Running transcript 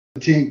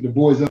team, the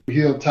boys up the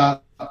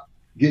hilltop,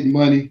 getting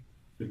money,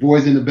 the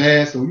boys in the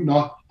band. So,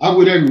 I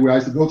went everywhere. I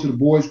used to go to the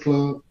boys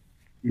club.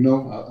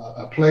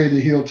 I played the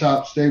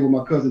hilltop, stayed with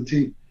my cousin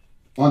T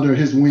under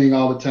his wing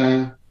all the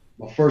time.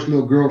 My first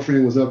little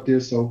girlfriend was up there,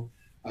 so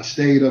I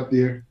stayed up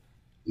there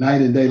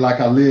night and day like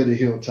I lived at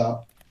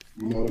hilltop.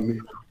 You know what I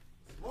mean?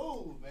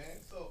 Smooth, man.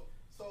 So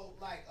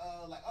like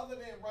other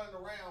than running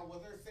around,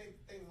 was there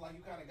things like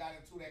you kind of got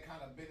into that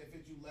kind of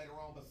benefit you later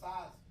on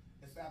besides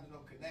establishing no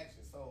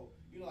connection? So,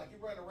 like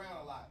you run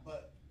around a lot,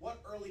 but what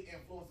early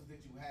influences did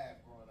you have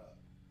growing up?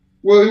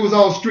 Well, it was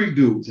all street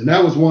dudes, and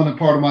that was one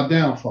part of my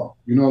downfall.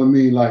 You know what I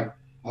mean? Like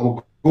I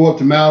would go up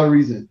to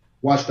Mallory's and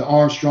watch the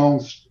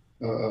Armstrongs.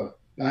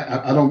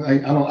 I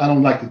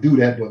don't like to do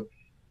that, but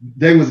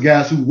they was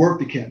guys who worked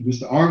the camp.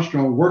 Mr.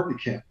 Armstrong worked the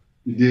camp.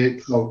 You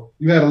did. So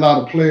you had a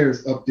lot of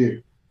players up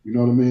there. You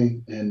know what I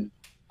mean? And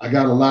I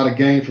got a lot of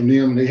game from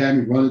them. They had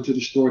me running to the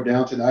store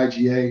down to the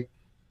IGA.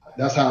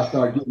 That's how I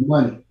started getting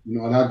money.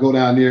 And I go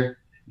down there,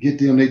 get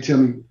them. They tell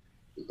me,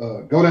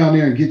 go down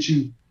there and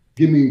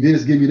give me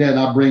this, give me that, and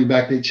I bring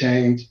back their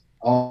change.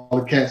 All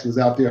the cats was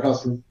out there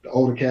hustling, the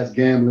older cats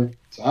gambling.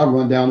 So I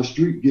run down the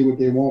street, get what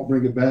they want,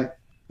 bring it back.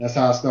 That's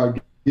how I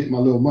started getting my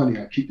little money.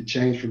 I keep the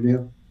change from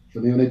them. For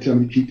them, they tell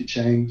me to keep the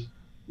change,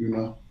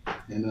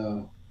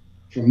 And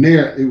from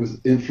there, it was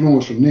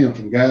influence from them,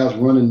 from guys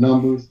running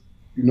numbers,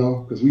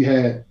 because we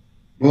had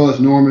Buzz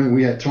Norman,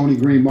 we had Tony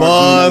Green.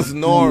 Buzz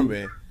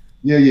Norman.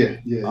 Yeah.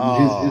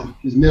 Oh.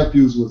 His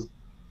nephews was,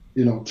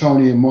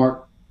 Tony and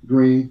Mark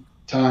Green,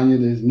 Tanya,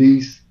 his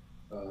niece,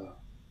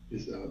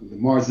 the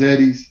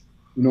Marzettis,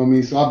 you know what I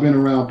mean? So I've been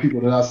around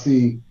people that I've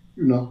seen,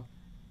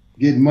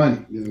 getting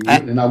money.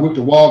 And I whipped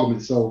the Waldman,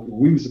 so when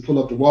we used to pull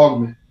up the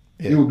Waldman,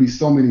 there would be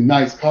so many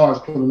nice cars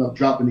pulling up,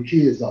 dropping the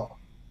kids off.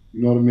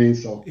 You know what I mean?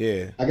 So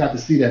I got to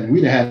see that, and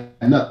we didn't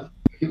have nothing.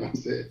 You know what I'm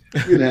saying?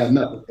 We didn't have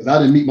nothing because I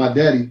didn't meet my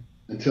daddy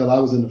until I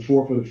was in the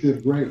 4th or the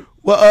 5th grade.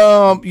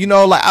 Well,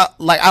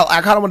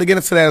 I kind of want to get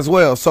into that as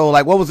well. So,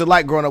 like, what was it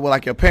like growing up with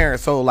like your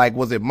parents? So, like,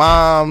 was it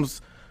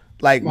moms?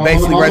 Like,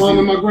 basically, my mom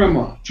and my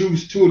grandma, two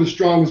of the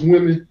strongest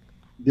women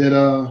that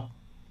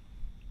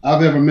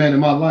I've ever met in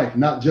my life.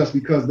 Not just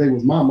because they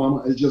was my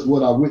mama, it's just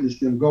what I witnessed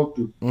them go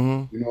through.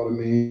 Mm-hmm. You know what I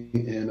mean?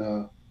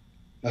 And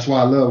that's why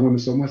I love women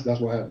so much. That's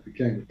why I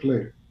became a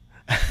player.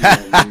 You know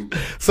what I mean?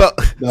 So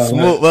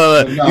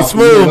smooth, you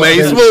smooth, man.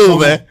 You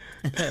smooth, man.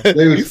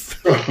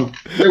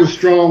 They were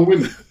strong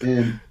women,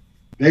 and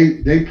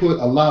they put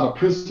a lot of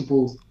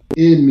principles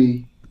in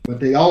me, but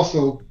they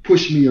also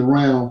pushed me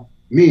around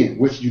men,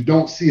 which you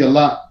don't see a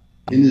lot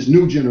in this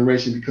new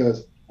generation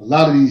because a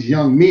lot of these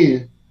young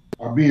men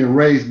are being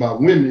raised by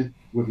women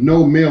with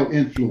no male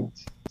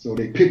influence. So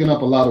they picking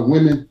up a lot of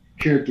women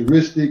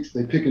characteristics.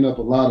 They picking up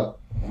a lot of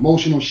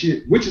emotional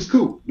shit, which is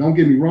cool. Don't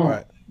get me wrong.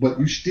 Right. But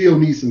you still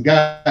need some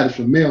guidance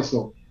from male.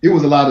 So it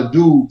was a lot of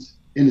dudes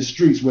in the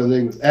streets, whether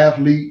they was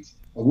athletes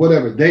or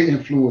whatever. They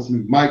influenced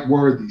me. Mike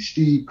Worthy,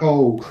 Steve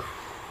Cole,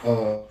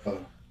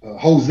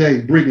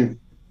 Jose Brigham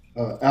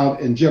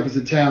out in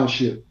Jefferson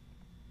Township.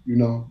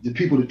 The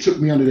people that took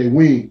me under their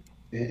wing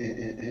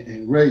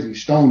and raised me.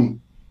 Stoney,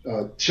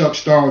 Chuck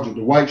Stargell,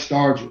 the White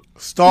Stargell.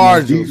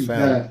 Stargell,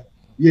 fam.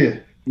 Yeah.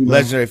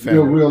 Legendary family.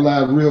 Real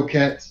live, real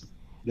cats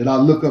that I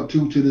look up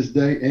to this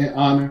day and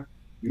honor.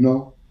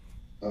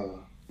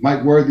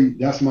 Mike Worthy,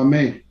 that's my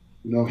man.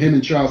 Him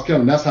and Charles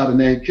Kelly, that's how the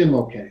name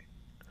Kinlo came.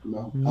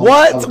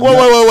 What?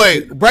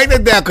 Wait. Break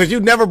that down, because you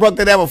never broke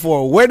that down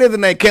before. Where did the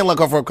name Kinlo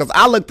come from? Because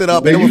I looked it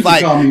up, and it was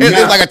like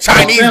a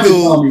Chinese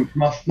dude.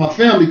 My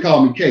family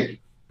called me Keiki.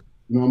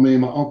 You know what I mean?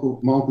 My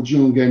uncle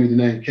June gave me the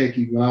name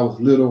Keiki when I was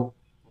little.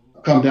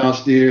 I come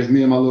downstairs,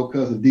 me and my little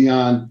cousin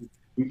Dion,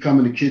 we come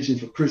in the kitchen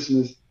for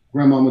Christmas.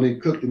 Grandmama, they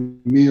cooked the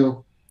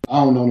meal.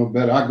 I don't know no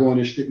better. I go in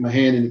there, stick my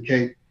hand in the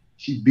cake.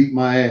 She beat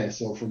my ass.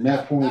 So from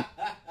that point,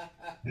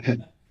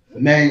 the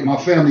name, my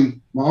family,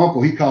 my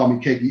uncle, he called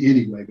me Keiki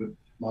anyway. But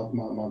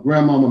my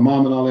grandmama,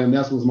 mom, and all them,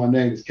 that's what my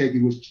name is.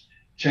 Keiki was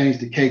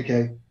changed to KK.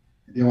 And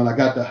then when I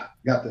got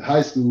to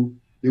high school,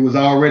 it was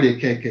already a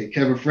KK,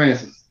 Kevin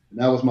Francis. And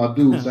that was my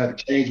dude, so I had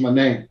to change my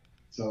name.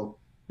 So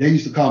they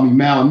used to call me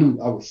Mal Nu.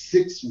 I was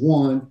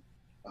 6'1",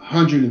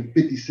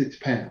 156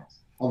 pounds.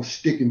 I was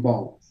sticking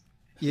bones.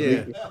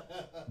 Yeah.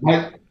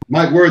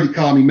 Mike Worthy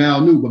called me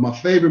Mal Nu, but my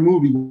favorite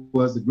movie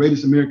was The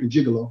Greatest American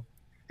Gigolo.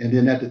 And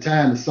then at the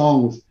time, the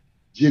song was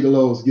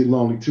Gigolos Get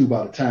Lonely Too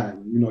by the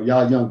time.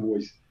 Y'all young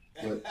boys.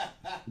 But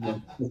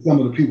some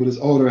of the people that's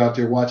older out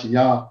there watching,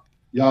 y'all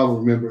will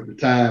remember at the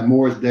time,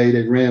 Morris Day,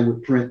 they ran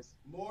with Prince.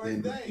 Morris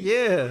Day?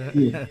 Yeah.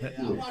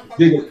 Come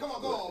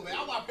on, man.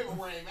 I want Purple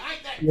Rain, man. I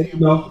ain't that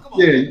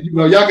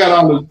damn. Y'all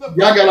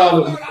got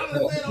all the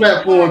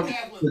platforms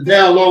to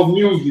download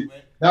music.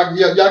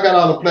 Y'all got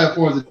all the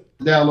platforms to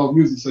download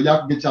music, so y'all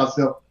can get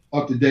yourself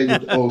up to date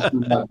with the old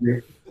school out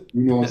there.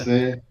 You know what I'm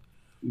saying?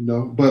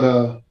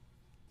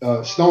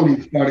 But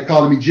Stoney started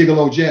calling me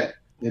Gigolo Jack,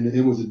 and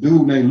it was a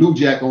dude named Lou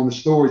Jack on the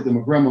stories that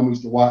my grandma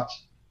used to watch.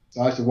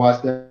 So I used to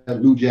watch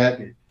that Lou Jack,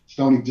 and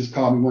Stoney just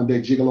called me one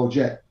day Gigolo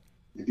Jack,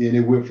 and then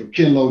it went from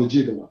Kinlo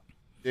to Gigolo.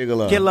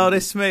 Kinlo,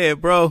 this man,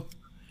 bro.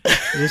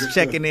 Just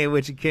checking in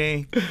with you,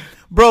 King.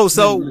 Bro,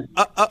 so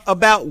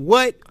about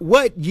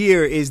what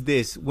year is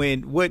this?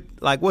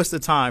 What's the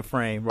time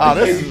frame? Right?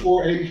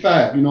 84,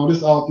 85. You know, this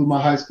is all through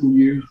my high school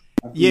years.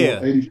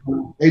 Yeah.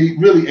 84,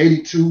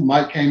 82.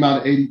 Mike came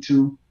out at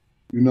 82.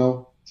 You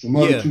know, some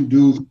other two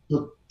dudes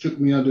took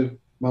me under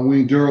my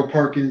wing. Daryl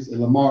Perkins and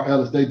Lamar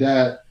Ellis. They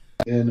died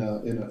in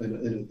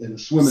a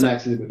swimming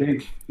accident, but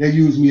they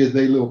used me as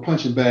their little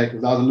punching bag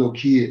because I was a little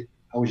kid.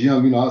 I was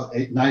young. You know, I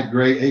was ninth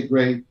grade, 8th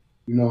grade.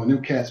 You know, and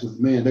them cats was,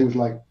 man, they was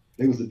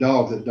the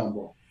dogs at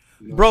Dunbar.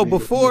 You know,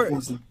 bro,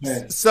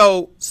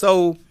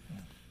 so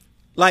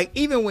like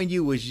even when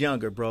you was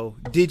younger, bro,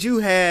 did you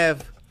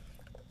have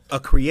a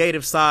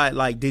creative side?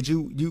 Like did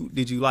you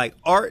like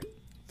art?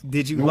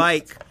 Did you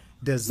like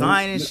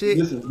design and shit?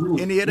 Listen,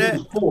 any of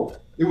that?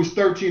 It was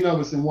 13 of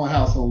us in one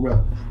house on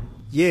Rebel.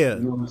 Yeah.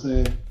 You know what I'm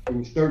saying? It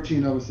was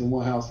 13 of us in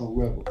one house on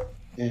Rebel.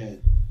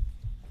 And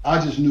I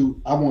just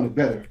knew I wanted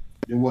better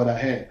than what I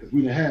had because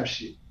we didn't have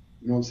shit.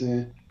 You know what I'm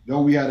saying?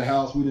 Though we had a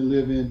house, we didn't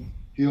live in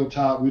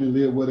Hilltop, we didn't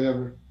live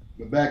whatever.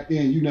 But back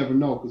then, you never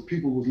know because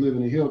people was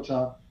living in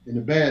Hilltop and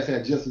the Bads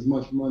had just as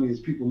much money as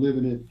people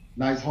living in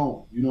nice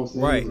homes. You know what I'm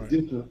saying? Right.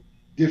 It was a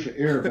different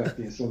era back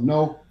then. So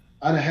no,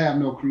 I didn't have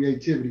no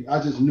creativity.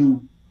 I just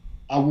knew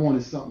I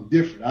wanted something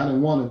different. I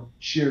didn't want to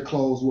share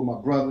clothes with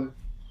my brother.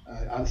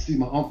 I see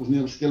my uncles and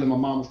them stealing my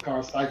mama's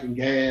car, siphoning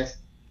gas.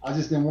 I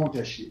just didn't want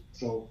that shit.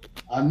 So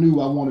I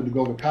knew I wanted to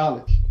go to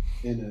college.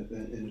 And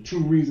the two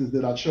reasons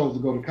that I chose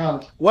to go to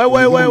college.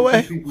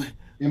 Wait. People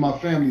in my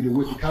family that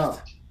went to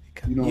college.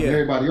 You know,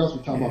 everybody else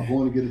was talking about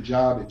going to get a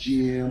job at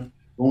GM,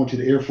 going to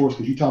the Air Force,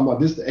 because you're talking about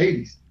this the 80s.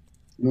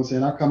 You know what I'm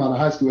saying? I come out of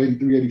high school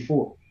 83,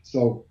 84.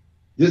 So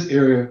this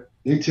area,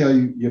 they tell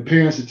you, your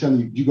parents are telling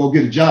you, you go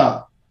get a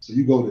job. So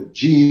you go to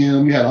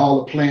GM, you had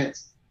all the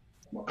plants,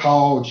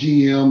 McCall,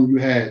 GM, you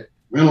had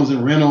Reynolds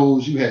and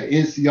Reynolds, you had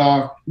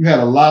NCR, you had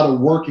a lot of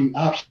working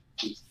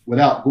options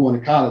without going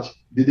to college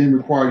that didn't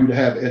require you to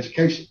have an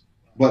education.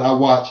 But I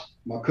watched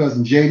my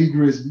cousin J.D.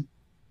 Grisby.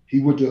 He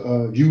went to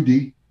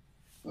UD.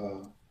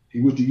 He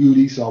went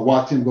to UD, so I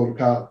watched him go to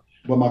college.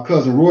 But my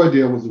cousin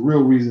Roydale was the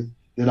real reason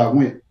that I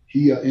went.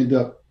 He ended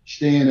up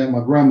staying at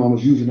my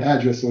grandmama's, using the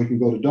address so he can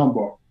go to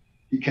Dunbar.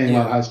 He came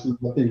out of high school,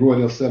 I think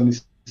Roydale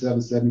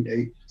 77,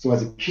 78. So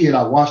as a kid,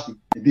 I watched him.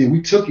 And then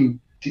we took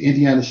him to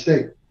Indiana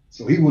State.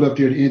 So he went up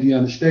there to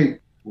Indiana State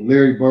with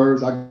Larry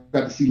Bird. I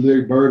got to see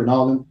Larry Bird and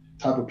all them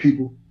type of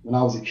people when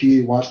I was a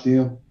kid, watched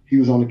them. He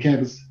was on the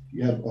campus.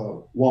 He had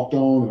walked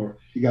on, or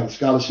he got a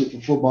scholarship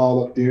for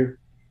football up there.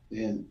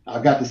 And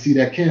I got to see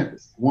that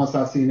campus. Once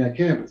I seen that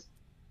campus,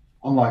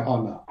 I'm like,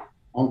 oh no,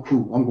 I'm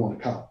cool. I'm going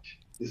to college.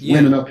 It's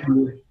winning up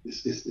here.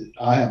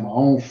 I have my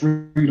own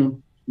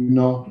freedom. You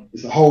know,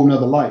 it's a whole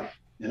nother life.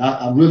 And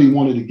I really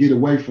wanted to get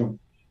away from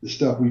the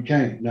stuff we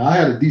came. Now I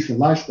had a decent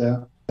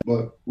lifestyle,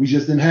 but we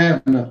just didn't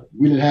have nothing.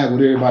 We didn't have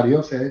what everybody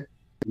else had.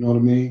 You know what I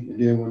mean?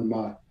 And then when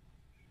my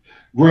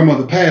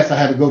grandmother passed, I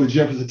had to go to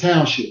Jefferson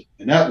Township,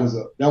 and that was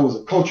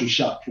a culture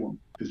shock for me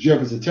because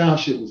Jefferson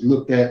Township was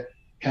looked at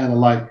kind of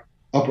like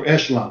upper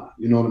echelon.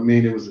 You know what I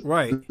mean? It was a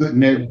good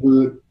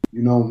neighborhood.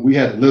 You know, we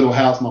had a little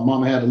house. My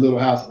mama had a little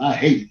house, and I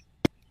hated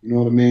it. You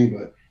know what I mean?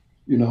 But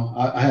you know,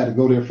 I had to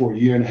go there for a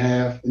year and a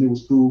half, and it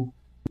was cool.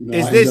 You know,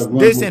 is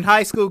this in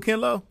high school,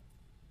 Kenlo?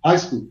 High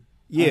school.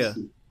 Yeah. High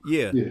school.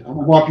 Yeah. I'm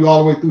gonna walk you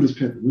all the way through this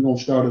pimping. We're gonna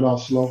start it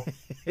off slow.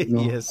 You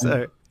know? Yes,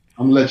 sir.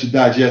 I'm gonna let you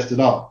digest it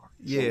all.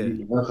 Yeah.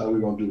 So, that's how we're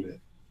gonna do that.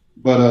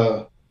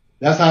 But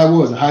that's how it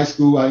was. In high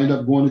school, I ended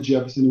up going to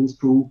Jefferson. It was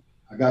cool.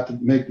 I got to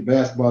make the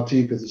basketball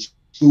team because the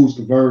schools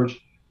converged,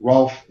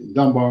 Rolfe and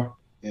Dunbar.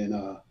 And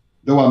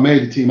though I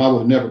made the team, I would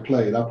have never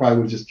played. I probably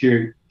would have just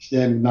carried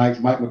Stanley Knight's,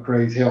 Mike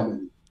McCrae's helmet,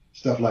 and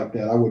stuff like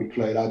that. I would have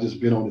played. I'd just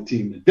been on the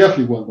team. And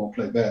definitely wasn't gonna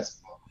play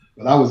basketball.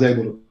 But I was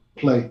able to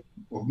play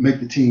or make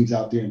the teams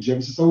out there in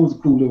Jefferson. So it was a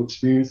cool little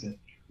experience. And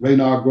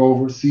Raynard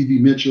Grover, C.B.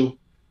 Mitchell,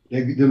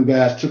 them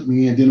guys took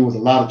me in. Then there was a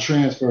lot of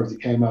transfers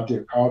that came out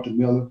there. Carlton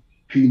Miller,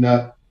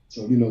 Peanut.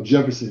 So, you know,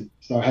 Jefferson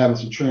started having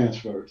some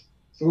transfers.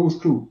 So it was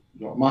cool.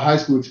 You know, my high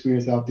school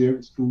experience out there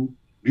was cool.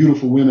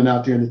 Beautiful women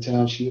out there in the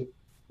township,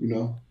 you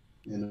know.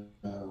 And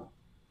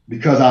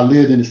because I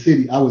lived in the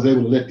city, I was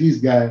able to let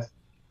these guys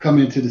come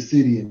into the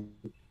city and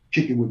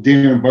kick it with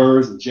Darren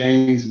Burrs and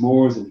James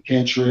Moores and the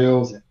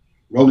Cantrells and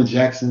Roland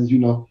Jacksons, you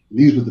know. And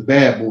these were the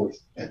bad boys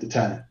at the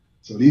time.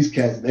 So these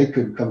cats, they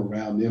couldn't come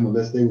around them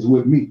unless they was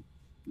with me.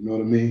 You know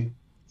what I mean?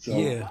 So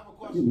yeah. I have a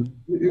question.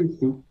 It was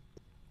cool.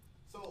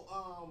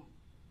 So,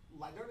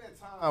 like during that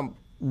time,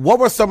 what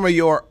were some of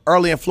your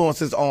early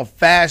influences on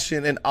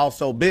fashion and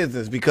also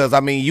business? Because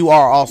I mean, you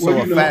are also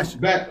a fashion.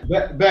 Back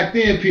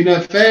then,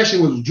 Peanut,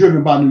 fashion was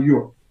driven by New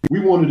York. We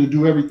wanted to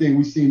do everything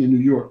we seen in New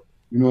York.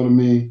 You know what I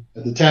mean?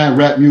 At the time,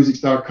 rap music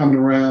started coming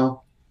around.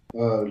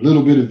 A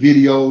little bit of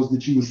videos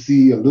that you would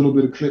see, a little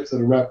bit of clips of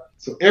the rap.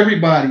 So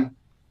everybody,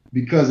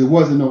 because it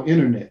wasn't no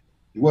internet,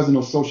 it wasn't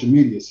no social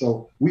media.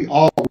 So we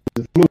all were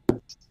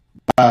influenced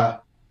by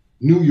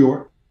New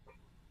York.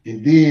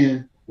 And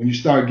then when you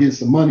start getting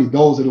some money,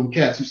 those of them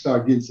cats who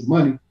started getting some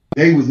money,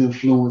 they was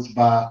influenced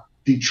by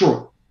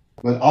Detroit.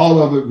 but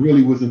all of it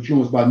really was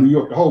influenced by New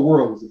York. The whole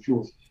world was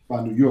influenced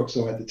by New York.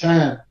 So at the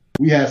time,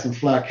 we had some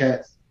fly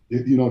cats.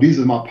 You know, these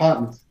are my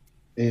partners,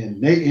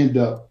 and they end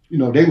up, you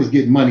know, they was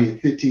getting money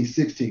at 15,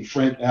 16.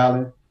 Frank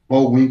Allen,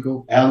 Bo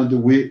Winkle, Alan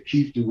DeWitt,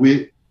 Keith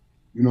DeWitt,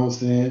 you know what I'm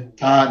saying?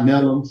 Todd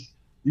Nettles.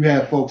 You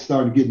had folks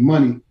starting to get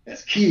money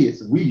as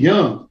kids. We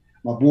young.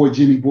 My boy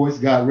Jimmy Boyce,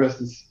 God rest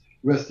his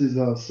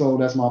soul.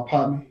 That's my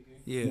partner.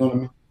 Yeah. You know what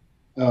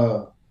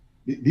I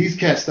mean? These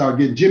cats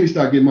Jimmy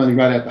started getting money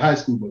right after high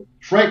school, but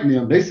Frank and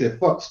them, they said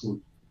fuck school.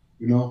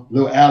 You know,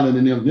 Lil Allen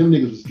and them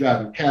niggas was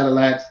driving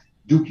Cadillacs,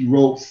 Dookie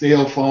ropes,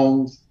 cell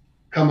phones,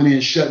 coming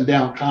in, shutting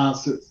down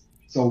concerts.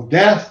 So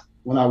that's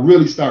when I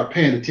really started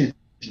paying attention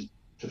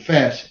to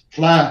fashion.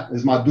 Fly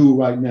is my dude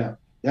right now.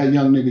 That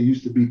young nigga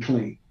used to be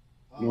clean.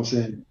 You know what I'm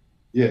saying?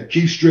 Yeah,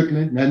 Keith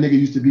Strickland, that nigga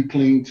used to be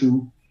clean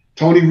too.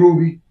 Tony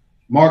Ruby,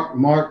 Mark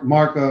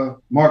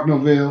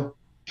Novell,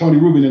 Tony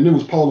Ruby, and them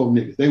was polo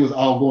niggas. They was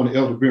all going to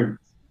Elder Beerman.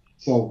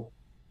 So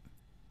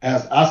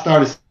as I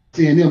started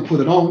seeing them put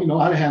it on, you know,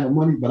 I didn't have no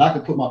money, but I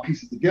could put my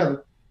pieces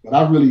together. But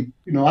I really,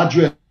 you know, I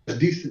dressed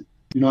decent,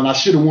 you know, and I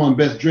should have won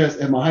best dress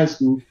at my high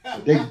school.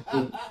 But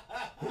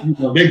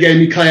they gave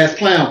me class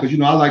clown because, you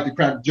know, I like to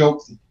crack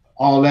jokes and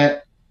all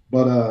that.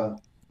 But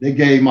they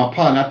gave my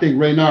partner, I think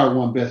Raynard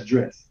won best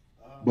dress.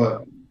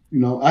 But, you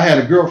know, I had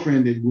a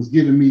girlfriend that was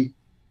giving me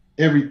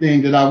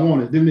everything that I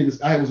wanted. Them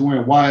niggas, I was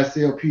wearing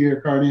YSL,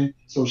 Pierre Cardin.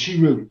 So she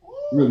really,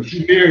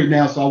 she married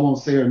now, so I won't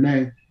say her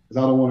name because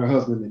I don't want her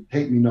husband to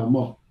hate me no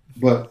more.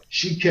 But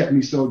she kept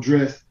me so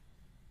dressed,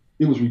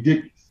 it was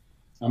ridiculous.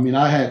 I mean,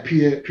 I had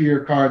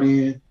Pierre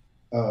Cardin,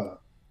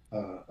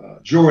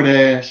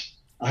 Jordache,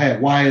 I had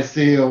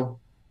YSL,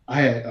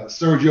 I had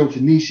Sergio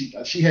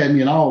Tanishi. She had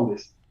me in all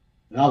this.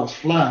 And I was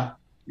fly,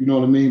 you know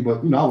what I mean?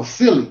 But, you know, I was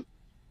silly,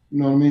 you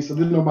know what I mean? So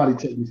didn't nobody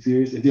take me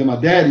serious. And then my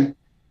daddy,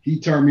 he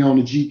turned me on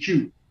to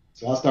GQ.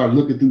 So I started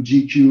looking through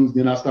GQs,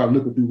 then I started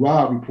looking through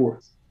Rob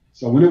reports.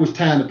 So when it was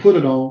time to put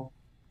it on,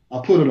 I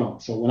put it on.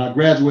 So when I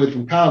graduated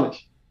from high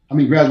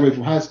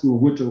school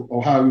and went to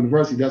Ohio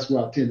University, that's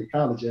where I attended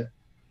college at.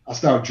 I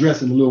started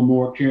dressing a little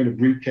more, carrying a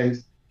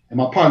briefcase. And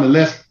my partner,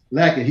 Les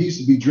Lackett, he used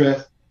to be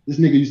dressed. This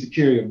nigga used to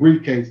carry a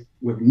briefcase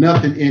with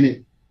nothing in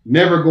it,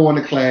 never going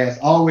to class,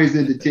 always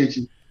in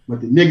detention.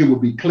 But the nigga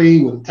would be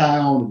clean with a tie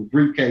on and the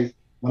briefcase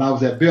when I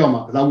was at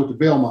Belmont, because I went to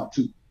Belmont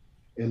too.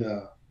 And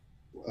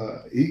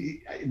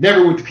he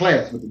never went to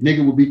class, but the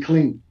nigga would be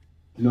clean.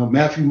 You know,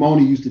 Matthew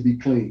Money used to be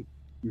clean.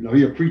 You know,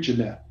 he a preacher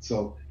now.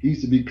 So he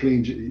used to be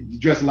clean,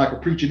 dressing like a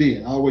preacher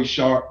then, always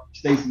sharp,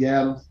 Stacey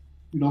Adams.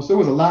 You know, so there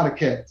was a lot of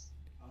cats,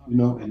 you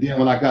know. And then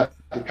when I got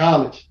to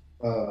college,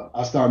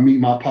 I started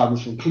meeting my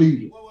partners from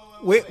Cleveland.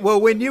 Well,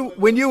 when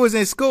you was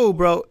in school,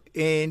 bro,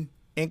 in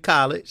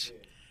college,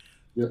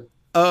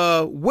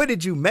 what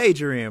did you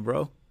major in,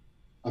 bro?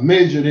 I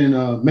majored in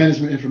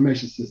management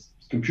information systems,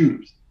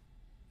 computers.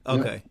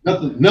 Okay. You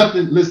know,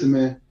 nothing. Listen,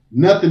 man,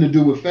 nothing to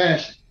do with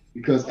fashion,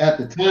 because at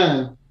the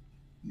time,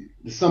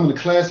 some of the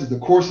classes, the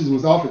courses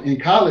was offered in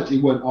college.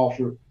 It wasn't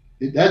offered.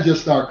 That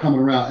just started coming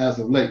around as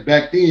of late.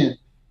 Back then,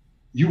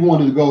 you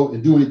wanted to go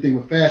and do anything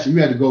with fashion, you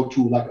had to go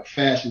to like a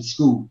fashion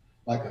school,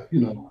 like a,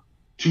 you know,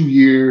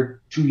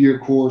 two-year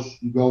course.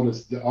 You go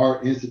to the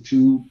Art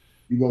Institute.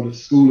 You go to the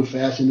School of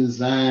Fashion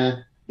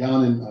Design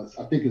down in,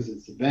 I think it's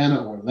in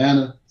Savannah or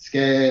Atlanta,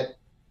 SCAD.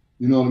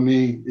 You know what I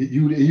mean? They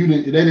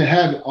didn't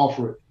have it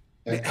offered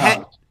at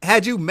college.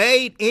 Had you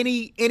made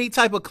any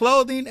type of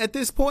clothing at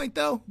this point,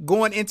 though,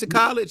 going into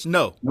college?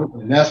 No. Nope.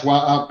 And that's why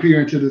I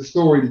peer into the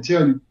story to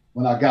tell you,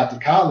 when I got to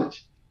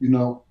college, you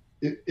know,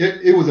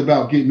 it was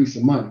about getting me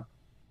some money.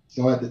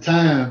 So at the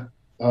time,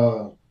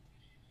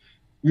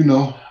 you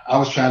know, I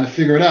was trying to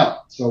figure it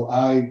out. So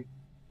I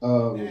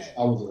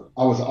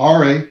was an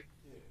RA,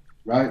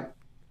 right?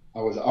 I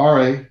was an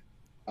RA.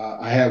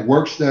 I had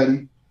work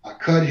study. I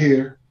cut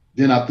hair.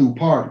 Then I threw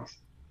parties.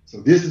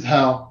 So this is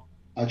how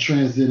I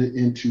transited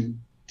into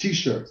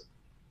T-shirts.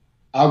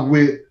 I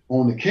went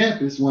on the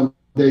campus one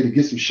day to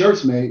get some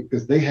shirts made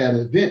because they had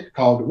an event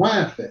called the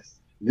Wine Fest.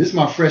 And this is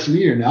my freshman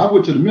year. Now I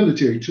went to the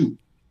military too.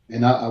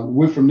 And I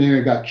went from there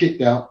and got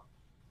kicked out.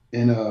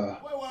 And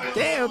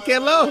damn,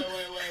 Kello.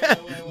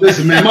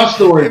 Listen, man, my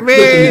story.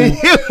 Man,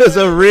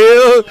 you're a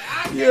real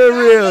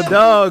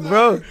dog,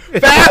 bro.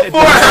 Fast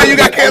forward how you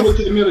got I canceled. went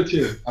to the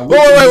military.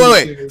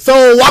 Wait.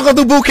 So walk us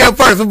through boot camp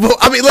first.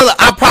 I mean, look,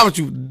 I promise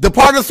you, the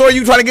part of the story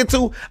you trying to get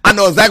to, I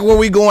know exactly where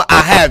we going.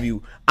 I have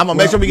you. I'm gonna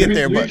make sure we get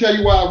there. Let me tell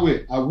you why I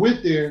went. I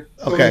went there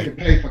so they could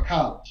pay for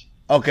college.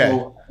 Okay.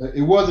 So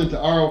it wasn't the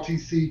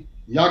ROTC.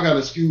 Y'all gotta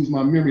excuse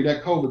my memory.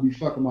 That COVID be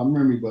fucking my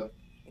memory, but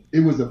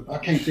it was I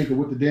can't think of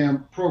what the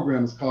damn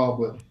program is called,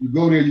 but you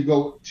go there, you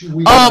go 2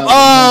 weeks.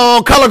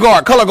 Color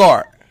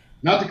guard.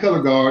 Not the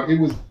color guard. It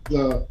was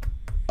the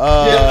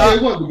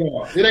it was the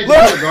guard. It ain't the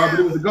color guard, but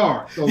it was the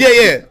guard. So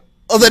yeah.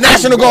 Oh, the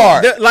National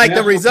Guard.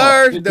 The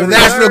reserve, the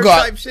National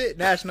Guard type shit.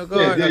 National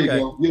Guard. Yeah, there you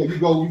go. Yeah, you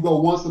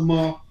go once a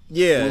month.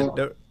 Yeah,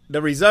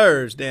 the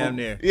reserves down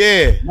there.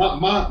 Yeah.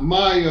 My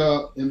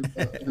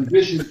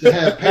ambition to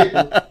have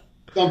paper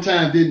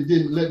sometimes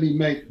didn't let me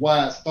make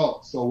wise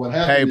thoughts. So what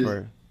happened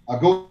is I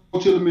go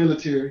to the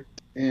military,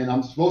 and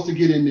I'm supposed to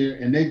get in there,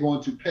 and they're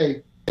going to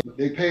pay.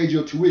 They paid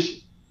your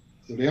tuition,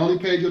 so they only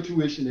paid your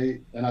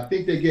tuition. And I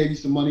think they gave you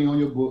some money on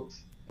your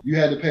books. You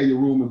had to pay your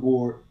room and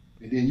board,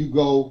 and then you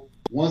go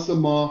once a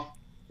month,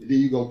 and then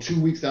you go 2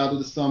 weeks out of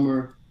the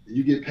summer, and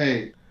you get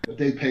paid. But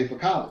they pay for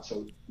college,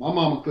 so my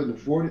mama couldn't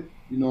afford it,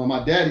 you know. And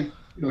my daddy,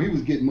 you know, he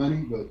was getting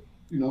money, but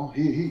you know,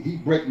 he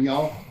break me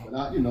off, but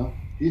I, you know,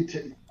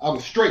 I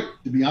was straight,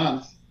 to be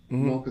honest, you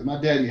know, because my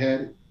daddy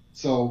had it.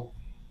 So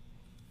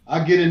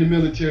I get in the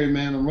military,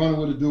 man. I'm running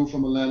with a dude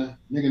from Atlanta,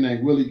 nigga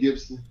named Willie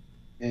Gibson.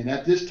 And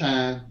at this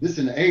time, this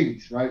in the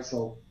 80s, right?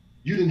 So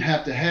you didn't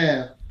have to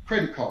have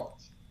credit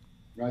cards,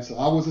 right? So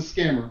I was a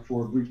scammer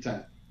for a brief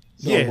time.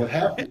 So what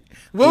happened?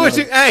 What was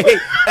you? Hey,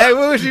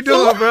 what was you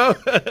doing, bro?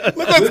 Look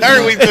what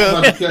turn we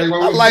took.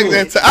 I like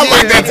that. I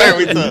like that turn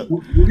we took.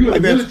 When you're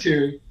in the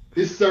military,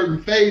 there's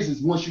certain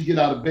phases once you get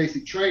out of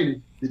basic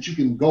training that you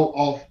can go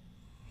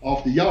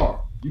off the yard.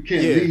 You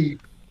can't leave.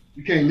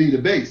 You can't leave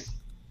the base.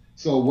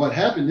 So what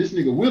happened? This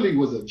nigga Willie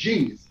was a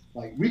genius.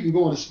 Like, we can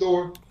go in the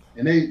store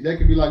and they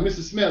could be like,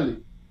 Mr. Smedley,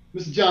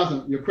 Mr.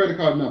 Johnson, your credit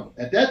card number.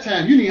 At that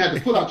time, you didn't have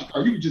to pull out your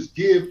card. You could just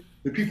give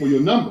the people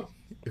your number.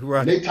 Right.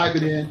 And they type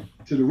it in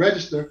to the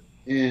register,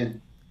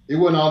 and it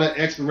wasn't all that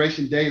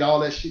expiration date, all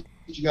that shit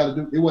you got to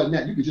do. It wasn't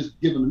that. You could just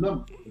give them the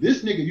number.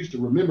 This nigga used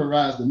to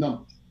memorize the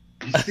numbers.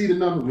 You see the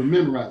number,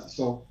 memorize it.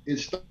 So it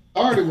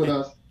started with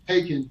us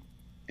taking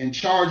and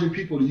charging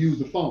people to use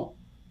the phone.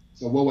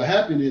 So what would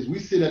happen is we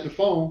sit at the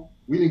phone.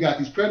 We didn't got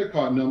these credit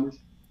card numbers.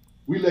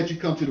 We let you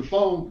come to the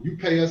phone. You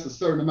pay us a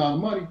certain amount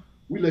of money.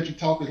 We let you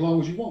talk as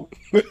long as you want.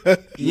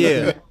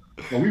 Yeah.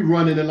 So we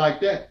running it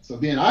like that. So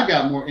then I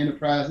got more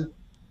enterprising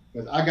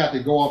because I got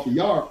to go off the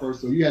yard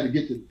first. So you had to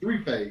get to the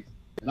 3-phase.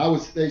 And I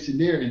was stationed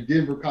there in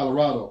Denver,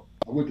 Colorado.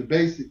 I went to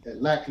basic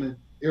at Lackland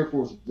Air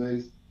Force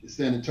Base in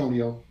San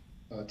Antonio,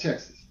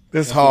 Texas.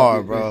 This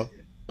hard, bro.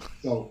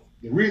 So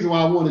the reason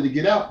why I wanted to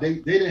get out, they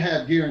didn't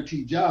have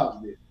guaranteed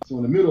jobs there. So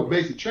in the middle of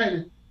basic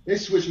training, they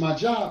switched my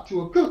job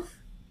to a cook.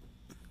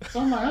 So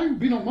I'm like, I ain't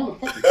be no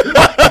motherfucking cook.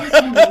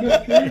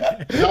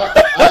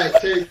 I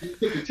had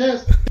took the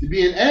test to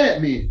be an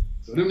admin.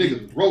 So them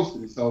niggas was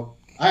roasting me. So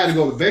I had to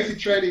go to basic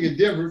training in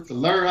Denver to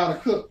learn how to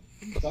cook.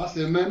 So I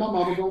said, man, my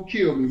mama gonna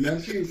kill me,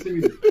 man. She didn't send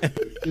me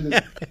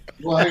to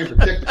go out here and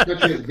protect the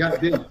country as a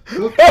goddamn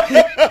cook. So,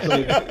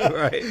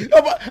 right.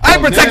 I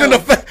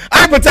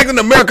ain't protecting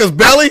America's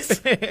bellies.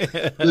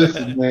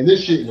 Listen, man,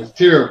 this shit was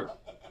terrible.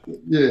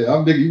 Yeah,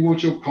 I'm thinking you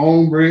want your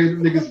cornbread,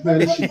 niggas, man.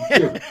 This shit was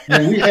terrible.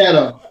 Man,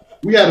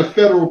 we had a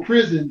federal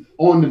prison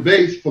on the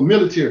base for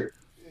military.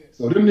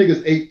 So them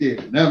niggas ate there.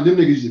 Now them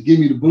niggas used to give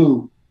me the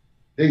blues.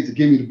 They used to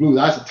give me the blues.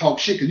 I used to talk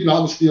shit because, you know, I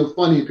was still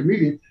funny and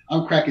comedian.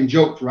 I'm cracking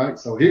jokes, right?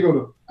 So here go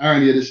the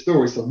irony of this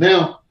story. So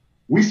now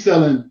we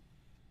selling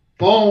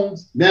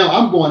phones. Now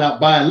I'm going out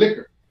buying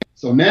liquor.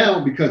 So now,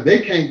 because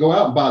they can't go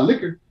out and buy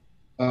liquor,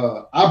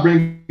 I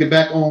bring it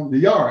back on the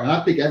yard. And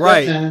I think at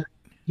that time,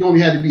 you only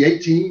had to be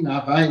 18.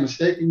 Now, if I ain't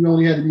mistaken, you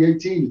only had to be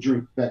 18 to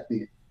drink back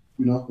then.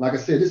 You know, like I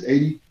said, it's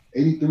 80,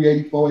 83,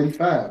 84,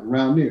 85,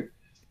 around there.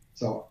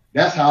 So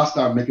that's how I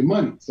started making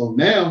money. So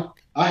now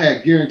I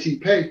had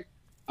guaranteed pay.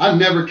 I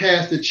never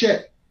cashed a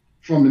check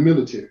from the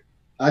military.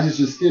 I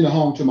just send it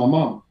home to my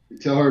mama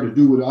and tell her to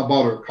do what I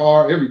bought her a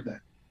car, everything.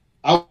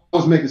 I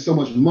was making so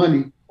much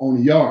money on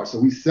the yard. So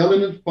we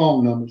selling the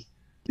phone numbers.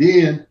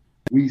 Then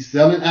we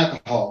selling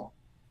alcohol,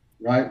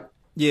 right?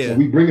 Yeah. So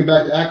we bringing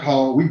back the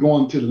alcohol. We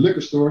going to the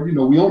liquor store. You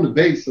know, we own the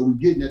base, so we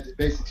getting at the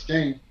base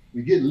exchange.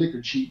 We getting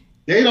liquor cheap.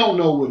 They don't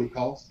know what it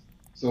costs.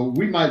 So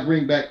we might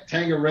bring back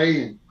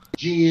Tanqueray and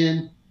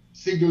gin,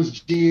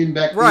 Seagram's gin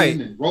back then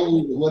and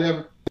Rose or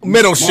whatever.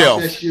 Middle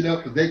shelf. That shit up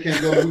because they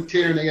can't go. We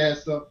tearing their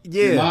ass up.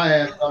 Yeah. And my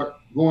ass start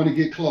going to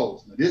get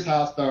clothes. Now, this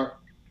how I start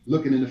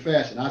looking into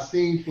fashion. I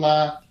seen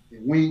Fly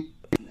and Wink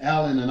and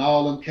Allen and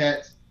all them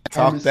cats.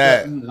 Talk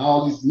that. And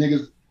all these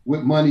niggas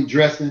with money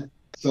dressing.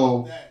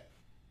 So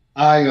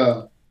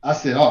I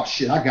said, oh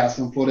shit, I got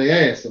something for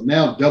their ass. So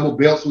now double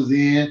belts was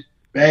in,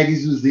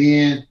 baggies was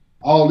in,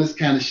 all this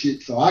kind of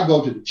shit. So I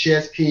go to the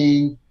Chess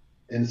King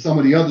and some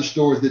of the other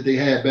stores that they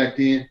had back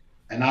then,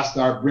 and I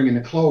start bringing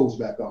the clothes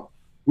back on.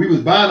 We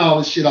was buying all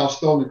this shit off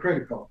stolen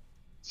credit card.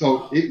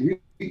 So we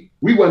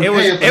wasn't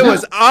paying for it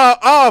was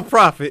all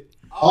profit.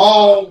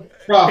 All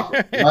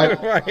profit,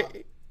 right?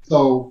 Right.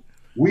 So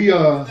we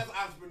That's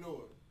entrepreneur.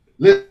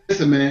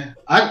 listen, man.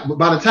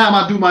 By the time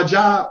I do my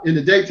job in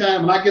the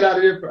daytime and I get out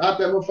that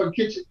motherfucking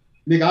kitchen,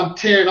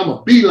 nigga, I'm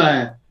a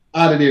beeline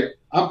out of there.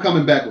 I'm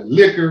coming back with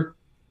liquor,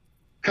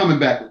 coming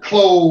back with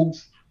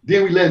clothes.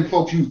 Then we letting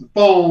folks use the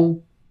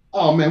phone.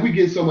 Oh man, we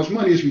getting so much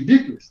money, it's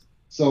ridiculous.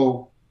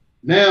 So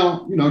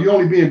now, you know, you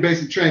only be in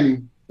basic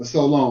training for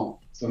so long.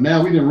 So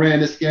now we done ran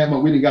this scam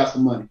up, we done got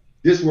some money.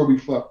 This is where we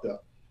fucked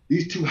up.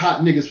 These two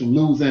hot niggas from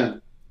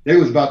Louisiana, they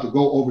was about to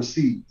go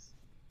overseas,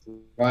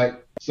 right?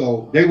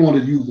 So they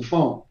wanted to use the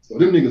phone. So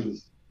them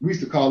niggas we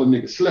used to call them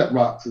niggas slept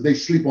rock. So they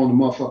sleep on the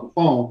motherfucking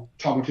phone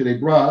talking to their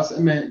bra. I said,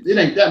 man, it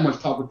ain't that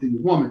much talking to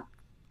your woman.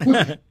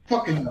 What the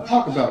fuck can you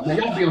talk about? Man,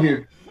 y'all be on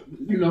here,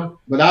 you know.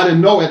 But I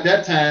didn't know at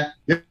that time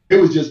that it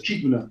was just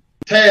keeping a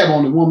tab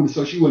on the woman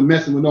so she wasn't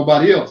messing with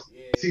nobody else.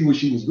 See where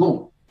she was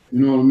going. You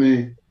know what I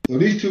mean? So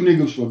these two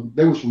niggas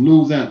was from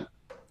Louisiana.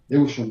 They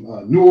was from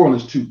New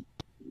Orleans too.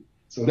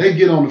 So they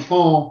get on the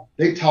phone,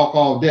 they talk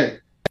all day.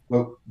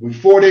 But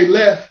before they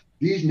left,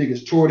 these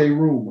niggas tore their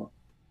room up.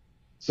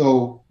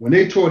 So when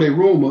they tore their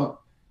room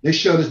up, they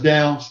shut us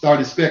down,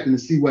 started inspecting to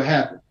see what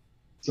happened.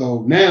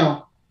 So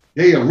now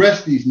they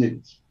arrest these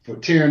niggas for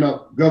tearing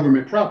up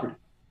government property.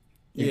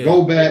 They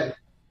go back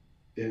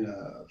and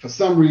for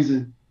some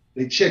reason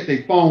they check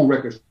their phone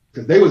records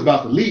because they was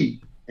about to leave.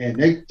 And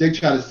they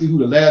try to see who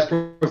the last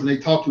person they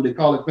talked to. They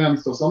call it family.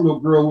 So some little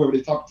girl, whoever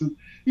they talked to,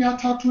 I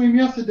talked to him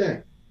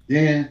yesterday.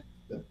 Then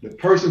the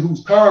person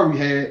whose car we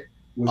had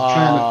was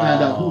trying to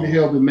find out who the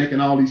hell been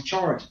making all these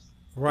charges.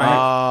 Right.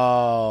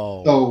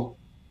 Oh. So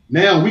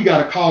now we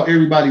got to call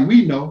everybody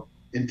we know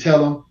and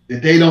tell them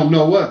that they don't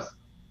know us.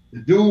 The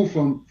dude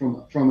from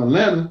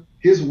Atlanta,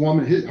 his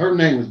woman, her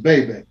name was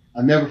Bebe.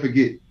 I never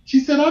forget. She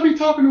said, I'll be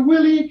talking to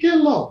Willie and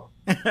Kinlow.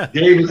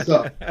 Gave us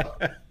up.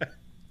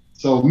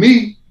 So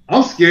me,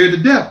 I'm scared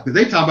to death because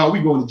they talk about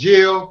we going to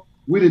jail.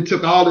 We done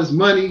took all this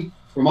money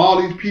from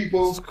all these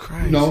people, with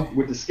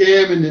the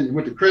scam and then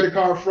with the credit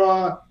card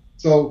fraud.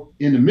 So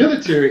in the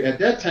military at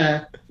that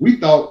time, we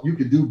thought you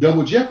could do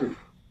double jeopardy.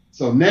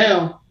 So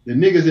now the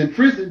niggas in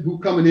prison who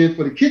coming in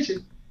for the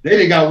kitchen, they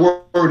didn't got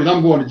word that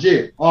I'm going to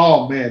jail.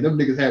 Oh man, them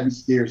niggas had me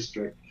scared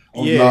straight.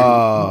 Oh yeah,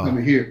 I'm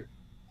coming here.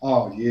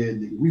 Oh yeah,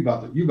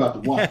 nigga, you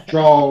about to watch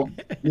draw,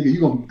 nigga.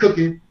 You gonna be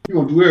cooking, you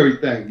gonna do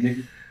everything,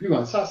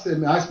 nigga. So I said,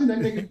 man, I spend that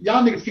nigga.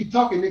 Y'all niggas keep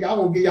talking, nigga. I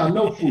won't give y'all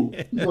no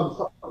food.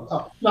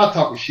 Not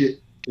talking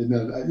shit,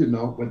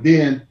 But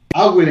then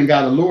I went and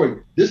got a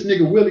lawyer. This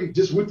nigga Willie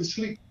just went to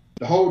sleep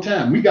the whole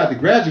time. We got to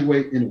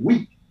graduate in a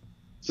week.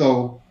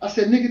 So I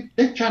said, nigga,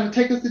 they trying to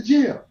take us to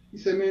jail. He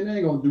said, man, they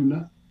ain't gonna do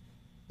nothing.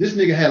 This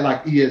nigga had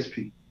like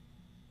ESP.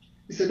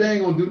 He said, they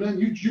ain't gonna do nothing.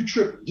 You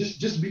tripping.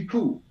 Just be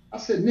cool. I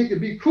said, nigga,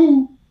 be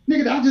cool.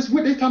 Nigga, I just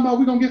went. They talking about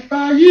we gonna get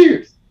 5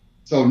 years.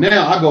 So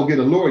now I go get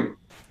a lawyer.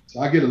 So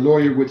I get a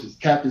lawyer, which is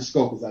Captain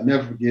Scopus. I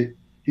never forget.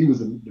 He was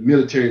the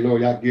military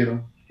lawyer. I get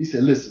him. He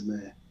said, listen,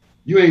 man,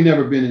 you ain't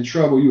never been in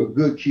trouble. You a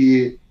good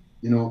kid,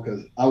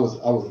 because I was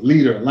a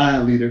leader, a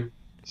line leader.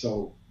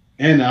 So,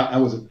 and I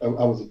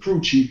was a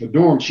crew chief, a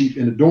dorm chief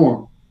in the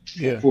dorm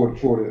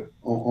for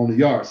on the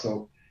yard.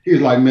 So he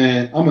was like,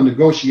 man, I'm gonna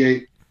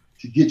negotiate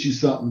to get you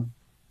something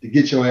to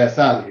get your ass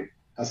out of here.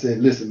 I said,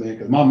 listen, man,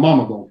 because my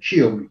mama gonna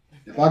kill me.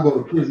 If I go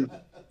to prison,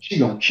 she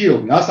gonna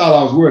kill me. That's all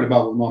I was worried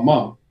about with my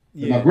mama.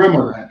 Yeah. My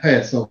grandmother had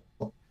passed. So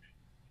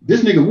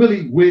this nigga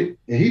Willie went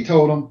and he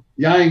told him,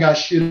 y'all ain't got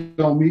shit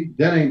on me.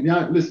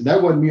 Listen,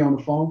 that wasn't me on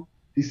the phone.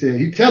 He said,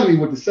 he telling me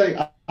what to say.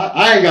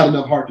 I ain't got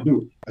enough heart to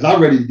do it because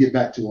I'm ready to get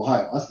back to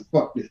Ohio. I said,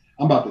 fuck this.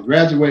 I'm about to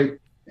graduate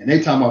and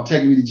they talking about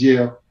taking me to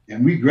jail.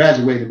 And we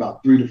graduated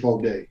about 3 to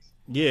 4 days.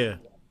 Yeah.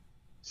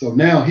 So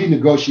now he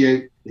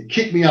negotiated. They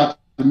kicked me out of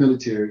the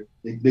military.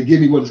 They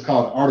give me what is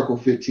called Article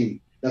 15.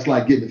 That's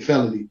like getting a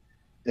felony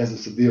as a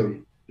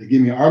civilian. They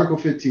give me an Article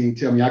 15,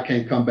 tell me I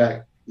can't come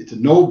back into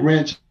no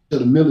branch of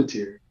the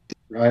military,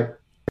 right?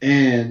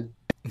 And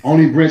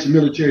only branch of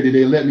military that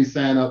they let me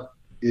sign up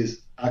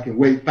is I can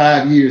wait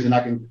 5 years and I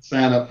can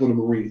sign up for the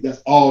Marines. That's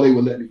all they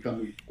would let me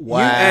come in.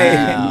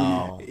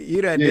 Wow.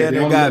 You done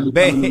got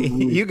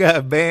banned. You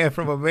got banned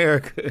from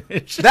America.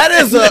 That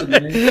is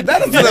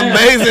an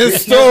amazing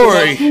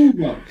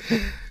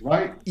story.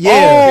 Right? Yeah.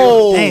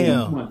 Oh.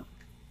 Damn.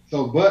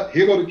 So, but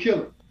here go the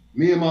killer.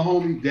 Me and my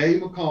homie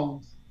Dave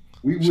McCombs,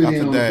 we went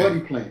in on the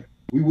buddy plan.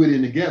 We went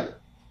in together.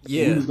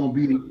 Yeah. We was gonna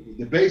be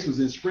the base was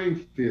in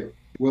Springfield.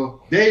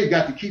 Well, Dave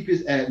got to keep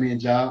his admin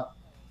job,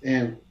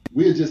 and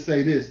we'll just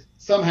say this: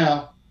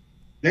 somehow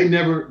they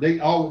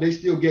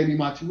still gave me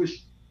my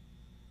tuition.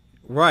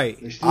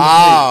 Right.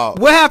 Oh.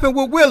 What happened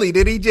with Willie?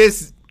 Did he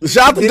just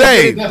shout to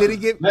Dave? Did he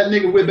get that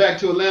nigga went back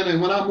to Atlanta?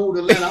 And when I moved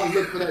to Atlanta, I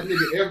looked for that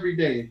nigga every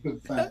day and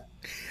couldn't find him.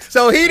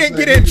 So he didn't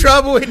get in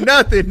trouble and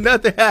nothing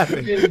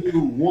happened. He didn't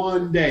do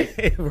one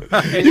day.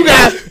 Right. You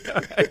guys,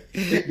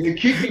 they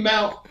kicked him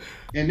out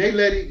and they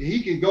let him.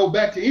 He can go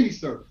back to any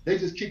service. They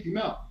just kicked him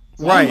out.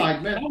 So right. I'm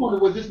like, man, I wonder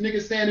was this nigga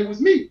saying it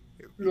was me?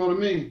 You know what I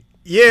mean?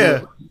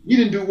 Yeah. So he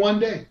didn't do one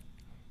day.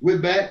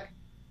 Went back.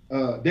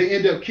 They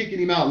ended up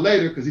kicking him out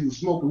later because he was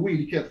smoking weed.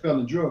 He kept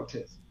failing drug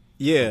tests.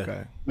 Yeah.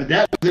 okay. But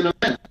that was in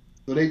Atlanta.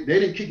 So they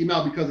didn't kick him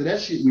out because of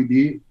that shit we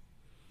did. You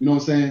know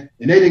what I'm saying?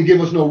 And they didn't give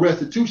us no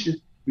restitution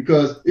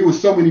because it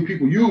was so many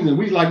people using.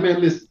 We was like,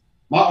 man, listen,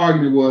 my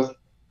argument was,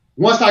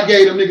 once I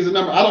gave them niggas a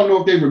number, I don't know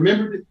if they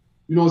remembered it,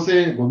 you know what I'm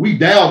saying? But we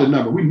dialed the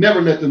number. We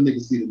never let them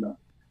niggas see the number.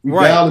 We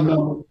dialed the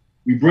number.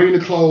 We bring the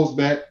clothes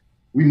back.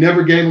 We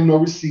never gave them no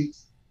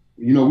receipts.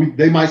 You know,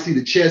 they might see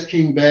the Chess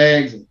King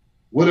bags and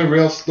whatever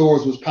else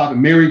stores was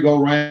popping,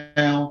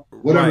 merry-go-round,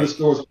 whatever the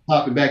stores were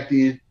popping back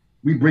then.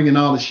 We bringing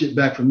all the shit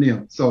back from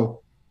them.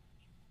 So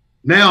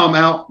now I'm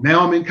out.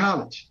 Now I'm in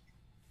college.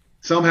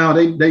 Somehow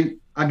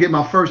I get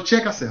my first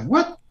check. I said,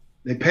 what?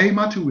 They paid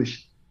my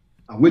tuition.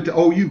 I went to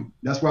OU.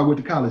 That's where I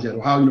went to college at,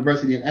 Ohio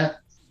University in Athens.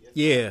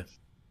 Yeah.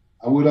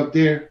 I went up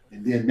there,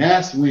 and then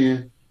that's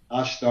when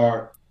I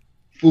start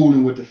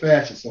fooling with the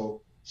fashion.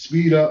 So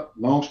speed up,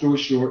 long story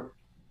short,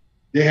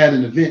 they had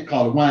an event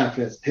called the Wine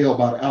Fest held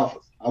by the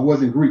Alphas. I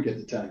wasn't Greek at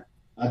the time.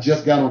 I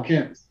just got on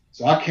campus.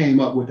 So I came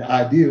up with the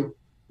idea,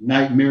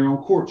 Nightmare on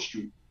Court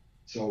Street.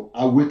 So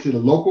I went to the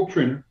local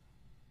printer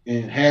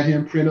and had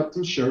him print up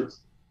some shirts.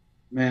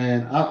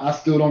 Man, I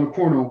stood on the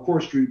corner on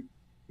Court Street,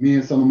 me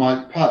and some of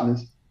my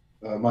partners,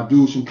 my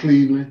dudes from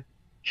Cleveland,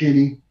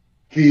 Kenny,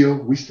 Phil,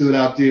 we stood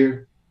out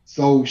there,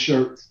 sold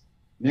shirts.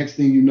 Next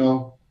thing you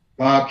know,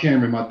 Bob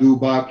Cameron, my dude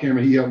Bob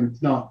Cameron, he helped me.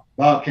 No,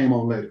 Bob came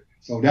on later.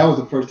 So that was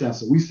the first time.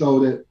 So we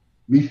sold it.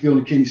 Me, Phil,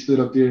 and Kenny stood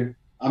up there.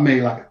 I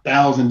made like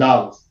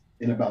 $1,000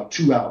 in about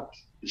 2 hours.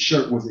 The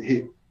shirt was a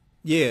hit.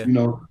 Yeah. You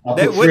know,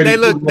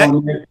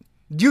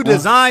 You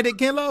designed it,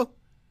 Kenlo?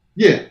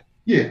 Yeah.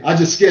 I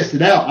just sketched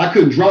it out. I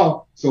couldn't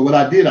draw. So what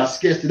I did, I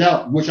sketched it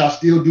out, which I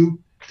still do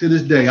to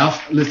this day.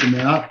 Listen,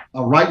 man, I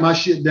write my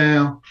shit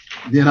down,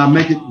 then I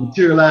make it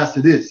materialize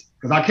to this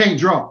because I can't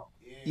draw.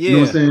 Yeah. You know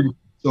what I'm saying?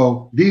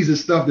 So these are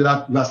stuff that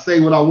I say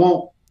what I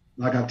want.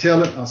 Like I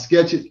tell it, I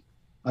sketch it.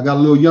 I got a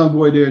little young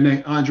boy there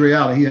named Andre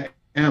Allen. He an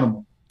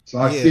animal. So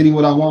I send him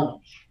what I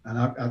want, and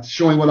I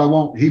show him what I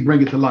want. He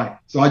bring it to life.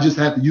 So I just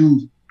have to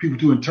use people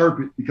to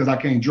interpret because I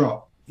can't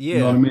draw. Yeah. You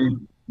know what I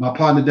mean? My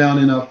partner down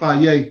in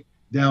Fayette,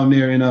 down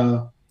there in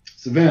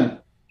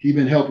Savannah, he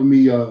been helping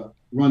me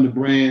run the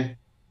brand.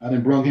 I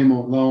done brung him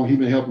along. He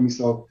been helping me.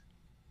 So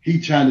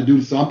he trying to do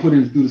this. So I'm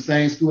putting him through the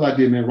same school I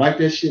did, man. Write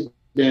that shit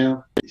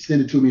down,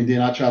 send it to me, and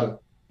then I try to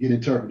get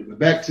interpreted. But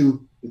back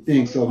to the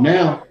thing. So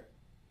now,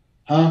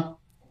 I want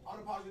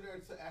to pause you there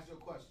to ask you a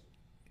question.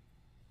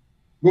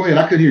 Go ahead.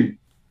 I couldn't hear you.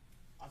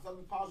 I thought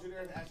we pause you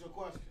there to ask you a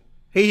question.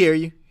 He hear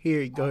you.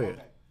 Go ahead.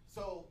 Okay.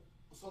 So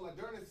like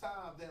during this time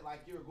that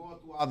like you were going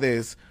through all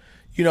this,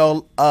 you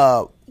know,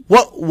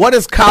 what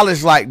is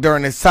college like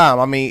during this time?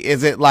 I mean,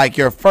 is it like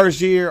your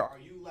first year? Are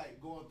you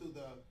like going through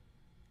the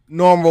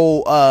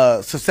normal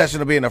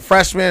succession of being a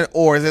freshman,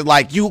 or is it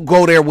like you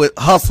go there with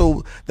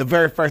hustle the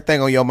very first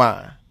thing on your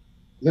mind?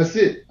 That's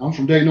it. I'm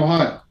from Dayton,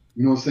 Ohio.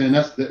 You know what I'm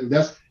saying?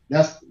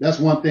 That's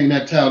one thing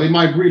that town. They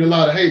might breed a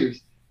lot of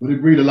haters, but they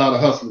breed a lot of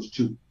hustlers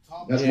too.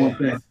 That's one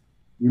thing.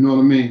 You know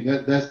what I mean?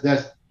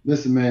 That's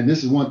listen, man,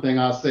 this is one thing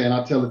I say, and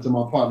I tell it to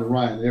my partner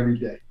Ryan every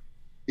day.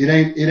 It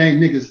ain't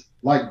niggas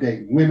like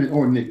Dayton, women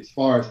or niggas. As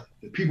far as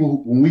the people who,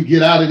 when we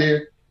get out of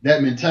there,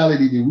 that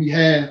mentality that we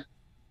have,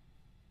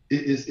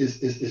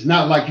 it's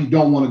not like you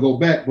don't want to go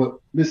back. But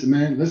listen,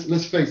 man,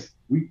 let's face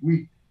it.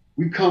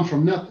 We come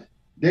from nothing.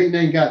 Dayton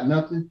ain't got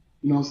nothing.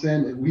 You know what I'm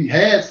saying? We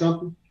had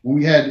something when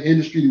we had the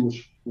industry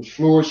that was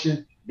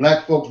flourishing,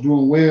 black folks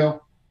doing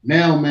well.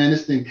 Now, man,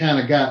 this thing kind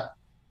of got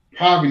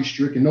poverty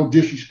stricken. No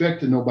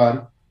disrespect to nobody,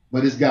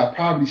 but it's got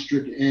poverty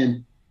stricken,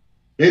 and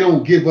they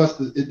don't give us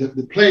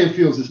the playing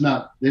fields.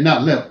 They're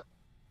not level.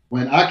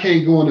 When I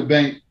can't go in the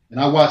bank and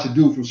I watch a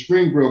dude from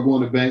Springboro go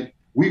in the bank,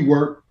 we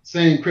work,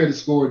 same credit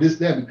score, this,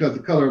 that, because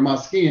the color of my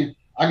skin,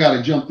 I got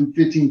to jump through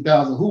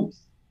 15,000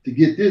 hoops to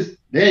get this.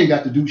 They ain't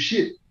got to do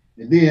shit.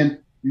 And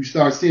then you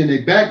start seeing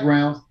their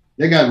backgrounds.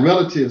 They got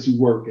relatives who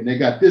work and they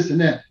got this and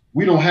that.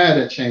 We don't have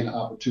that chain of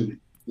opportunity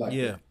like that.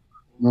 You know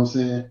what I'm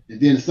saying? And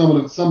then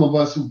some of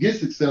us who get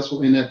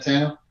successful in that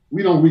town,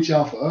 we don't reach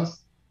out for us.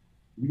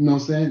 You know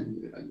what I'm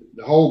saying?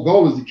 The whole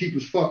goal is to keep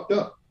us fucked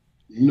up.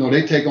 You know,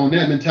 they take on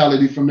that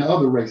mentality from the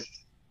other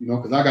races, you know,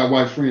 because I got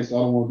white friends, so I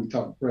don't want to be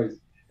talking crazy.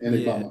 And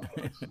they Boy,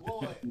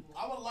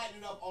 I want to lighten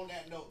it up on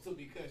that note, too,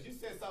 because you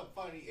said something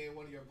funny in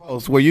one of your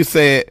posts. Where you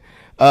said,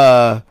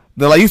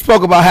 you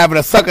spoke about having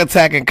a sucker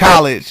attack in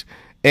college.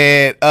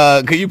 And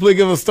can you please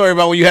give us a story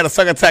about when you had a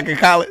sucker attack in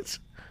college?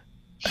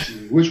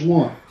 Shit, which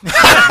one?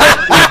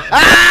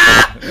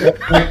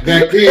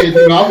 back then,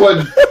 you know, I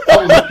was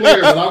a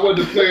player, but I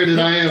wasn't the player that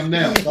I am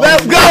now. So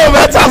let's go,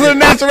 man. Talk to the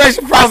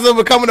maturation process of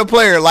becoming a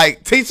player.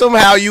 Like, teach them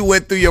how you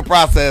went through your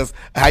process,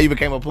 how you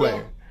became a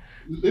player.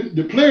 Well,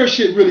 the player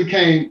shit really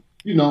came,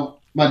 you know,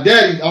 my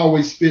daddy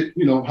always spit,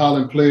 you know,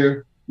 hollering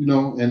player, you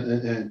know,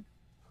 and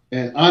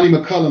Ani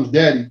McCullum's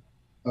daddy,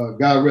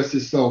 God rest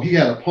his soul, he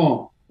had a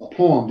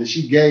poem that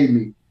she gave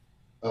me.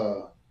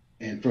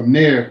 And from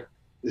there,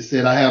 it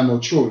said, I have no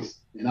choice.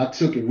 And I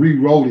took and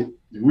rewrote it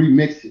and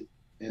remixed it.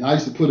 And I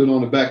used to put it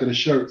on the back of the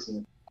shirts.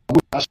 And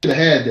I should have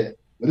had that.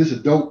 But it's a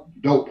dope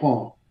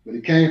poem. But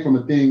it came from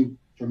a thing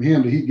from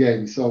him that he gave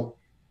me. So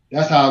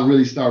that's how I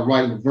really started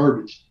writing the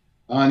verbiage.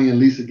 Ani and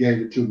Lisa gave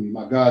it to me.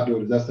 My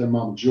goddaughter, that's their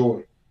mama,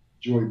 Joy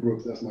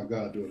Brooks. That's my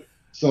goddaughter.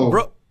 So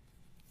bro,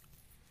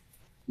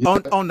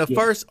 on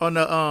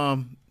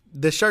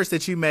the shirts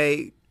that you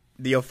made,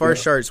 your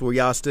first shirts where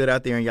y'all stood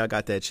out there and y'all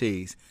got that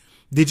cheese.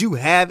 Did you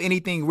have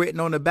anything written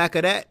on the back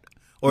of that?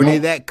 Or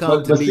did that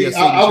come to be your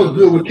signature? I was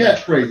good with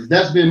catchphrases.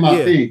 That's been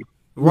my thing.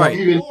 Right.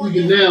 You know,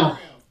 even now.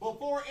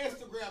 Before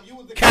Instagram, you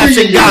was the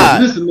catching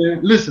God.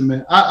 Listen,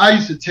 man. I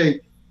used to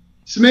take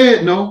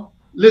Smed, no.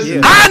 Listen.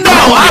 Yeah. I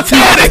know.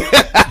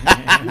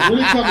 When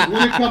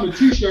it comes to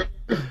t-shirts,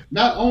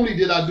 not only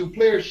did I do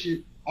player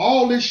shit,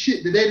 all this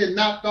shit that they done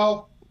knocked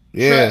off,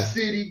 Trap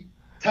City,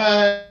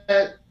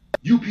 Tide,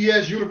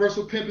 UPS,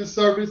 Universal Pimping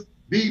Service,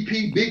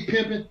 BP, Big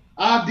Pimping,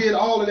 I did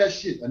all of that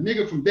shit. A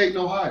nigga from Dayton,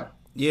 Ohio.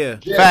 Yeah.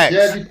 Facts.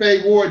 Jazzy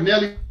Faye wore it,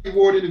 Nelly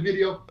wore it in the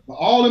video. But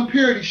all them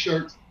Purity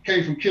shirts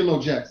came from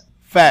Kilo Jackson.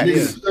 Facts.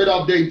 Niggas straight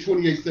off dating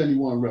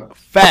 2871 Rebel.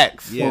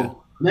 Facts. Yeah.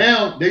 So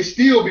now they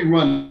still be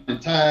running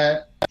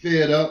tired,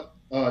 fed up,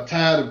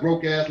 tired of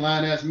broke ass,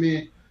 lying ass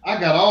men. I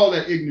got all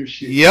that ignorant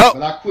shit. Yep.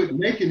 But I quit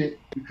making it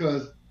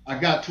because I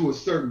got to a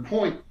certain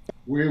point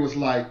where it was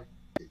like,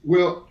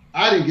 well,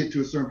 I didn't get to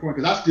a certain point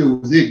because I still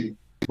was ignorant.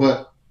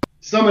 But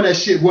some of that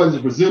shit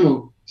wasn't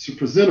presentable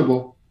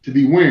to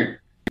be wearing.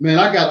 Man,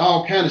 I got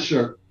all kind of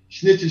shirts.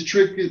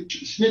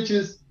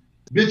 Snitches,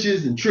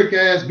 bitches, and trick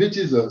ass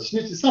bitches,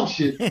 snitches, some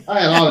shit.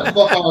 I had all that.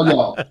 Fuck all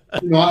y'all.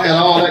 You know, I had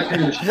all that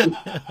kind of shit.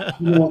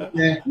 You know what I'm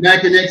saying?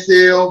 Mac and XL.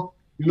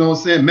 You know what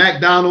I'm saying?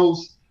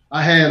 McDonald's.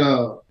 I had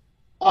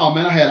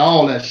I had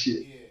all that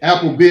shit.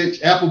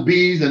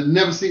 Applebee's. I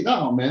never seen.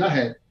 Oh man, I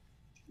had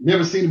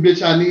never seen a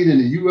bitch I need in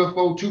a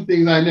UFO. Two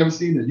things I ain't never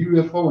seen: a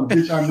UFO and a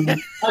bitch I need.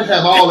 I just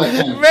have all that.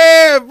 Kind of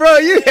Man, bro,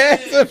 you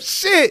had some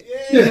shit.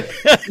 yeah.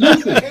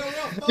 Listen,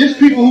 there's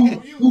people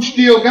who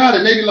still got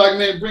it. They be like,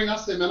 man, I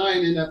said, man, I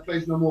ain't in that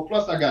place no more.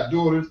 Plus, I got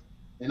daughters,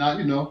 and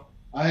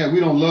we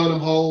don't love them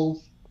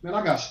hoes. Man,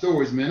 I got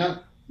stories,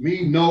 man.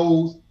 Me,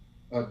 Nose,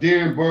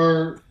 Darren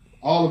Bird,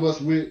 all of us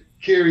with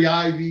Kerry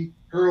Ivy,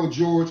 Earl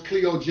George,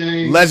 Cleo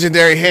James.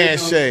 Legendary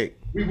handshake.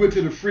 We went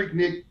to the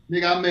Freaknik.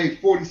 Nigga, I made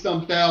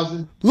 40-something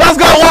thousand. Let's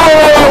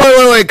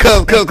go. Wait.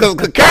 Cause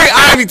Kerry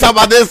Ivy talking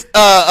about this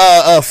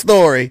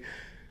story.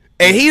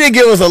 And he didn't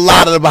give us a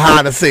lot of the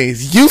behind the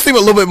scenes. You seem a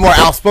little bit more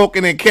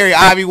outspoken than Kerry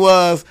Ivy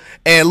was,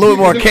 and a little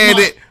bit more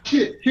candid.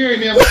 Shit, Kerry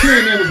never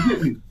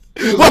get me.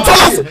 Well,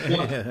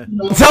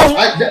 tell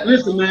us.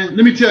 Listen, man,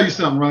 let me tell you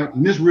something, right?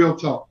 And this real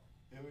talk.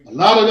 A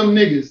lot of them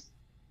niggas,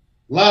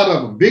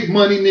 big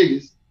money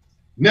niggas,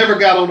 never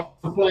got on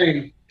a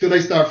plane till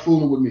they start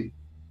fooling with me.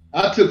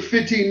 I took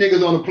 15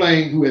 niggas on a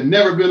plane who had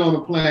never been on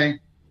a plane.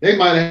 They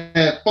might have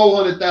had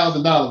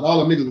 $400,000. All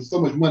them niggas with so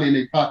much money in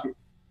their pocket.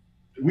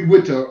 We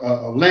went to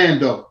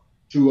Orlando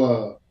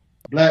to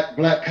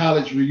black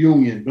college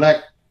reunion,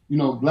 black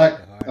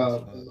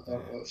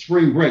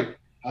spring break.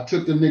 I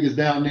took them niggas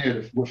down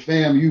there with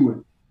FAMU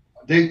and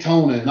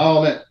Daytona and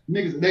all that.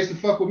 Niggas, they used to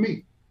fuck with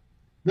me.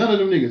 None of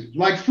them niggas,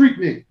 like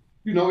Freaknik.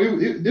 You know,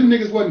 them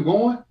niggas wasn't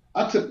going.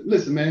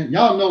 Listen, man,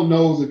 y'all know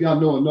Nose. If y'all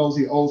know a Nose,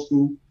 he old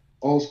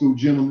school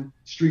gentleman,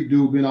 street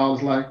dude, been all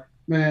his life.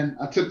 Man,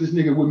 I took this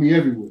nigga with me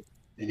everywhere.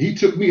 And he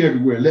took me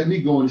everywhere, let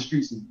me go in the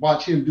streets and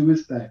watch him do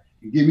his thing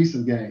and give me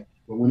some game.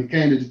 But when it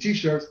came to the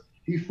t-shirts,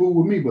 he fooled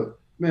with me. But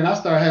man, I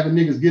started having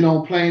niggas get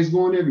on planes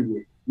going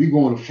everywhere. We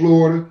going to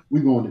Florida,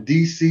 we going to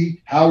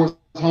DC, Howard's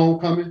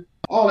homecoming,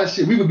 all that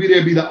shit. We would be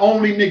there, be the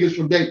only niggas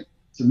from Dayton,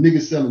 some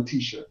niggas selling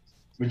t-shirts.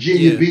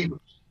 Virginia Beach,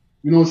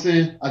 you know what I'm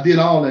saying? I did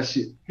all that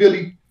shit.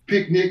 Philly,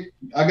 picnic.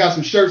 I got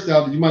some shirts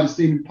out that you might have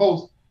seen me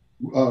post.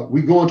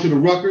 We going to the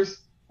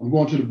Rutgers. I'm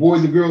going to the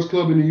Boys and Girls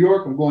Club in New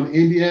York. I'm going to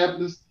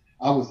Indianapolis.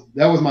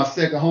 That was my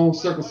second home,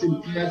 Circle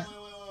City Class.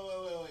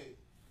 Wait.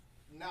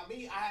 Now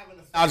me, I have an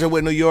nostalgia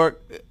with New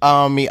York.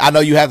 I know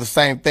you have the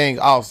same thing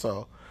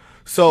also.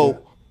 So yeah.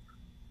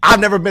 I've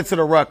never been to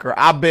the Rucker.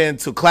 I've been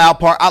to Cloud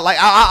Park.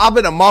 I've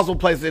been to multiple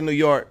places in New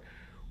York.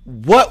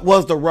 What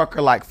was the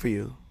Rucker like for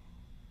you?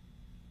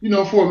 You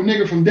know, for a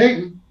nigga from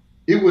Dayton,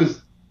 it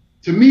was,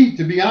 to me,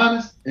 to be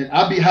honest, and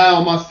I be high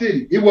on my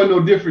city, it wasn't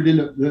no different than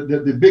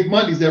the big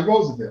Mondays at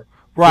Roosevelt.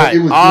 Right.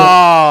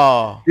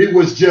 It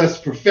was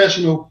just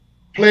professional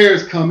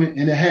players coming,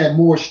 and it had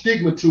more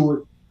stigma to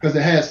it because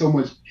it had so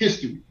much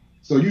history.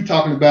 So you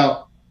talking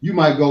about, you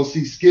might go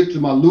see Skip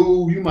to my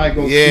Lou, you might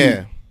go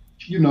see,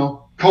 you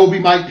know, Kobe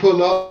might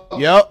pull up.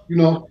 Yep.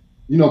 You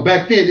know,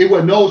 back then it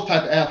wasn't those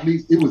type of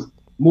athletes. It was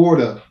more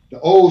the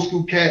old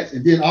school cats,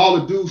 and then all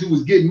the dudes who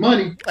was getting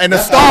money. And the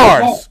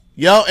stars.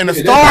 And the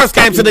stars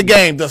came to the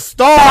game. The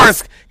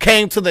stars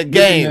came to the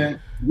game.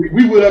 Man,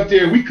 we went up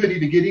there, we couldn't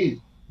even get in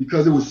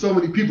because there was so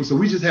many people. So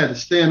we just had to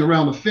stand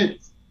around the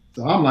fence.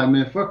 So I'm like,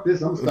 man, fuck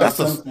this. I'm gonna start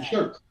selling some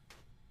shirts.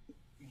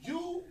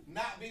 You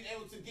not being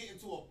able to get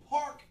into a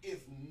park is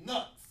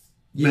nuts.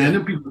 Man,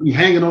 them people be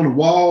hanging on the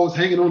walls,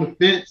 hanging on the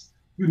fence,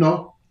 you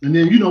know. And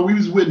then, you know, we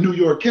was with New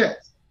York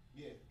Cats.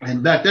 Yeah.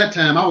 And at that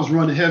time, I was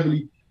running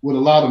heavily with a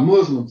lot of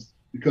Muslims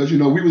because, you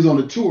know, we was on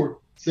the tour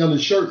selling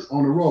shirts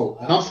on the road.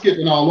 And I'm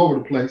skipping all over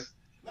the place.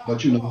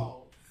 But, you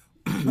know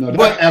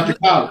that's after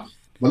college.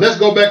 But let's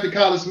go back to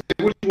college. What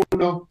do you want to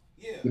know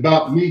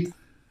about me?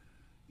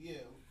 Yeah,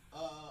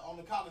 on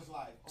the college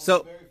life. So,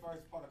 the very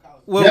first part of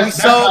college. Well,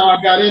 that's how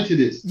I got into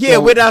this. Yeah,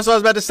 that's what I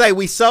was about to say.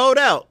 We sold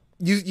out.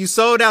 You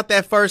sold out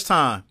that first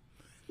time.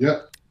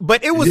 Yep.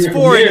 But it was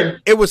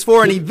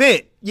for an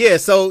event. Yeah,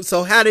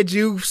 so how did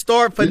you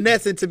start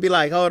finessing to be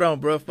like, hold on,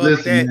 bro,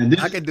 fuck that. Man,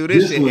 I can do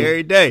this shit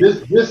every day.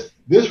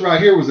 This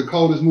right here was the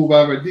coldest move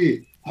I ever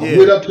did. I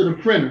went up to the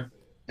printer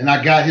and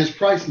I got his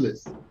price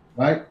list,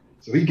 right?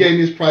 So he gave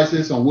me his price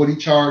list on what he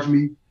charged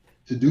me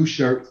to do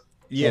shirts.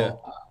 Yeah.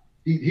 So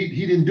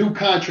he didn't do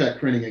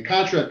contract printing. And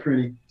contract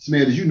printing,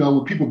 Smith, as you know,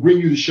 when people bring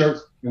you the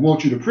shirts and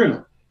want you to print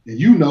them, and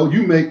you know,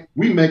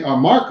 we make our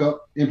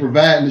markup in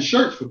providing the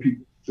shirts for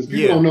people. Because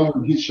people don't know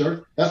where to get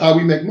shirts. That's how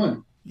we make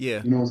money.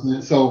 Yeah. You know what I'm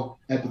saying? So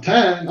at the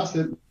time, I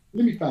said,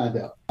 let me find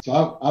out. So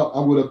I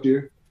went up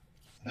there,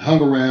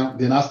 hung around.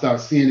 Then I started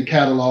seeing the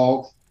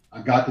catalogs.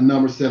 I got the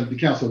number, set up the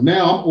count. So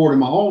now I'm ordering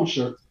my own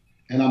shirts,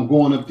 and I'm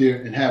going up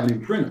there and having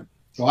him print them.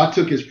 So I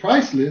took his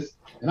price list,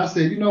 and I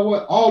said, you know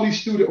what? All these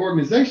student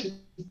organizations,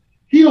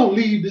 he don't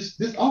leave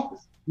this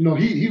office. You know,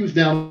 he was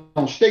down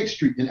on State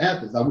Street in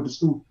Athens. I went to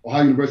school,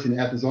 Ohio University in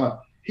Athens,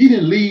 Ohio. He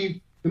didn't leave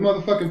the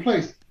motherfucking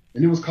place.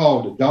 And it was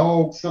called the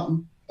Dog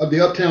something, of the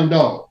Uptown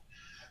Dog.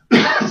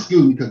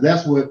 Excuse me, because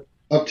that's what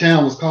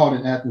Uptown was called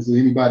in Athens. And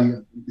anybody,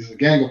 there's a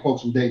gang of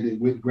folks from Dayton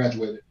that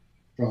graduated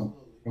from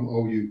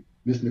OU.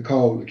 Miss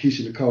Nicole,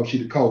 Lakeisha Nicole,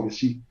 she the coldest.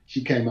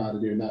 She came out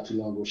of there not too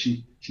long ago.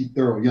 She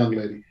thorough young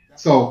lady.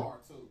 So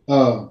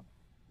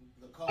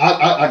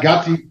I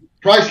got the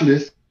price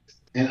list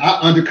and I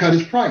undercut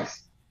his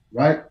price,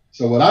 right?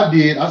 So what I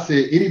did, I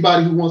said,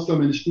 anybody who wants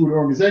something in the student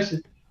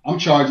organization, I'm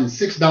charging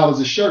 $6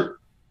 a shirt.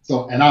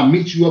 So, and I'll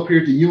meet you up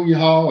here at the Union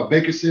Hall or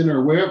Baker Center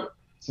or wherever.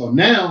 So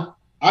now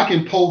I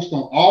can post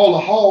on all the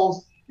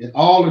halls and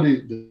all of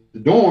the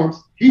dorms.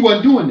 He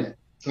wasn't doing that.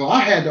 So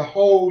I had the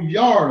whole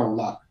yard on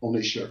lock on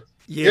their shirts.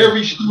 Yeah.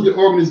 Every student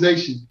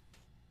organization,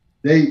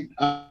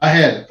 I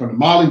had it from the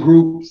modeling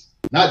groups,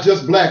 not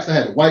just blacks. I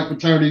had the white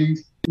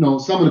fraternities. You know,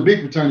 some of the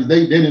big fraternities,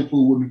 they didn't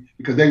fool with me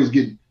because they was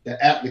getting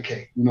the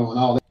applique, you know, and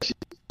all that shit.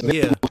 So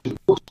yeah.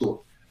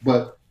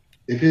 But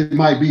if it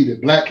might be the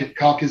Black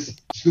Caucus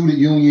Student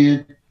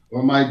Union,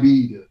 or it might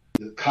be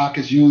the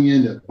Caucus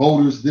Union, the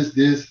voters,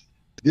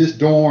 this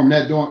dorm,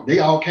 that dorm, they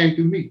all came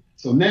through me.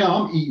 So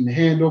now I'm eating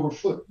hand over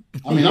foot.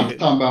 I mean, I'm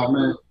talking about,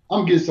 man,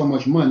 I'm getting so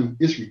much money,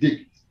 it's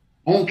ridiculous.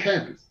 On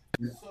campus.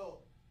 So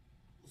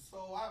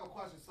I have a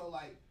question. So,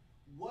 like,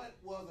 what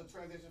was the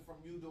transition from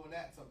you doing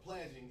that to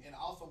pledging, and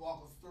also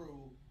walk us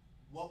through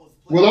what was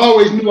pledging? Well, I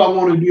always knew I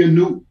wanted to be a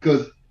Nuke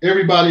because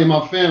everybody in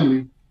my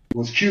family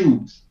was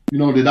Qs. You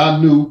know, that I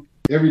knew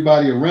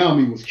everybody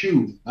around me was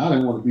Qs. I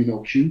didn't want to be no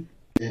Q.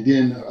 And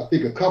then I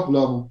think a couple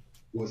of them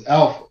was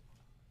Alpha.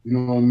 You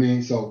know what I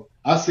mean? So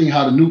I seen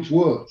how the Nukes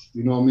was.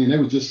 You know what I mean? They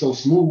was just so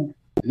smooth.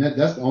 And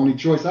that's the only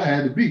choice I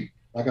had to be.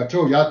 Like I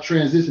told you, I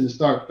transitioned to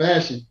start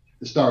fashion,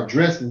 to start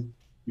dressing,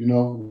 you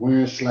know,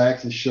 wearing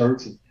slacks and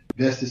shirts and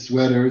vested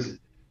sweaters. And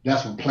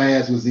that's when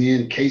Plaids was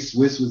in, and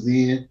K-Swiss was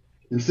in.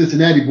 And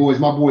Cincinnati boys,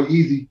 my boy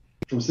Easy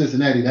from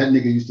Cincinnati, that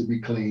nigga used to be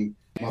clean.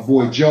 My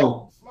boy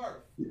Joe. Smurf.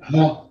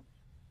 Huh?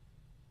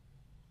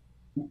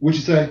 What'd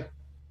you say?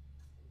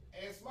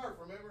 And Smurf,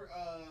 remember,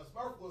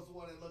 Smurf was the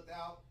one that looked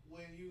out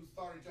when you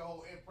started your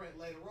whole imprint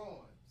later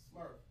on.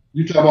 Smurf.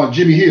 You talking about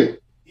Jimmy Hill?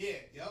 Yeah,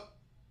 yep.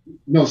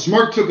 No,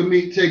 Smurf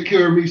take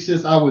care of me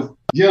since I was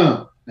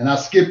young, and I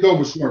skipped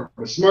over Smurf.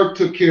 But Smurf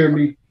took care of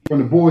me from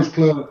the boys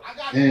club. I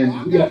got you,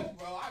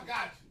 bro. I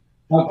got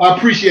you. I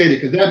appreciate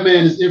it because that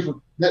man is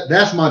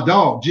that's my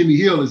dog. Jimmy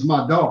Hill is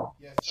my dog.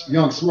 Yes,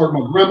 young Smurf.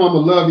 My grandmama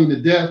loved him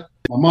to death.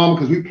 My mama,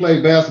 because we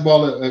played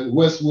basketball at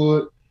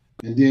Westwood,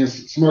 and then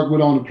Smurf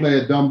went on to play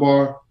at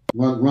Dunbar,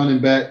 running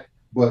back.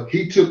 But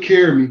he took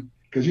care of me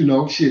because, you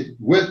know, shit,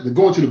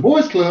 going to the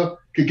boys club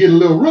could get a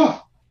little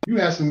rough. You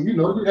had some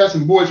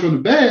boys from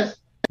the Bass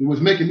that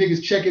was making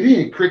niggas check it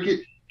in.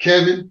 Cricket,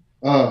 Kevin,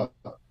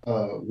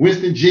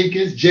 Winston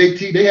Jenkins,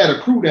 JT. They had a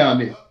crew down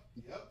there.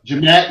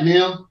 Jamat and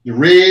them, the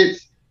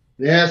Reds.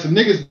 They had some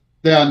niggas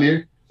down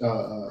there.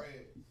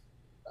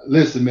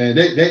 Listen, man,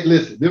 they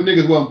listen. Them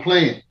niggas wasn't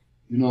playing.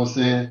 You know what I'm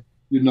saying?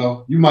 You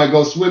know, you might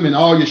go swimming,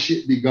 all your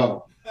shit be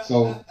gone.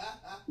 So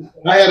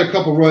I had a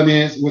couple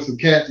run-ins with some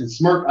cats, and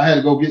Smurf, I had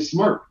to go get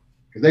Smurf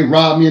because they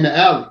robbed me in the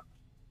alley.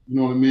 You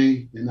know what I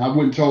mean? And I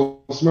wouldn't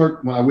tell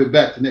Smurf when I went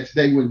back the next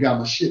day. He wouldn't got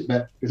my shit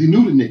back because he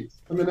knew the niggas.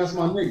 I mean, that's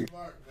my nigga.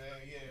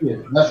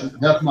 Yeah,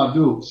 that's my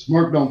dude.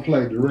 Smurf don't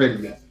play the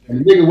regular.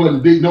 And the nigga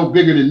wasn't no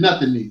bigger than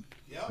nothing me.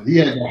 He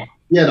had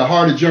the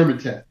heart of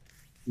Germantown.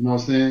 You know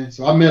what I'm saying?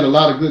 So I met a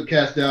lot of good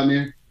cats down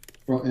there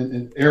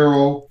from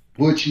Arrow,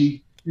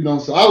 Butchie, you know,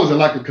 so I was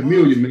like a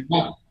chameleon,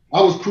 man.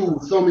 I was cool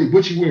with so many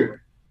Butchie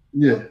wear.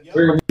 Yeah.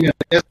 Wearing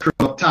S curl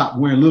up top,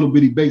 wearing little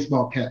bitty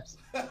baseball caps.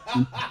 That's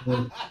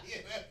Butchie,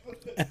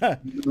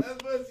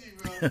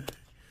 bro.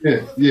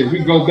 Yeah, we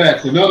go back.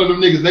 So none of them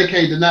niggas, they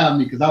can't deny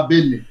me because I've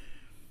been there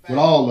with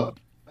all of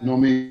them. You know what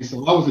I mean?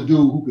 So I was a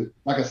dude who could,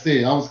 like I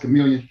said, I was a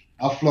chameleon.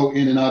 I float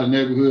in and out of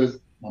neighborhoods.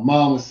 My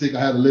mom was sick. I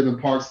had to live in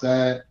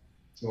Parkside.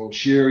 So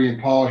Sherry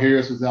and Paul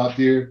Harris was out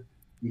there.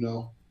 You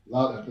know,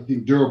 I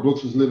think Daryl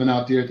Brooks was living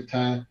out there at the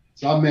time.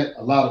 So I met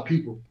a lot of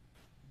people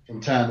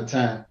from time to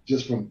time,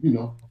 just from, you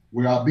know,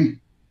 where I be.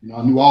 You know,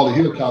 I knew all the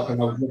hilltops when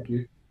I was up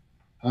here.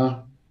 Huh?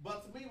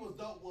 But to me, what's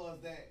dope was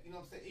that, you know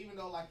what I'm saying, even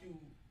though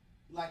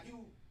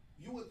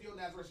you with your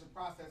naturation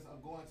process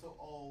of going to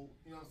old,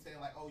 you know what I'm saying,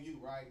 like OU,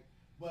 right?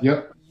 But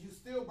you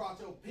still brought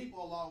your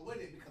people along with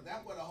it because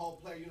that's where the whole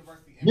Player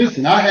University.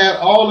 Listen, I had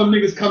all the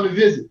niggas come to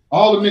visit.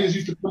 All the niggas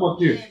used to come up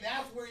here. And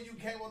that's where you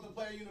came with the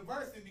Player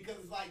University because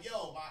it's like,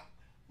 yo,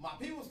 my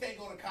peoples can't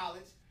go to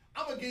college.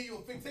 I'm gonna give you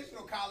a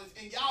fictional college,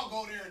 and y'all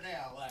go there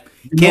now. Like,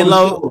 Ken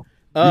Lowe,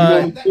 you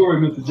know the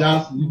story, Mr.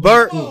 Johnson.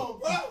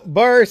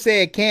 Bird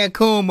said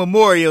Cancun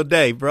Memorial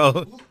Day,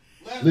 bro.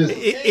 Listen,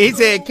 he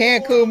said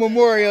Cancun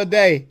Memorial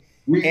Day.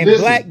 We and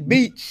listen, Black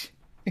Beach.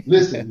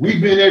 Listen,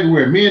 we've been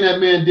everywhere. Me and that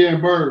man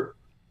Darren Bird,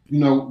 you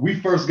know, we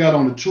first got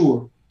on the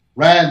tour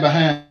riding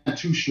behind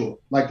Too Short.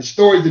 Like the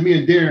stories that me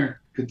and Darren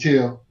could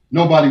tell,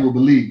 nobody would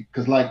believe.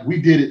 Cause like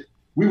we did it.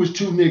 We was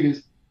two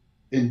niggas.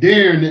 And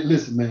Darren,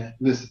 listen, man.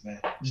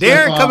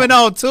 Darren coming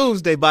on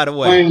Tuesday, by the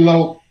way. Wayne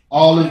Lowe,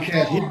 all in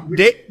cats.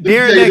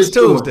 Darren next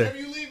Tuesday. If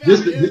you leave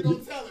out here, go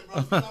tell it, bro.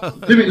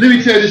 Let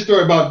me tell you this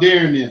story about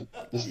Darren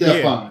and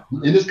Stefan.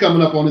 And this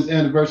coming up on this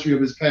anniversary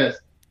of his passing.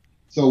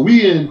 So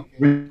we in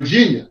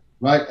Virginia,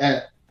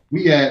 right?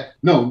 We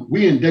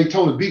in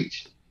Daytona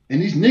Beach. And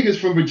these niggas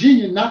from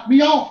Virginia knocked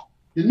me off.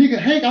 The nigga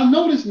Hank, I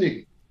know this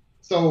nigga.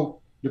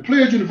 So the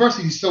Players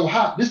University is so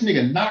hot, this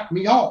nigga knocked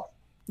me off.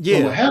 Yeah.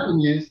 So what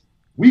happened is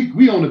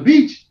we on the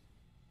beach,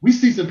 we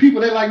see some people,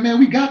 they're like, man,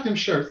 we got them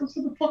shirts. I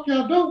said, the fuck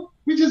y'all do?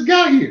 We just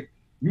got here.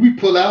 We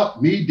pull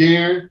out, me,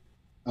 Darren,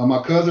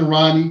 my cousin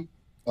Ronnie,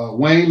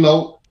 Wayne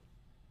Lowe,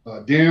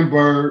 Darren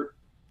Bird,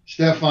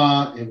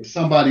 Stefan, and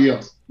somebody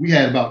else.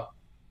 That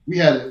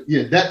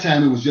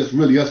time it was just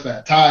really us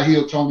five. Ty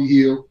Hill, Tony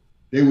Hill,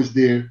 they was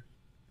there.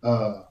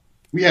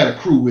 We had a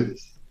crew with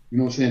us. You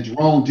know what I'm saying?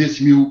 Jerome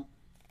Dismute.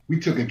 We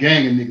took a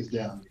gang of niggas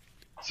down there.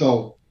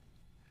 So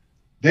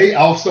they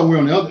off somewhere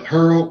on the other,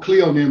 Harold,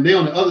 Cleo, and them, they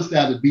on the other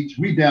side of the beach.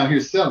 We down here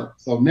selling.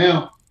 So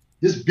now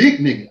this big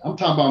nigga, I'm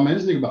talking about, man,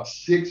 this nigga about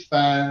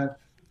 6'5",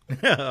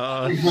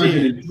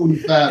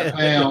 325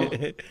 pounds.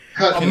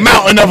 A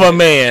mountain of a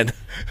man.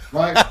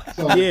 Right?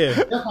 So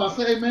that's why I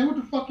say, hey, man, what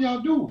the fuck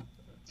y'all doing?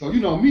 So, you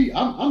know, me,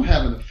 I'm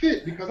having a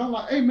fit because I'm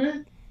like, hey,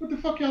 man, what the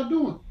fuck y'all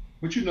doing?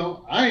 But, you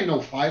know, I ain't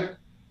no fighter,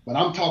 but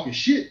I'm talking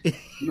shit.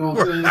 You know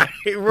what I'm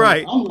saying?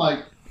 Right. So I'm like,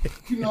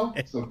 you know,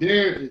 so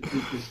there is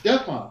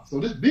Stefan.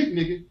 So this big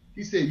nigga,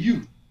 he said,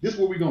 this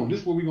what we gonna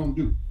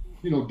do.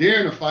 You know,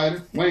 Darren a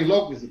fighter, Wayne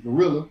Lowe is a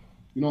gorilla,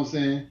 you know what I'm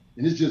saying?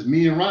 And it's just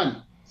me and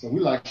Ronnie. So we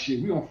like,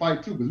 shit, we gonna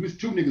fight too, because we was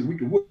two niggas we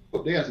could whoop.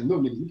 They had some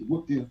little niggas, we could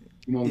whoop them,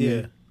 you know what I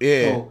mean?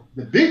 Yeah. So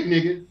the big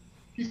nigga,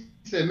 he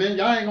said, man,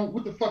 y'all ain't gonna,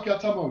 what the fuck y'all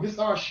talking about? This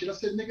our shit. I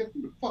said, nigga,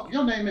 who the fuck,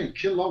 your name ain't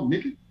Kilo,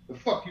 nigga. The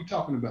fuck you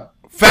talking about?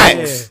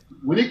 Facts.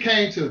 When it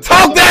came to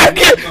Talk that,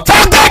 Kilo.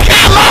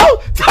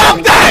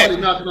 Talk that.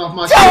 Somebody knocking off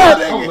my shit,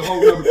 I was a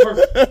whole other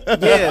person.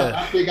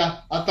 Yeah.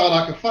 I thought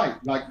I could fight.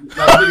 Like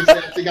niggas said,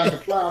 I think I could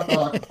fly. I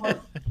thought I could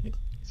fight.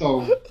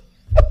 So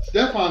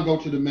Stefan go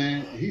to the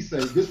man and he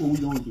said, this what we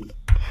gonna do.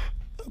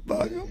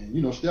 And,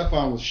 you know,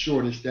 Stefan was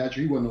short in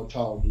stature. He wasn't no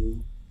tall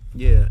dude.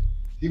 Yeah.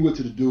 He went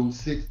to the dude,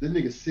 the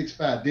nigga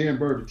 6'5", Darren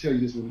Bird to tell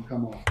you this when he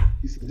come on.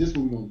 He said, this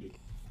what we gonna do.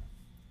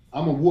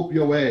 I'm gonna whoop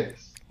your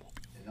ass.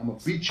 I'm gonna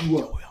beat you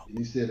up. And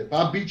he said, if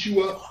I beat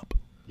you up,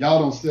 y'all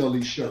don't sell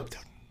these shirts.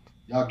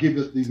 Y'all give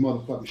us these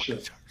motherfucking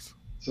shirts.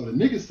 So the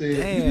nigga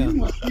said, you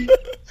must be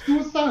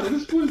suicidal.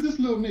 Who is this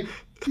little nigga?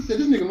 He said,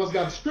 this nigga must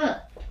got a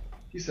strap.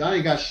 He said, I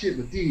ain't got shit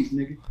with these,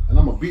 nigga, and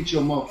I'm gonna beat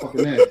your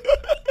motherfucking ass.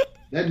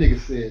 That nigga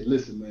said,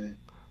 listen, man,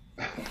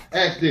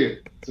 ask Darren.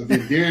 So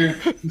then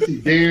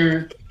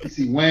Darren, you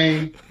see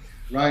Wayne,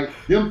 right?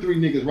 Them three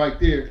niggas right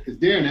there, because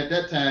Darren at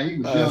that time, he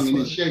was young and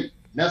in shape.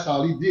 That's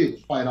all he did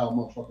was fight all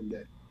motherfucking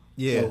day.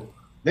 Yeah. So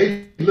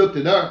they looked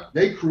at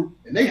they crew,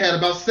 and they had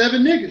about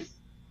 7 niggas.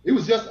 It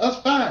was just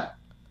us 5.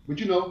 But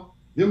you know,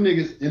 them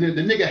niggas, and then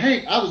the nigga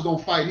Hank, I was gonna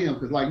fight him,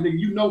 because like, nigga,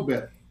 you know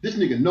better. This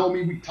nigga know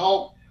me, we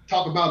talk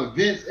about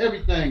events,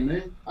 everything,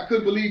 man. I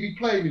couldn't believe he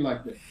played me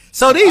like that.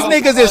 So these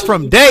niggas is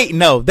from Dayton,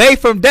 though. They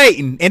from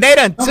Dayton, and they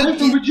done. No, they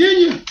from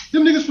Virginia.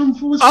 Them niggas from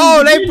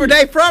Virginia.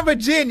 They from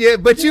Virginia,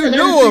 but you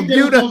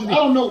knew them. I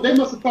don't know. They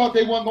must have thought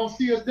they weren't gonna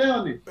see us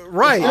down there.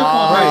 Right.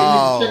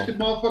 Check the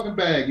motherfucking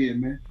bag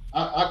in, man.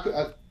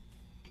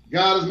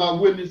 God is my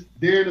witness.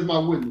 Darren is my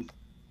witness.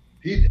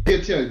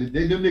 He'll tell you.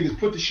 Them niggas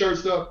put the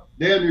shirts up.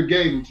 Damn near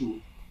gave them to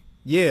him.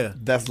 Yeah.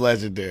 That's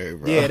legendary,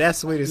 bro. Yeah, that's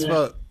sweet as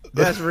fuck.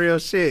 That's real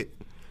shit.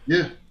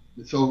 Yeah.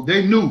 So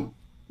they knew,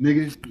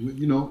 niggas,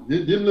 you know,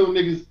 them little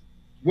niggas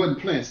wasn't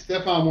playing.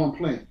 Stefan wasn't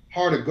playing.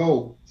 Heart of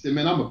Gold said,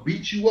 man, I'm going to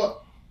beat you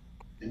up,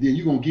 and then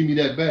you're going to give me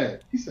that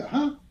bag. He said,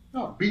 huh?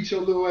 I'll beat your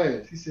little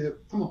ass. He said,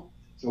 come on.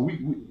 So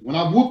when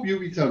I whoop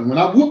you, he told me, when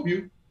I whoop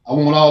you, I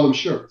want all them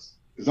shirts,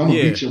 because I'm going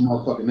to beat your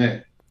motherfucking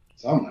ass.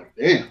 So I'm like,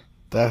 damn.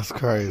 That's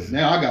crazy. So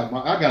now I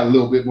got a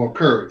little bit more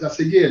courage. I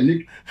said, yeah,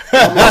 nigga.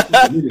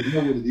 Niggas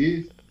know what it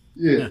is.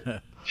 Yeah.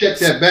 Check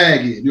that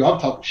bag in. I'm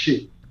talking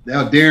shit.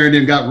 Now Darren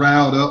then got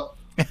riled up.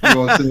 You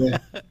know what I'm saying?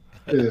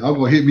 Yeah, I'm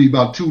gonna hit me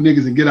about 2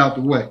 niggas and get out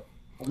the way.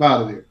 I'm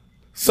out of there.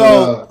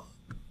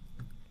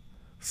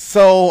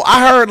 So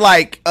I heard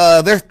like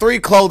there's 3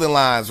 clothing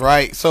lines,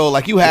 right? So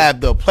like you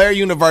had the Player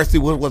University,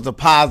 which was a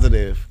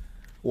positive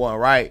one,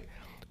 right?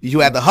 You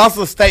had the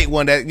Hustler State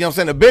one that, you know what I'm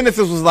saying, the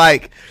businesses was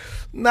like,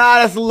 nah,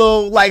 that's a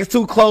little like it's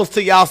too close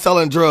to y'all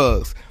selling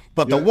drugs.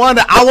 But the one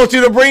that I want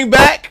you to bring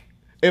back,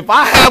 if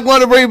I have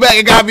one to bring back,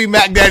 it gotta be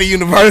Mac Daddy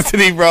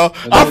University, bro.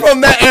 I'm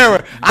from that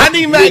era. I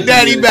need Mac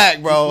Daddy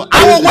back, bro.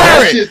 I will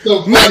wear it. Shit's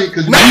so funny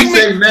because Make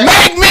me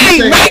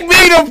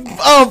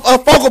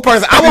the focal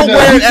person. I won't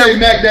wear it. Say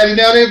Mac Daddy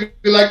now, they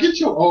be like, get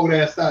your old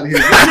ass out of here.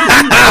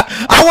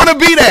 I want to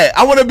be that.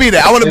 I want to be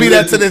that. I want to be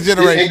that to this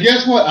generation. And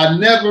guess what? I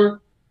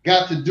never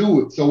got to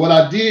do it. So what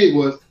I did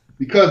was,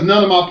 because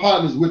none of my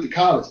partners went to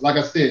college, like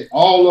I said,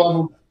 all of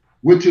them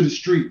went to the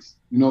streets.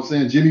 You know what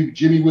I'm saying?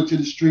 Jimmy went to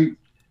the street.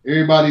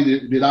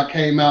 Everybody that I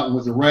came out and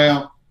was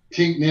around,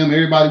 Tink them,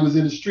 everybody was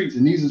in the streets.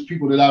 And these are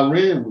people that I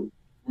ran with,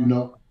 you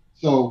know.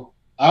 So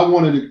I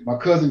wanted my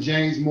cousin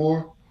James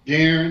Moore,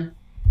 Darren,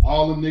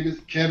 all them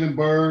niggas, Kevin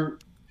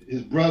Bird,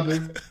 his brother,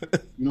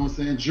 you know what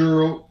I'm saying,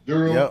 Durrell,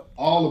 Yep.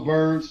 all the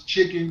Birds,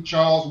 Chicken,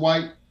 Charles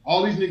White,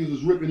 all these niggas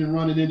was ripping and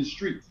running in the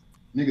streets.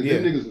 Them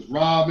niggas was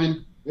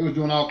robbing, they was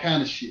doing all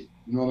kind of shit.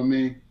 You know what I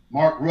mean?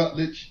 Mark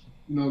Rutledge,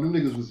 you know, them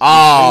niggas was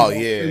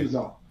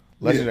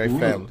Legendary Gorilla.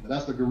 family.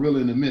 That's the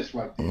gorilla in the midst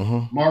right there.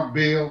 Mm-hmm. Mark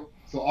Bell.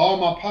 So all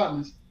my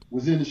partners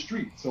was in the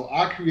street. So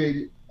I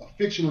created a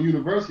fictional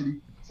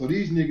university so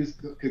these niggas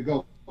could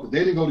go. They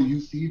didn't go to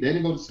UC, they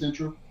didn't go to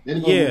Central, they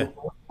didn't go to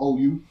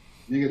OU.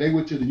 Nigga, they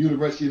went to the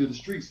University of the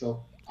Street.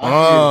 So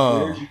I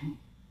created Players U,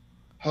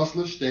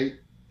 Hustler State,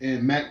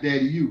 and Mac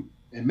Daddy U.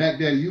 And Mac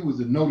Daddy U was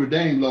the Notre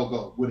Dame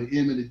logo with an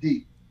M and a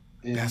D.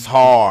 And that's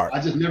hard. I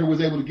just never was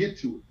able to get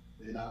to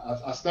it. And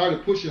I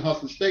started pushing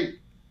Hustler State.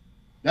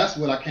 That's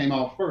what I came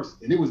out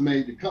first. And it was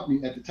made, the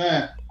company at the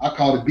time, I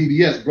called it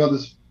BBS,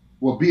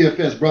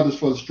 BFS, Brothers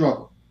for the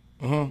Struggle.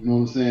 Mm-hmm. You know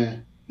what I'm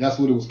saying? That's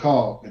what it was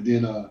called. And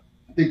then I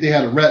think they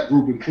had a rap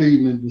group in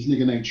Cleveland, this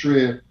nigga named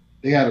Trev.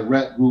 They had a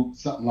rap group,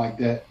 something like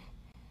that.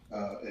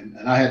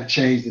 And I had to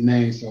change the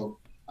name. So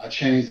I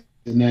changed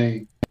the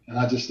name and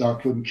I just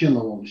started putting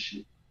Kindle on the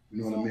shit.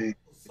 You know what I mean?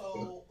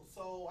 So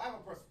I have a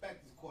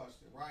perspective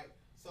question, right?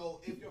 So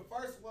if your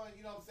first one,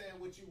 you know what I'm saying,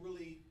 which you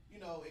really, you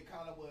know, it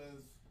kind of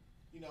was,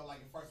 you know, like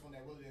your first one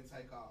that really didn't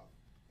take off.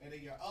 And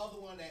then your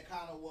other one that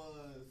kind of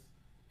was.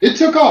 It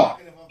took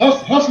off.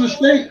 Hustler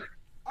State.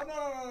 Oh,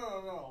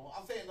 no.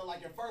 I'm saying,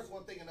 like, your first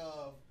one thinking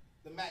of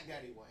the Mac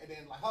Daddy one. And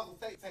then, like, Hustler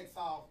State takes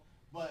off,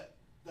 but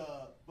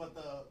the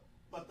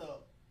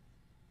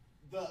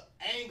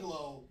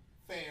Anglo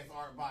fans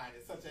aren't buying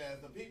it, such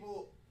as the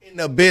people in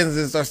the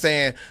business are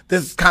saying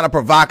this is kind of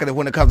provocative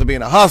when it comes to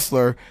being a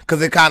hustler because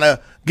it kind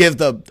of gives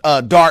the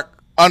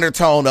dark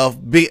undertone of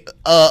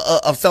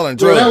selling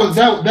drugs.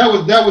 Well,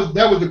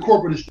 that was the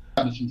corporate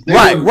establishment.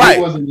 Right.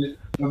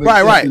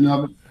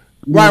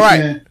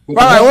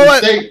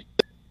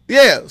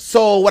 Yeah.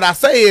 So what I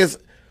say is,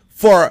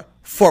 for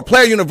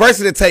Player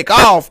University to take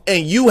off,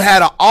 and you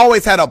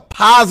always had a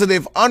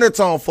positive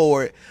undertone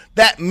for it,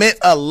 that meant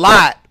a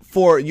lot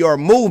for your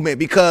movement,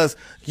 because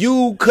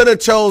you could have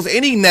chose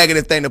any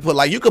negative thing to put.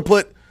 Like, you could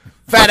put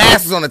fat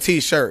asses on a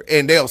t-shirt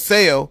and they'll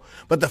sell,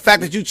 but the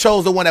fact that you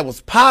chose the one that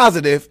was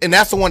positive and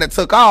that's the one that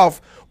took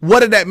off, what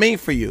did that mean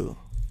for you?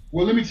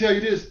 Well, let me tell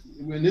you this,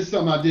 and this is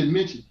something I didn't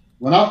mention.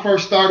 When I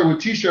first started with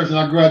t-shirts and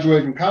I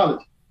graduated from college,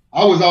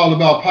 I was all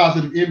about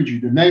positive imagery.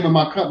 The name of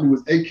my company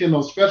was A.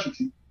 Kendall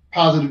Specialty,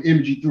 Positive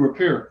Imagery Through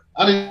Apparel.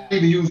 I didn't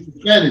even use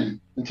profanity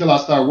until I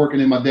started working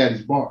in my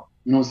daddy's bar.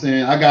 You know what I'm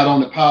saying? I got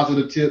on the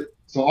positive tip.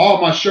 So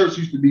all my shirts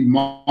used to be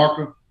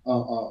Malcolm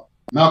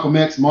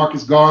X,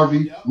 Marcus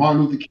Garvey,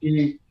 Martin Luther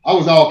King. I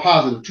was all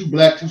positive, too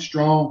black, too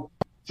strong.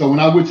 So when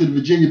I went to the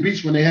Virginia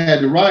Beach when they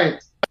had the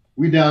riots,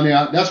 we down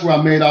there, that's where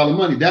I made all the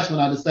money. That's when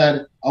I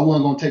decided I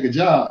wasn't going to take a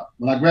job.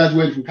 When I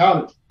graduated from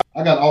college,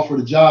 I got offered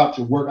a job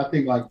to work, I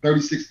think like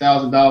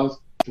 $36,000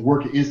 to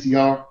work at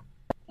NCR.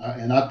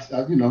 And I,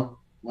 you know,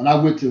 when I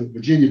went to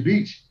Virginia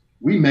Beach,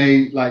 we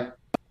made like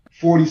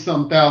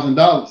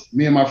 $40,000.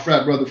 Me and my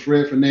frat brother,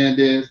 Fred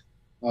Fernandez,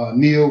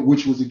 Neil,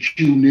 which was a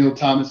Q, Neil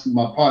Thomas, who's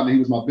my partner. He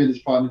was my business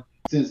partner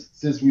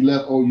since we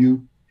left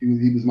OU.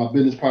 He was my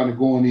business partner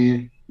going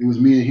in. It was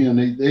me and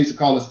him. They used to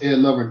call us Ed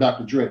Lover and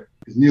Dr. Dre,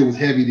 because Neil was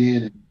heavy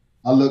then, and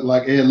I looked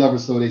like Ed Lover,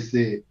 so they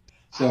said.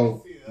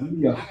 So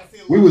yeah,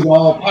 we was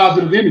all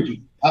positive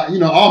energy. You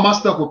know, all my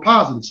stuff was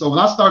positive. So when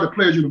I started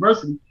Players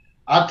University,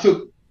 I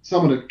took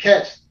some of the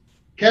catch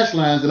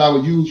lines that I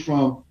would use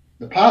from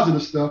the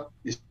positive stuff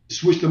and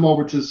switched them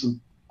over to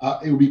some.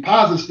 It would be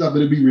positive stuff, but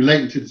it'd be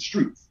relating to the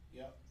streets.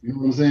 You know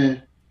what I'm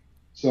saying?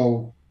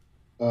 So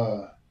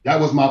that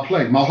was my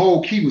play. My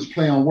whole key was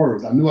play on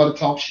words. I knew how to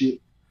talk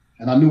shit,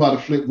 and I knew how to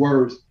flip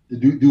words to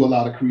do a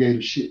lot of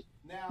creative shit.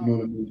 Now, you know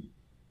what I mean?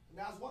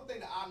 Now, it's one thing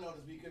that I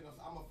noticed, because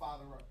I'm a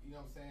father, you know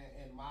what I'm saying,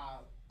 and my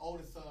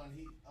oldest son,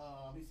 he's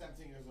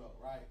 17 years old,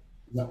 right?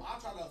 Yeah. So I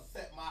try to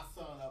set my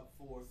son up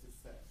for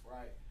success,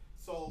 right?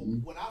 So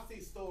when I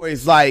see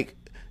stories like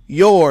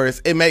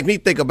yours, it made me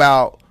think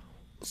about,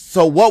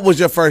 so what was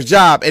your first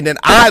job? And then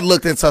I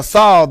looked into,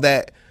 saw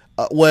that,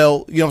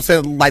 well, you know what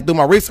I'm saying, like through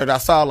my research, I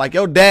saw like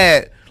your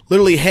dad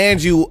literally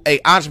hands you a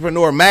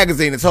Entrepreneur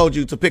magazine and told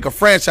you to pick a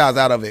franchise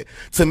out of it.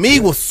 To me,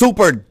 was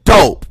super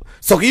dope.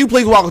 So can you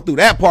please walk us through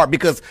that part?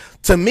 Because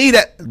to me,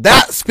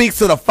 that speaks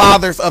to the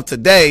fathers of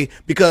today,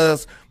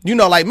 because, you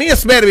know, like me and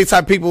Smed be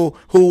type of people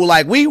who,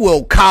 like, we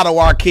will coddle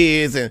our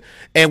kids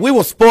and we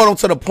will spoil them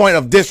to the point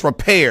of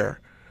disrepair,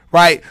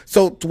 right?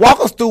 So walk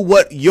us through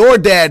what your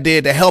dad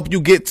did to help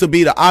you get to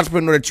be the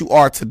entrepreneur that you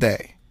are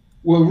today.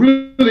 Well,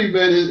 really,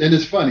 man, and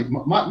it's funny.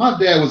 My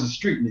dad was a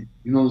street nigga.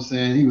 You know what I'm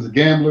saying? He was a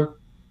gambler.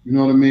 You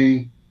know what I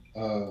mean?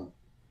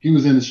 He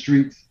was in the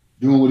streets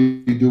doing what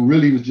he do.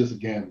 Really, he was just a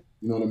gambler.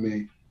 You know what I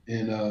mean?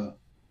 and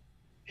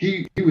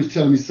he was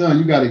telling me, son,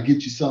 you got to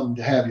get you something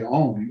to have your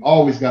own. You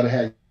always got to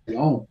have your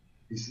own.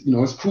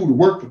 It's cool to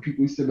work for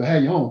people. He said, but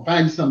have your own.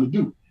 Find you something to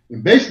do.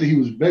 And basically, he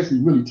was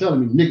really telling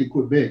me, nigga,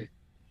 quit begging.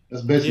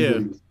 That's basically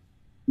what he was.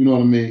 You know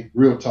what I mean?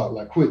 Real talk.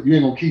 Like, quit. You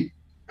ain't gonna keep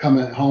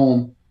coming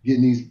home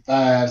getting these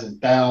 5s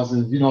and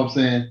 1000s. You know what I'm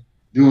saying?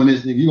 Doing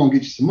this, nigga. You gonna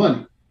get you some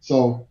money.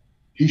 So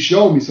he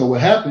showed me. So what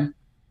happened?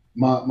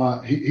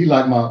 He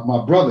like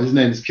my brother. His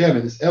name is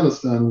Kevin. It's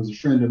Ella's son, who was a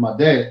friend of my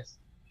dad's.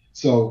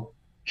 So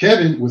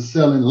Kevin was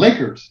selling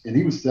Lakers, and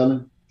he was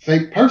selling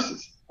fake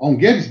purses on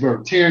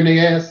Gettysburg, tearing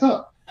their ass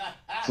up.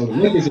 So the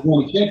Lakers had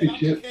won a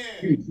championship.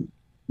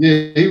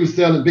 He was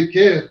selling Big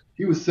Kev.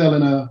 He was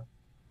selling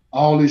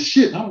all this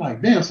shit. I'm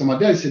like, damn. So my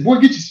daddy said, boy,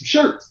 get you some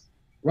shirts,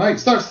 right?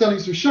 Start selling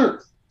some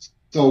shirts.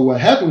 So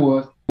what happened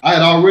was I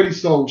had already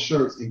sold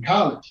shirts in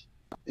college,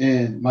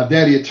 and my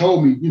daddy had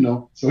told me,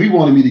 so he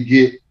wanted me to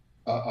get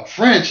a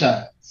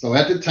franchise. So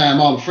at the time,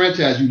 all the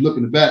franchise you look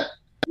in the back,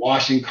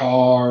 washing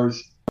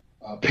cars,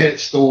 pet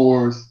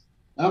stores.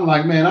 I'm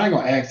like, man, I ain't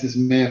gonna ask this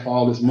man for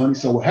all this money.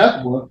 So what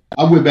happened was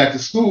I went back to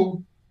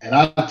school and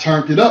I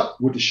turned it up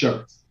with the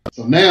shirts.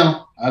 So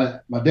now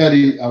my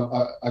daddy,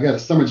 I got a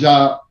summer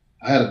job.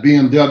 I had a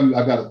BMW.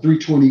 I got a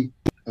 320i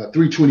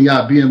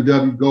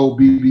BMW Gold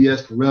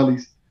BBS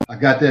Pirellis. I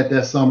got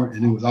that summer,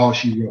 and it was all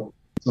she wrote.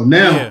 So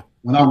now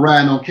when I'm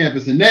riding on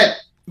campus and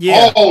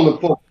all the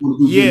folks want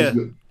to do business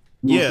with me.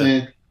 You know what I'm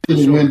saying? In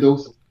the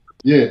windows.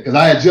 Yeah, because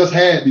I had just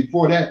had,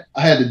 before that,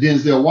 I had the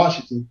Denzel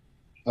Washington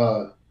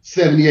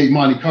 78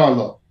 Monte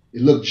Carlo.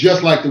 It looked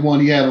just like the one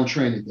he had on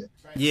training day.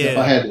 Yeah.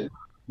 I had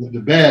the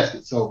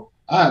basket. So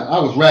I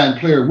was riding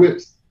player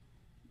whips,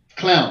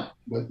 clowning.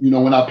 But,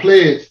 when I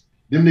pledged,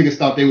 them niggas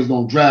thought they was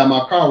going to drive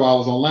my car while I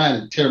was online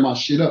and tear my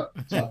shit up.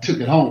 So I took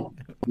it home.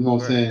 You know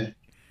what I'm saying?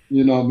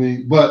 You know what I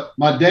mean? But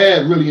my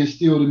dad really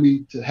instilled in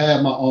me to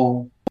have my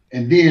own.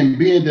 And then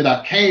being that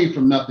I came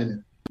from nothing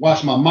and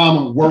watched my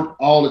mama work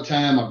all the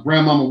time, my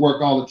grandmama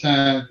work all the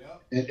time,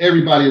 and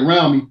everybody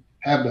around me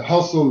have the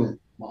hustle. And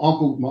my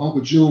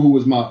uncle June, who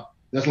was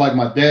that's like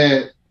my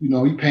dad,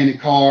 he painted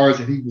cars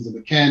and he was a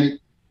mechanic.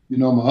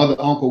 My other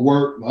uncle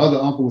worked. My other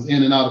uncle was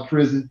in and out of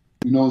prison.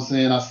 You know what I'm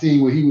saying? I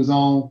seen what he was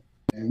on.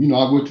 And,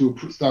 I went to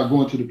start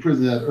going to the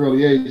prison at an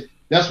early age.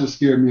 That's what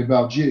scared me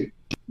about Jig.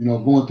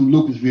 Going through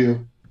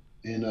Lucasville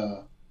and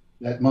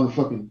that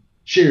motherfucking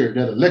chair,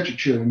 that electric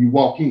chair when you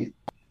walk in.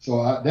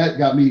 So that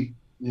got me,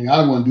 I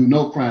didn't want to do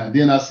no crime.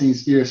 Then I seen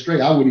Scared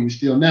Straight. I wouldn't even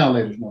steal now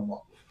laters no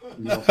more.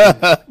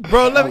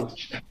 Bro,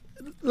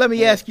 let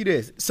me ask you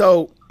this.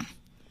 So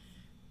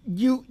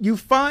you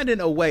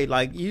finding a way,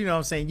 like, you know what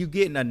I'm saying, you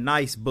getting a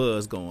nice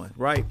buzz going,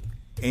 right?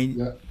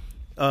 And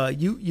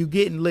you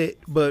getting lit,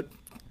 but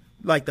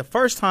like the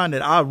first time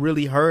that I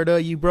really heard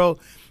of you, bro,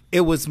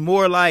 it was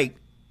more like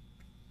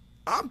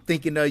I'm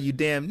thinking of you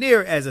damn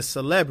near as a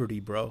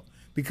celebrity, bro,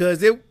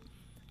 because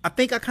I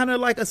think I kind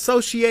of like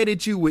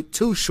associated you with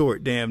Too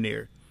Short damn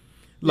near.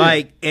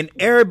 Like, and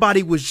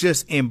everybody was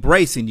just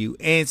embracing you.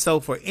 And so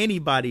for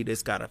anybody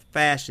that's got a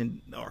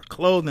fashion or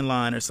clothing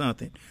line or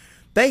something,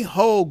 their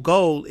whole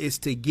goal is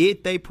to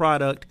get their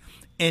product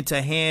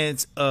into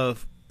hands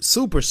of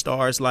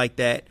superstars like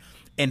that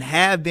and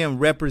have them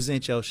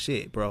represent your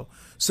shit, bro.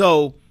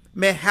 So,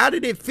 man, how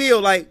did it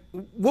feel? Like,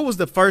 what was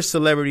the first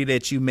celebrity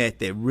that you met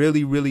that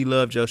really, really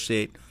loved your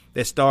shit,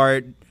 that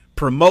started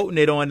promoting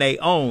it on their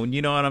own?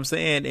 You know what I'm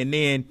saying? And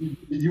then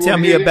tell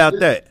me about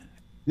that.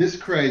 This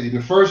is crazy.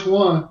 The first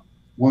one,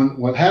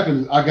 what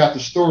happened is I got the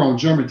store on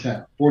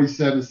Germantown,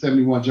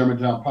 4771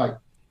 Germantown Pike,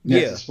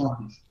 next to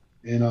Spunky's.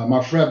 And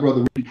my frat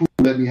brother Ricky Pooh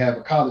let me have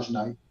a college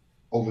night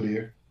over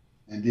there.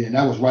 And then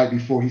that was right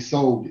before he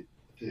sold it.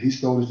 He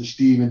sold it to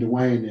Steve and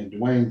Dwayne. And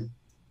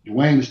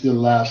Dwayne is still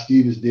alive.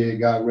 Steve is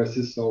dead. God rest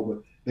his soul.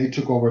 But they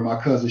took over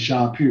my cousin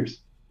Sean Pierce.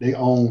 They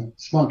own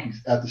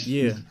Spunky's at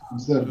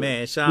the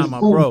Man, Sean, my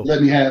bro.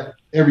 Let me have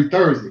every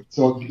Thursday.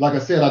 So like I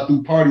said, I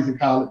threw parties in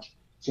college.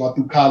 So I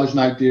threw college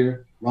night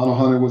there. Ronald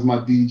Hunter was my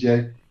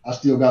DJ. I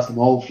still got some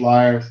old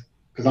flyers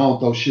because I don't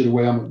throw shit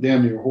away. I'm a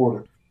damn near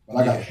hoarder. But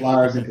I got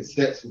flyers and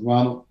cassettes with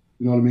Ronald.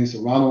 You know what I mean?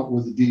 So Ronald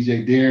was the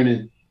DJ. Darren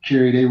and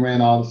Kerry, they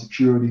ran all the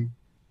security.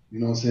 You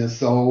know what I'm saying?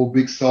 Soul,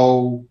 Big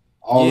Soul,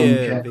 all of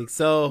them. Big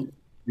Soul.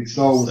 Big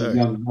Soul was a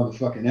young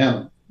motherfucking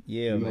animal.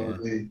 Yeah, man. I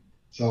mean?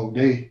 So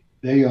they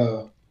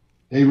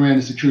ran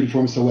the security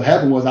for me. So what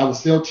happened was I would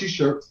sell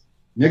T-shirts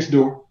next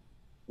door,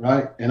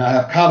 right? And I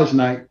have college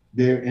night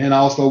there, and I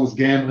also was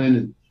gambling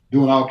and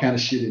doing all kind of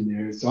shit in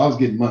there. So I was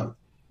getting money,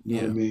 you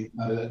know what I mean,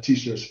 out of that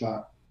T-shirt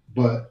spot.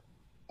 But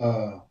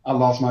I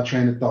lost my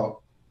train of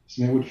thought.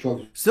 So, man, what the fuck?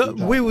 So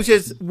we was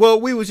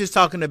just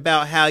talking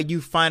about how you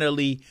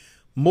finally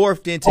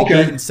morphed into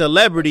getting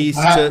celebrities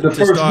to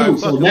start. Dude.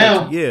 So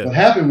now what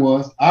happened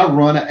was I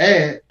run an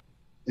ad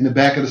in the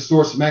back of the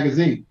Source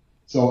magazine.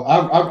 So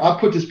I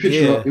put this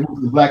picture up. It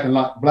was in black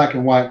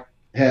and white.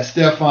 It had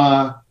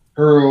Stefan,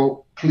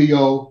 Earl,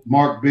 Cleo,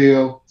 Mark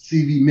Bell,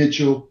 C.V.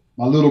 Mitchell,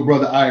 my little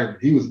brother Iron.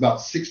 He was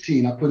about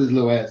 16. I put his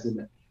little ass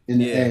in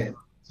the ad.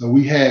 So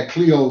we had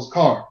Cleo's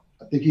car.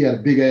 I think he had a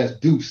big ass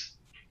Deuce.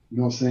 You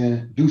know what I'm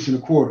saying? Deuce and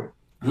a quarter.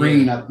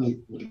 green, I think,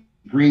 with the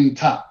green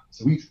top.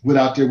 So we went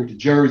out there with the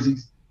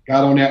jerseys,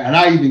 got on there, and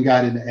I even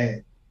got in the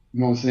ad. You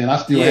know what I'm saying? I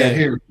still had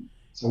hair.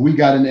 So we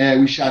got in the ad,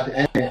 we shot the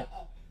ad,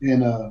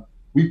 and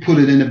we put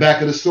it in the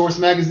back of the Source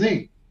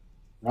magazine,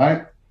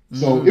 right?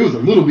 So it was a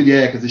little bitty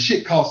ad because the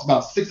shit cost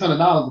about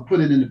 $600 to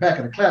put it in the back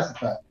of the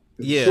classified.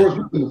 Yeah. Source,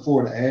 we couldn't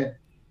afford an ad,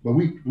 but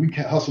we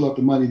hustled up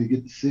the money to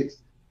get the 6.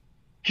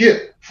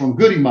 Kip from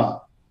Goody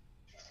Mob,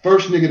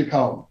 first nigga to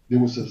call me. There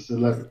was a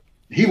celebrity.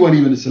 He wasn't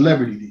even a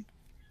celebrity then.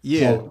 Yeah.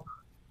 So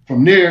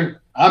from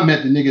there, I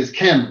met the nigga as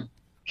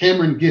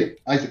Cameron Gipp.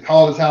 I used to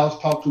call his house,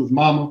 talk to his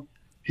mama.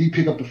 He'd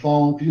pick up the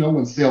phone. You know, it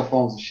wasn't cell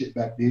phones and shit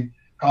back then.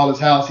 Call his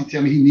house. He'd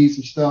tell me he needs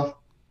some stuff,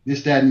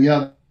 this, that, and the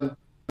other.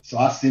 So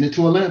I sent it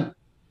to Atlanta.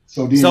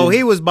 So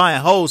he was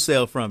buying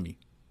wholesale from you.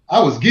 I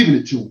was giving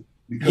it to him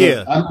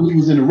because I knew he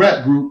was in the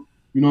rap group.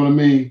 You know what I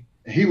mean?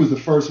 And he was the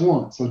first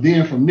one. So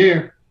then from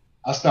there,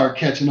 I started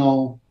catching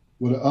on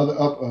with the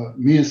other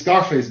me and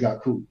Scarface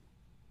got cool,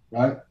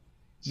 right?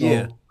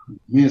 So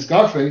me and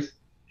Scarface,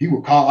 he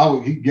would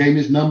call. He gave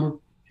me his number.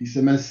 He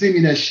said, "Man, send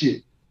me that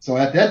shit." So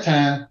at that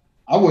time,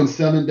 I wasn't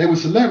selling. They were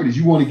celebrities.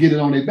 You want to get it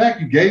on their back,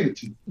 you gave it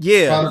to them.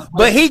 Yeah,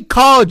 but he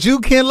called you,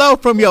 Ken Lo,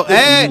 from your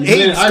ad.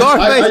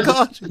 Scarface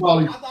called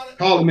you.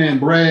 Call the man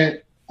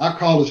Brad. I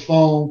call his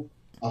phone.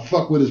 I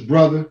fuck with his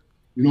brother.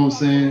 You know what I'm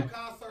saying?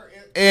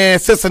 In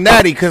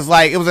Cincinnati, because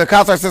like it was a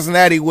concert in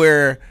Cincinnati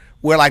where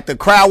like the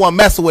crowd wasn't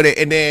messing with it,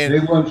 and then they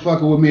wasn't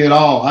fucking with me at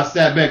all. I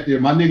sat back there.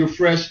 My nigga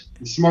Fresh,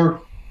 the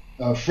Smurf.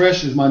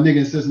 Fresh is my nigga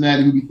in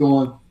Cincinnati who be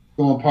throwing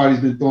parties.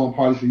 Been throwing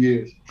parties for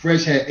years.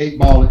 Fresh had 8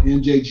 Ball at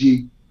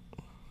NJG.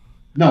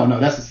 No,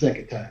 that's the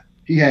second time.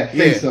 He had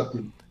Face up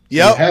there.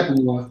 Yep. What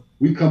happened was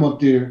we come up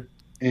there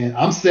and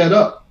I'm set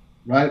up,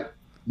 right?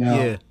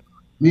 Now,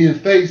 me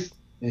and Face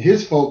and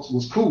his folks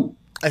was cool.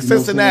 At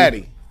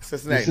Cincinnati.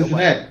 Cincinnati.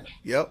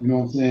 Yep. You know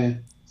what I'm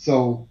saying?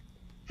 So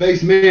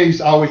Face man used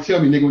to always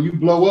tell me, nigga, when you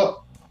blow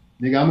up,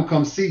 nigga, I'm gonna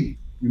come see you,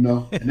 you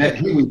know? And that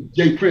he was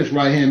Jay Prince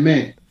right-hand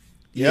man.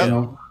 Yep. You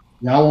know?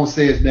 Now I won't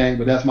say his name,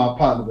 but that's my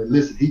partner. But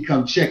listen, he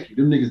come check you.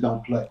 Them niggas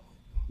don't play.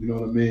 You know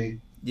what I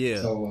mean?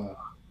 Yeah. So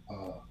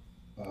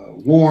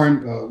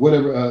Warren,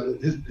 whatever,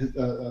 his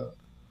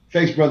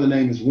Face brother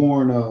name is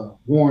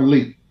Warren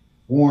Lee.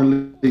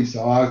 Warren Lee.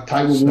 So I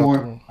tight with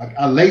Warren.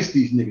 I laced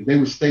these niggas. They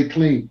would stay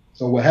clean.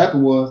 So what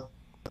happened was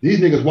these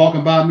niggas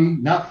walking by me,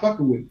 not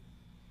fucking with me.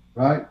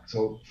 Right?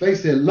 So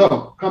Face said,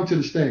 "Lo, come to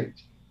the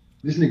stage."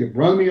 This nigga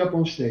brung me up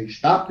on stage,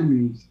 stopped the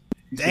music.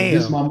 He said,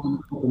 "This is my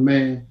motherfucking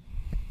man.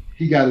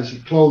 He got his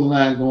clothing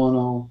line going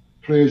on,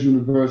 Players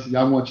University.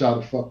 I want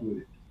y'all to fuck with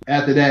it."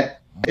 After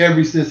that,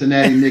 every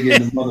Cincinnati nigga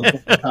in the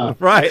motherfucking town.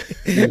 Right.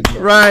 Yeah,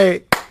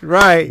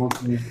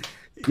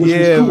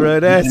 cool. Bro,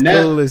 that's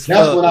cool as fuck.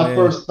 That's when I man.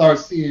 first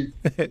started seeing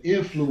the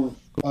influence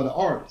of the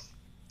artists.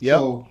 Yep.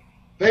 So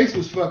Face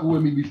was fucking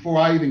with me before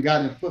I even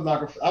got in Foot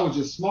Locker. I was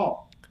just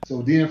small.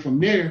 So then from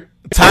there,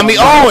 Tommy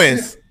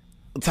Owens.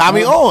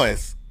 Tommy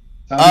Owens.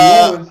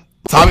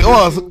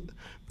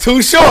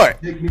 Too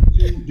short. Take me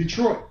to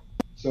Detroit.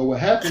 So what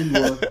happened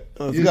was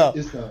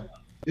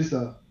it's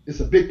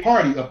a big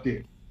party up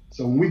there.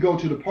 So when we go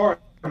to the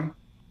party,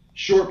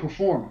 Short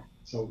performing.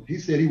 So he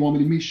said he wanted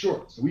me to meet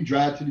Short. So we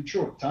drive to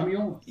Detroit. Tommy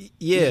Owens.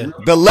 Yeah.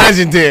 The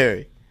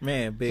legendary.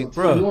 Man, big so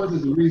bro. Tommy Owens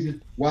is the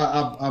reason why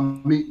I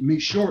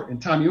meet Short,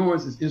 and Tommy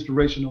Owens is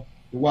inspirational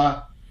to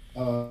why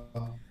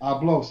I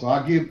blow. So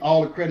I give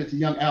all the credit to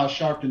young Al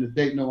Sharpton of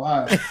Dayton,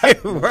 Ohio.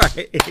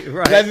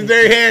 right.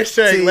 Legendary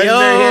handshake.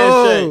 Legendary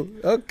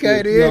handshake.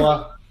 Okay,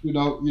 then. You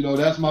know,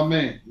 that's my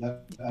man.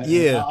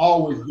 I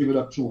always give it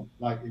up to him.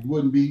 Like it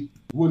wouldn't be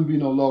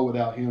no low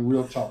without him.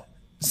 Real talk.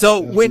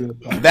 So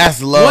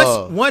that's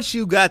love. Once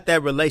you got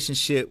that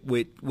relationship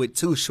with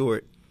Too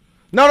Short.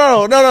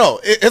 No.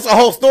 It's a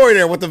whole story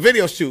there with the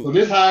video shoot. So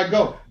this how I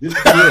go. We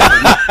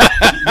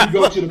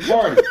go to the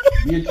party.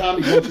 Me and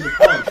Tommy go to the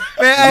party.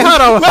 Man, hey,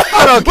 hold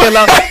on,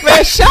 Killer.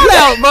 Man, shout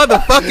out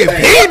motherfucking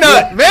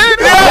Peanut, man.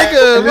 That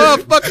nigga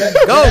motherfucking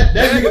goat.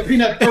 That nigga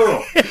Peanut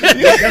Pearl.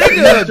 That's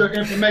extra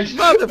information.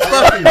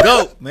 Motherfucking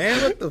goat,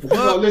 man. What the fuck?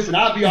 So listen,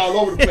 I'll be all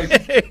over the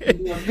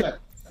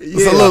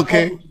place. Salute,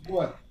 King.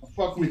 I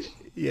fuck with you.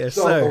 Yes,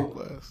 sir.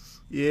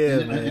 Yeah,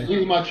 man. And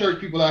any of my church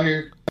people out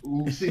here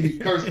who see me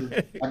cursing,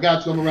 I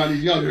got to them around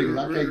these young niggas.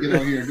 I can't get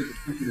on here and get the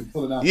freaking and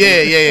pull it out.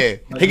 Yeah.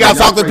 He got to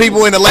talk to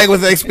people in the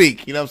language they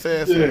speak. You know what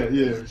I'm saying?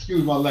 Yeah.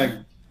 Excuse my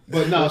language.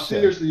 But no,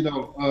 seriously,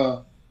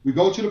 we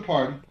go to the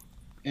party,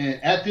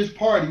 and at this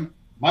party,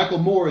 Michael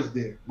Moore is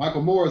there.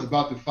 Michael Moore is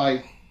about to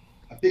fight,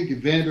 I think,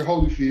 Evander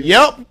Holyfield.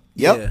 Yep.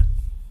 Yeah.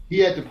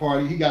 He at the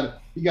party. He got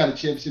a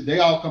championship. They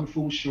all come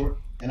full short,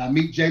 and I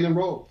meet Jalen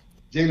Rose.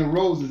 Jalen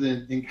Rose is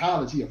in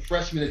college. He a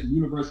freshman at the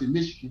University of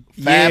Michigan.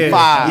 Fab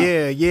Five.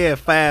 Yeah,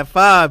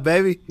 5'5",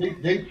 baby.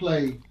 They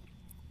play.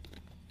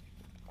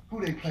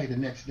 Who they play the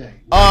next day?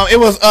 It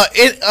was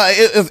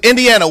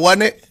Indiana,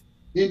 wasn't it?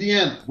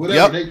 Indiana,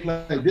 whatever they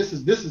play. This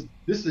is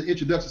the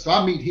introduction. So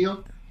I meet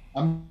him.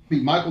 I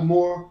meet Michael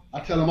Moore. I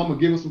tell him I'm gonna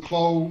give him some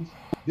clothes.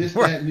 This,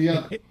 that, and the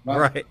other.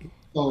 Right.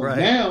 So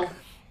now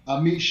I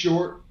meet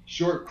Short,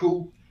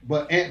 cool.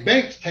 But Ant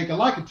Banks take a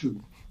liking to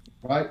me.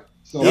 right?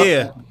 So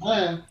Yeah. at the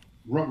time,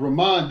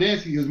 Ramon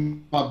Dancy is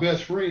my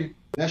best friend.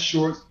 That's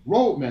Short's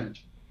road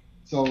manager.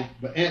 So,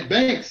 but Ant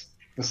Banks,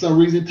 for some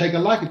reason, take a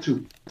liking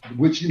to,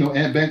 which,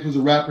 Ant Banks was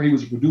a rapper. He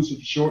was a producer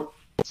for Short.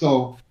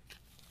 So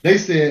they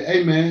said,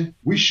 hey, man,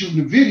 we shooting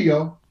a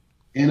video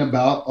in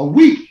about a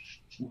week.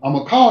 I'm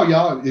going to call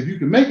y'all. If you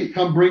can make it,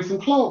 come bring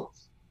some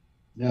clothes.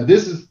 Now,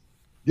 this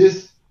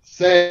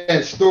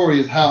sad story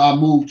is how I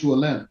moved to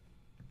Atlanta,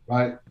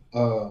 right?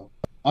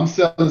 I'm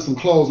selling some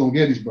clothes on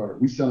Gettysburg.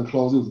 We selling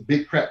clothes. It was a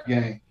big crap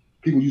game.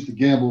 People used to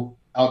gamble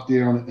out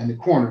there in the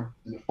corner,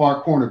 in the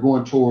far corner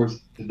going towards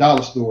the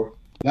dollar store.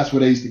 That's where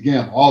they used to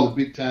gamble. All the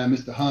big time,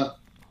 Mr. Hunt,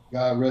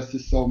 God rest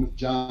his soul, Mr.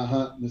 John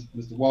Hunt,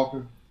 Mr.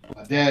 Walker,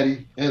 my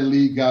daddy, Ed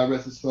Lee, God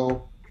rest his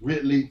soul,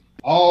 Ridley,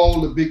 all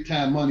the big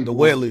time money. The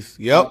Willies,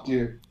 yep. Out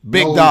there.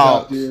 Big Knowles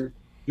dogs. out there,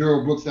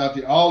 Daryl Brooks out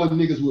there, all the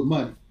niggas with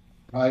money,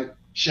 right?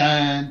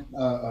 Shine,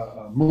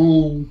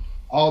 Moon,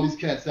 all these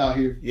cats out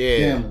here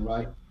gambling,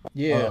 right?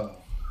 Yeah.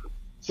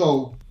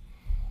 So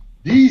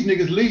these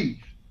niggas leave.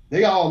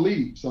 They all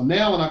leave. So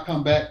now when I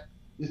come back,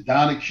 it's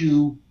Donna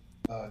Q,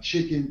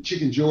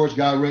 Chicken George,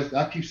 God rest.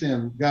 I keep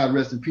saying God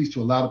rest in peace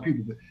to a lot of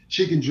people, but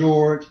Chicken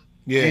George,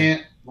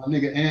 Ant, my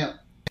nigga Ant,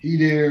 he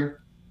there.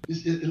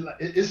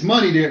 It's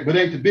money there, but it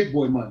ain't the big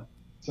boy money.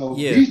 So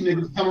these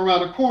niggas come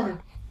around the corner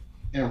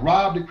and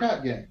rob the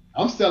crap game.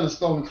 I'm selling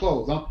stolen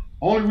clothes.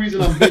 Only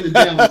reason I'm getting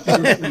down is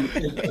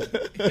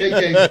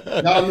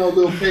KK. Y'all know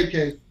little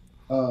KK.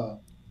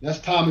 That's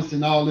Thomas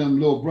and all them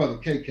little brother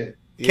KK.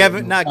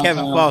 Kevin, not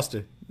Kevin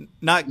Foster.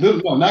 Not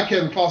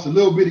Kevin Foster.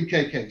 Little bitty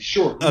KK.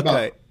 Short.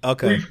 Okay.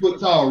 3 foot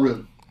tall,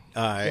 really.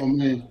 All right.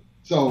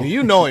 So, man,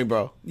 you know him,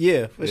 bro.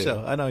 Yeah, for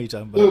sure. I know who you're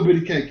talking about. Little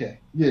bitty KK.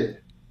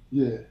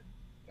 Yeah.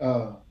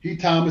 He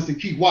Thomas and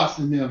Keith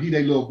Watson them. He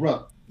they little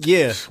brother.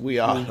 Yeah. We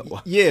are.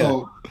 Yeah.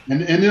 So,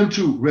 and them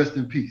two, rest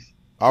in peace.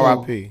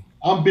 R.I.P. So,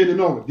 I'm bending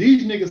over.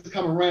 These niggas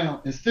come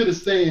around, instead of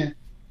saying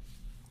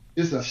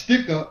it's a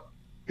stick up,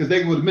 because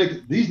they would make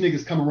it, these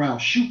niggas come around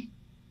shooting.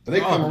 So they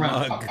come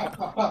around, pop, pop,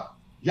 pop, pop.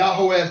 Y'all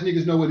whole ass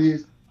niggas know what it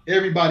is.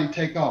 Everybody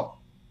take off.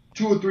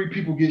 2 or 3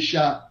 people get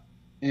shot,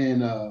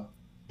 and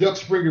Duck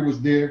Springer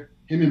was there.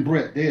 Him and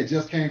Brett, they had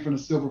just came from the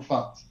Silver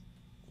Fox.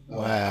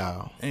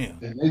 Wow. Damn.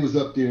 And they was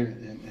up there,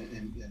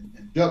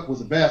 and Duck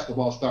was a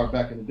basketball star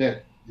back in the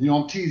day.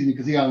 I'm teasing him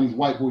because he got on these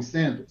white boy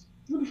sandals.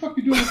 What the fuck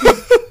you doing with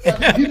this?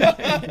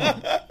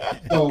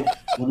 So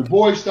when the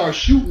boys start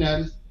shooting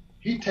at us,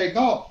 he take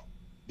off.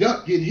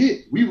 Duck get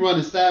hit. We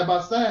running side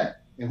by side.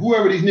 And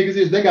whoever these niggas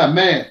is, they got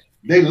mad.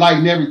 They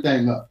lighten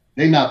everything up.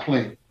 They not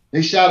playing.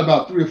 They shot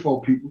about 3 or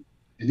 4 people.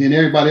 And then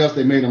everybody else,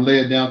 they made them lay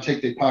it down,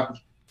 take their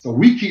pockets. So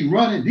we keep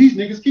running. These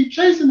niggas keep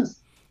chasing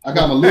us. I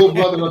got my little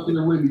brother up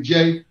there with me,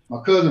 Jay.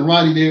 My cousin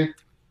Ronnie there.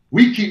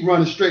 We keep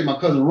running straight. My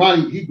cousin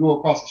Ronnie, he go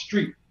across the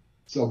street.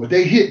 So, but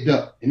they hit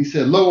Duck. And he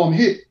said, Lo, I'm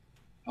hit.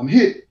 I'm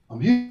hit.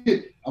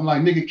 I'm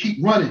like, nigga,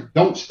 keep running.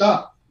 Don't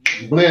stop.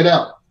 He bled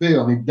out.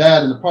 Fell. He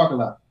died in the parking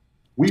lot.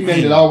 We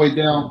made it all the way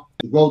down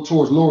to go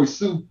towards Lori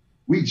Sue.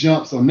 We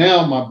jumped. So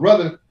now my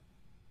brother,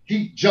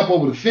 he jumped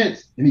over the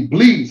fence and he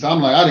bleeds. So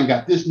I'm like, I done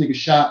got this nigga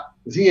shot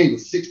because he ain't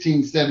but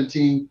 16,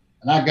 17.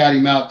 And I got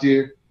him out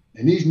there.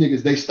 And these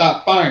niggas, they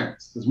stopped firing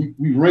because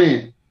we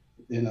ran.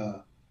 And,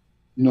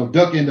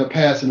 Duck ended up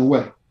passing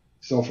away.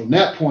 So from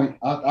that point,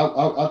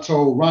 I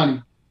told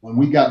Ronnie, when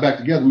we got back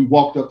together, we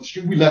walked up the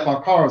street. We left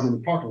our cars in the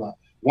parking lot,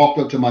 walked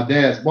up to my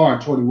dad's bar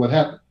and told him what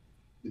happened.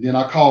 And then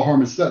I called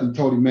Herman Sutton and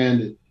told him, man,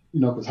 that,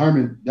 because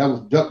Herman,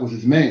 Duck was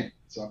his man.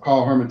 So I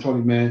called Herman and told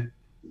him, man,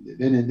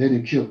 they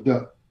didn't kill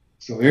Duck.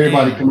 So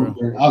everybody come up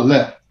there. I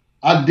left.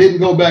 I didn't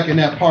go back in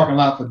that parking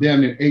lot for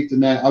damn near 8 to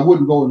 9. I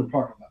wouldn't go in the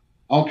parking lot.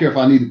 I don't care if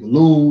I needed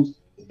balloons,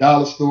 the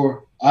dollar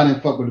store. I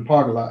didn't fuck with the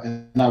parking lot.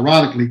 And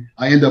ironically,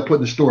 I ended up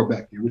putting the store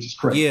back there, which is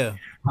crazy. Yeah.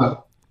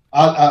 But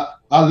I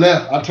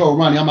left. I told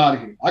Ronnie, I'm out of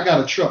here. I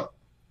got a truck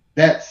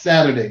that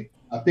Saturday.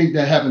 I think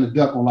that happened to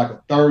Duck on like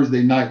a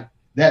Thursday night.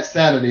 That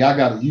Saturday, I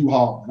got a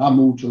U-Haul and I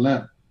moved to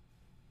Atlanta.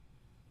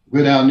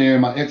 Went down there.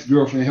 My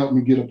ex-girlfriend helped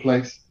me get a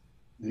place.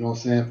 You know what I'm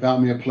saying?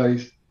 Found me a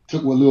place.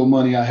 Took what little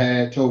money I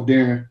had. Told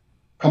Darren,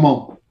 come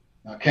on.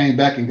 I came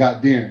back and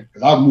got Darren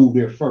because I moved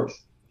there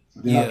first.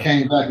 So then I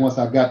came back once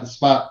I got the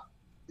spot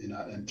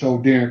and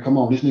told Darren, come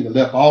on. This nigga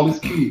left all his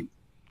kids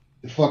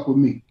to fuck with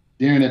me.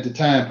 Darren at the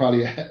time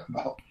probably had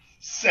about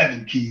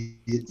 7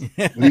 kids.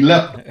 When he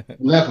left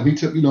him, he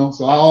took,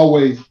 so I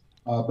always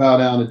bow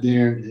down to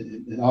Darren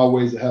and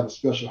always have a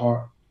special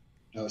heart,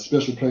 a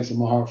special place in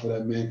my heart for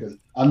that man because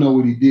I know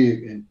what he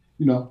did. And,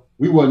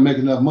 we wasn't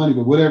making enough money,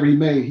 but whatever he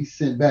made, he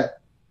sent back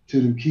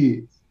to them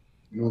kids.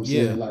 You know what I'm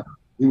saying? Like,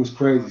 it was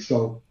crazy.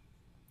 So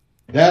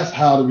that's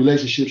how the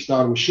relationship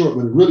started with Short,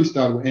 but it really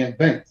started with Ant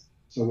Banks.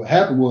 So what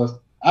happened was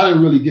I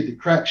didn't really get to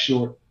crack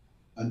Short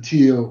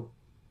until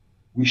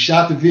we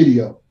shot the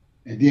video.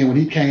 And then when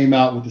he came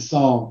out with the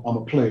song, I'm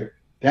a Player,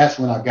 that's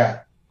when I got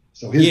it.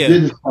 So his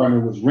business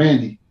partner was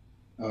Randy.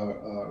 I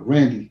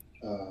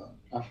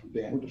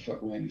forget what the fuck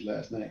Randy's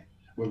last name.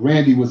 But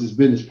Randy was his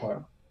business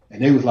partner.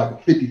 And they was like a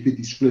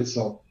 50-50 split.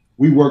 So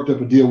we worked up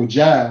a deal with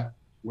Jive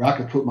where I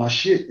could put my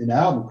shit in the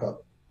album cover.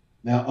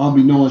 Now,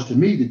 unbeknownst to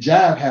me, the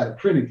Jive had a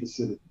printing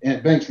facility.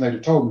 Ant Banks later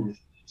told me this.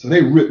 So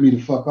they ripped me the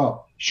fuck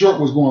off.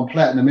 Short was going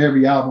platinum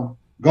every album,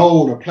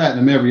 gold or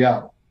platinum every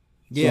album.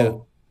 Yeah.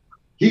 So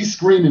he's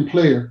screaming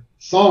player,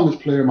 song is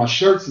player, my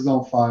shirts is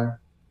on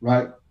fire,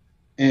 right?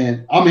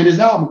 And I'm in his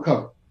album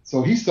cover.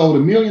 So he sold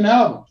 1 million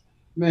albums.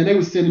 Man, they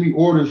was sending me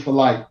orders for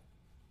like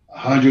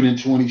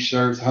 120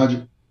 shirts,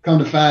 100. Come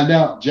to find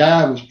out,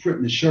 Jive was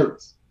printing the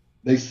shirts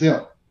they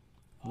sell.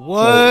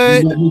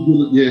 What?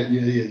 So, yeah.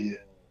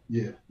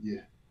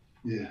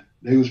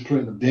 They was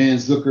printing them. Dan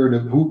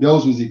Zucker,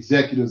 those was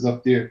executives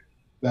up there,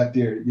 back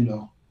there, you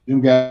know.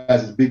 Them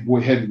guys is big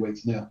boy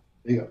heavyweights now.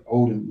 They got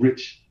old and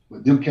rich,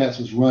 but them cats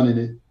was running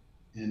it.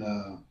 And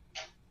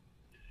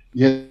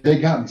yeah, they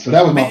got me. So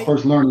that was my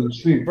first learning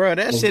experience. Bro,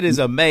 that shit is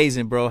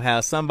amazing, bro,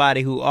 how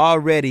somebody who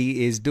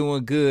already is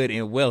doing good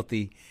and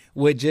wealthy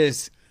would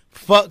just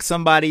fuck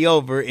somebody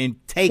over and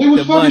take the money.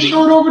 They was fucking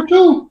Short over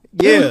too.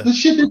 Yeah. The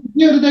shit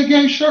that they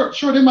gave Short,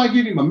 they might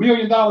give him $1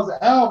 million an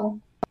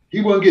album. He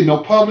wouldn't get no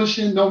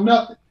publishing, no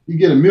nothing. He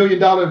get $1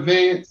 million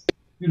advance,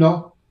 you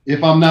know,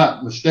 if I'm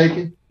not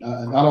mistaken.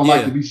 I don't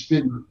like to be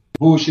spitting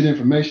bullshit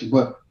information,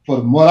 but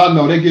from what I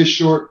know, they get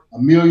Short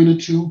 $1 million or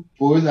 $2 million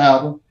for his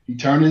album. He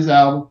turned his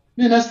album.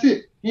 Man, that's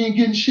it. He ain't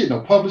getting shit. No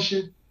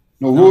publishing,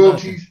 no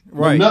royalties,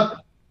 right? No nothing.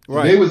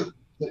 Right. So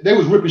they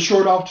was ripping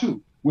Short off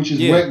too, which is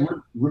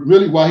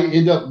really why he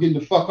ended up getting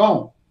the fuck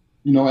on.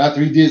 You know, after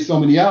he did so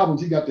many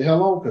albums, he got the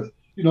hell on because,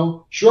 you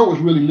know, Short was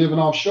really living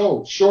off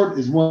shows. Short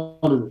is one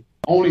of the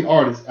only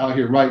artists out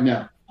here right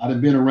now. I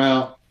done been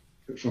around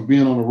from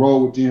being on the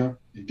road with them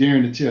and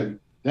daring to tell you,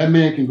 that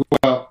man can go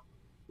out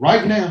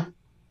right now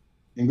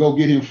and go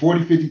get him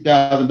 $40,000,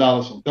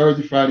 $50,000 from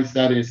Thursday, Friday,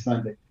 Saturday, and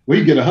Sunday. Well,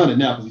 he get 100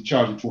 now because he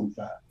charging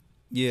 25.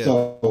 Yeah.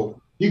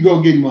 So he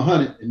go get him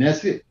 100 and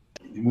that's it.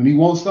 And when he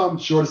wants something,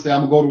 Short say,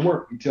 I'm gonna go to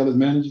work. He tell his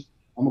managers,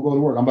 I'm gonna go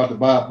to work. I'm about to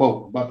buy a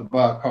boat. I'm about to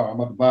buy a car. I'm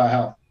about to buy a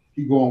house.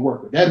 He go and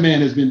work. But that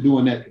man has been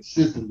doing that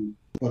consistently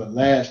for the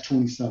last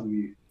 20-something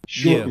years.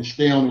 Short can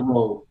stay on the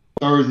road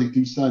Thursday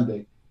through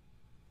Sunday.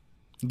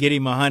 Get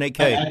him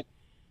 100K.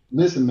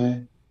 Listen,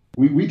 man,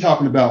 we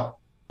talking about,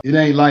 it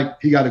ain't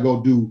like he got to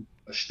go do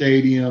a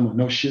stadium or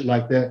no shit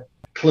like that.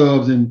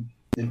 Clubs in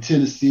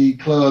Tennessee,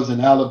 clubs in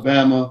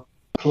Alabama,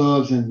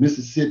 clubs in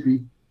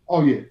Mississippi.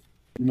 Oh, yeah,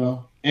 you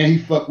know. And he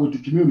fucked with the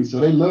community, so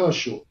they love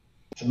Short.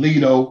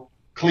 Toledo,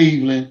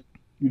 Cleveland,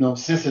 you know,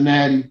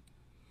 Cincinnati,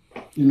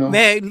 you know.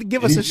 Man,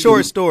 give us a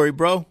short story,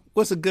 bro.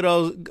 What's a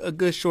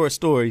good short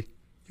story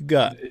you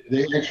got?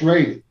 They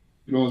X-rated.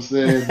 You know what I'm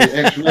saying? They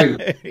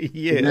X-rated.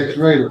 Yeah. They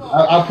X-rated.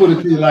 I put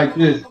it to you like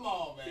this. Come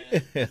on,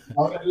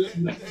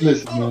 man.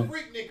 Listen, man.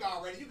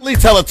 At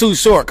least tell it too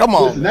short. Come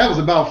on. Listen, that was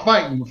about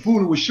fighting. When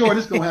Fuda was short,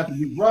 it's gonna have to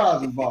be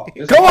bras involved.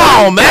 Come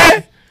on,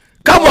 man.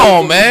 Come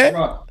on, man.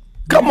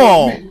 Come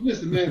on.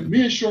 Listen, man.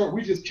 Me and Short,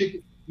 we just kick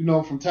it, you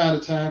know, from time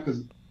to time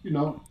because, you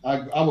know, I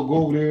would go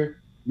over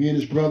there. Me and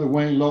his brother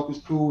Wayne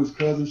Locust, cool. His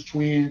cousins,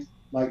 twins.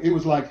 Like, it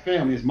was like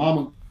family. His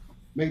mama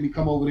made me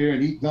come over there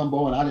and eat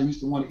gumbo, and I didn't used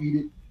to want to eat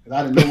it because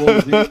I didn't know what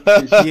was in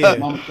it. And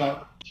mama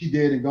thought she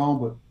dead and gone.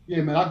 But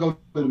yeah, man, I go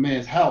to the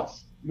man's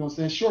house. You know what I'm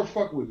saying? Short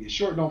fuck with me.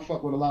 Short don't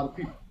fuck with a lot of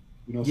people.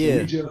 You know, so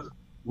we just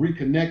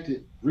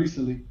reconnected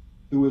recently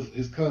through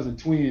his cousin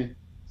twin.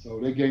 So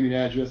they gave me the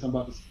address. I'm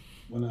about to,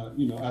 when I,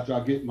 you know, after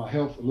I get my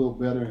health a little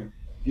better and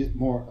get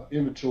more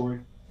inventory,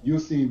 you'll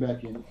see him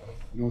back in it.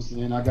 You know what I'm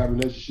saying? I got a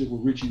relationship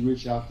with Richie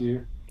Rich out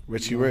there.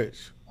 Richie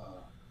Rich.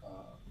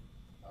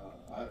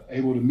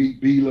 Able to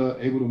meet Bila,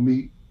 able to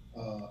meet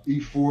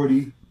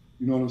E40.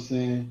 You know what I'm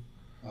saying?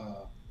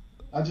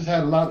 I just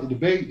had a lot of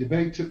debate.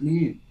 Debate took me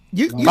in.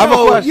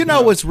 You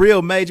know what's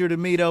real major to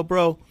me though,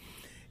 bro,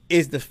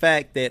 is the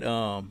fact that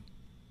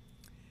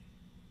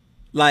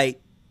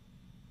like,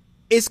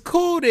 it's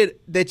cool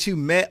that you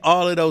met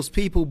all of those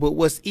people, but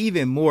what's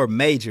even more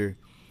major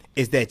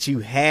is that you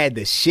had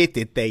the shit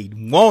that they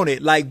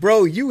wanted. Like,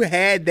 bro, you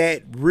had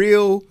that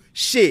real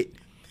shit.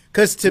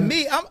 Cause to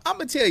me, I'm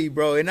gonna tell you,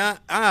 bro, and I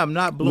am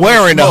not blowing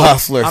wearing smoke. the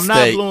Hustler I'm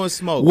State. not blowing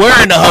smoke.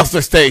 Wearing the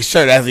Hustler State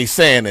shirt as he's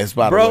saying this,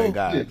 by the way,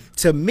 guys.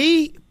 To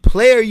me,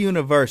 Player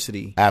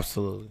University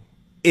absolutely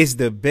is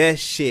the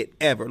best shit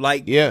ever.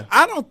 Like,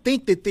 I don't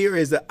think that there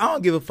is I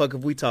don't give a fuck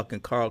if we talking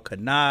Carl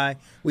Kanai,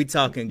 we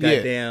talking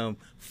goddamn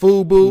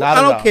Fubu.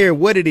 I don't care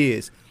what it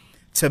is.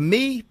 To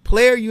me,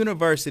 Player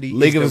University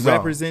is the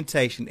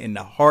representation in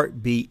the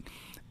heartbeat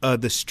of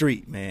the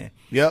street, man.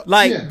 Yep.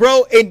 Like,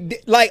 bro, and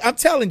like I'm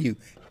telling you,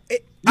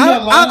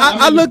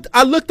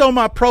 I looked on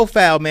my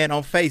profile, man,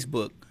 on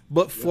Facebook,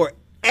 but for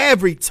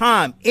every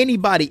time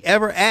anybody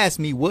ever asked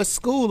me what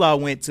school I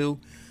went to,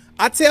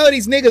 I tell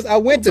these niggas I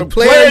went to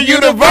Player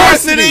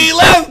University.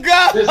 Let's go.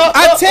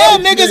 I tell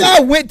niggas I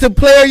went to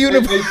Player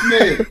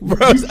University.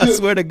 Bro, I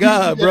swear to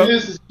God, bro.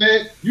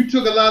 You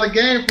took a lot of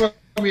game from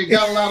me and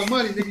got a lot of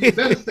money, nigga. You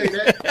better say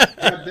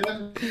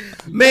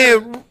that.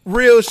 Man,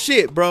 real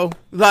shit, bro.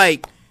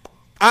 Like,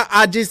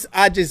 I just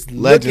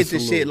look at the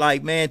shit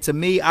like, man, to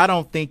me, I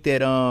don't think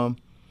that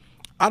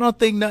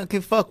nothing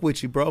can fuck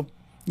with you, bro.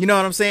 You know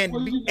what I'm saying?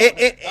 Well,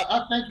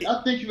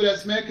 I thank you for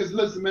that, man. Because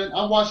listen, man,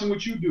 I'm watching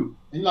what you do,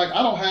 and like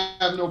I don't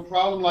have no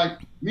problem. Like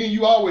me and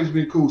you always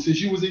been cool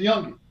since you was a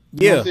youngin.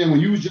 You know what I'm saying? When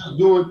you was just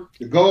doing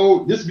the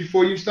gold, this is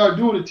before you started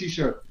doing the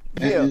t-shirt.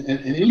 And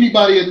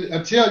anybody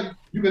will tell you,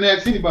 you can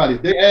ask anybody.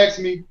 If they ask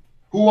me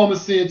who I'm gonna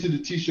send to the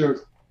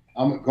t-shirts,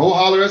 I'm gonna go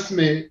holler at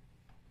Smith,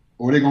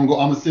 or they're gonna go.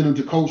 I'm gonna send them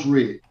to Coach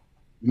Red.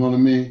 You know what I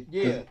mean?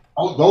 Yeah.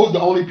 Those are the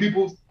only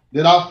people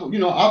that I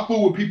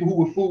fool with people who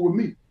would fool with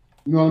me.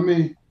 You know what I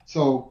mean?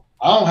 So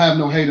I don't have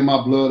no hate in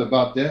my blood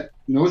about that.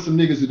 You know, it's some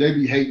niggas who they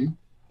be hating,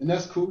 and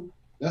that's cool.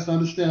 That's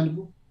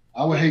understandable.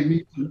 I would hate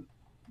me too,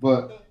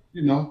 but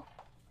you know,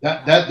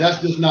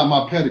 that's just not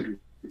my pedigree.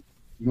 You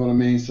know what I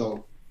mean?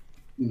 So,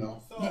 you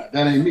know,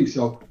 that ain't me.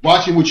 So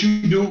watching what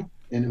you do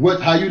and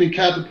how you done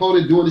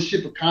catapulted, doing the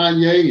shit for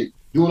Kanye and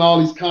doing all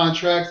these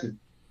contracts and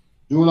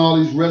doing all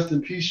these rest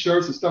in peace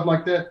shirts and stuff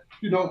like that.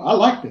 You know, I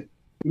like that.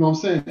 You know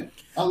what I'm saying?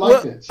 I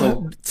like that.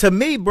 So to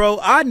me, bro,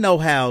 I know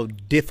how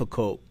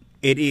difficult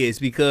it is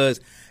because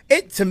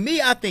to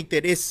me, I think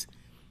that it's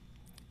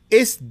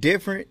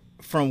different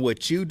from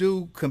what you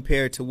do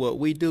compared to what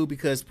we do,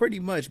 because pretty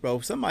much, bro,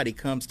 if somebody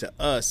comes to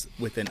us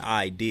with an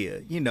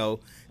idea, you know,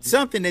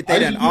 something that they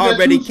done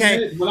already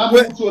came. When I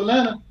moved to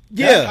Atlanta,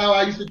 that's how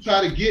I used to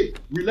try to get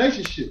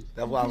relationships.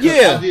 That's why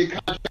I did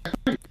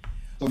contract.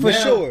 So for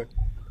sure.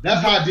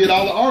 That's how I did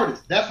all the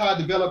artists. That's how I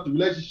developed the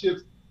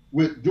relationships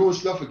with doing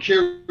stuff for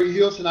Carrie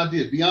Hilson. I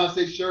did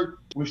Beyonce shirt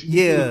when she was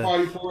doing a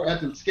party for her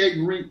at the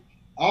skating rink.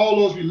 All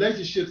those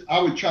relationships,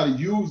 I would try to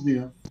use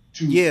them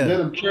to let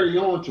them carry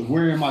on to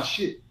wearing my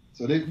shit.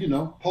 So they, you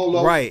know,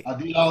 Polo. Right. I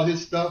did all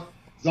his stuff.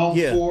 Zone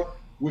 4,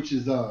 which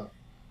is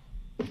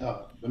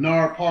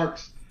Bernard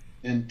Parks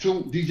and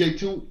DJ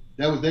Toon.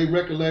 That was their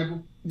record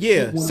label.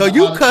 Yeah. So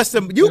you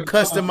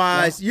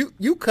customize.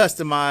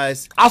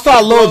 I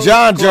saw a Lil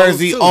Jon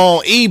jersey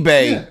on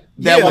eBay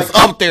that was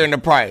up there in the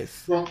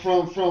price.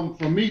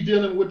 From me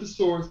dealing with the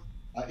source,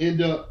 I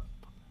end up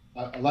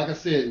like I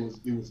said,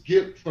 it was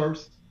Gip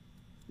first.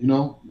 You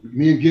know,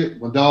 me and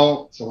Gip, my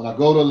dog. So when I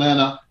go to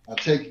Atlanta, I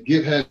take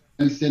Gip had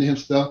me send him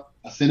stuff.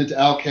 I send it to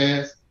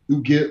Outkast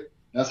through Gip.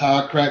 That's how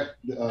I cracked.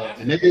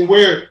 And they didn't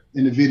wear it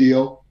in the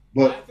video,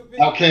 but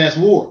Outkast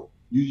wore.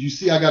 You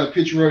see, I got a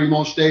picture of him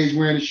on stage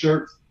wearing the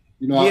shirts.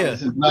 You know,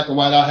 it's in black and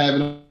white. I have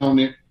it on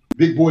there.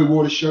 Big Boy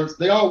wore the shirts.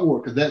 They all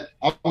wore because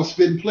I was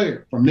spitting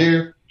player. From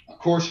there, of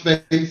course,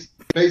 Face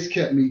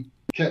kept me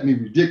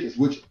ridiculous,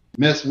 which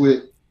messed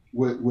with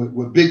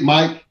Big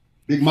Mike.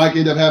 Big Mike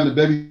ended up having a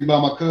baby by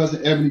my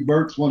cousin Ebony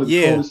Burks, one of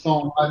the coolest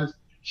songwriters.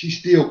 She's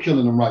still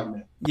killing them right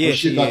now. Yeah,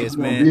 she is,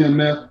 man.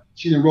 BMF,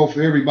 she done wrote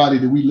for everybody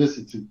that we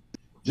listen to.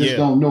 Just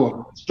don't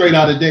know it. Straight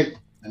out of Dayton.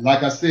 And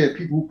like I said,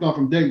 people who come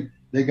from Dayton,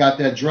 they got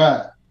that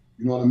drive.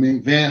 You know what I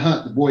mean? Van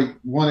Hunt, the boy,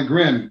 won a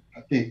Grammy,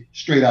 I think,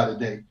 straight out of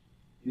Dayton.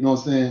 You know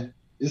what I'm saying?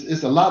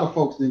 It's a lot of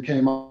folks that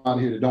came out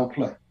here that don't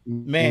play.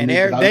 Man,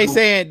 they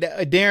saying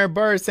Darren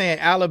Bird saying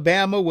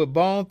Alabama with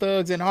Bone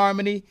Thugs and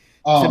Harmony.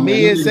 To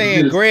me, it's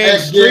saying Greg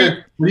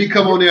Street. When he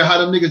come on there, how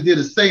them niggas did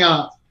a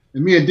seance,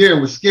 and me and Darren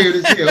was scared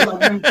as hell.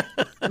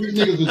 These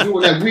niggas was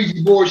doing that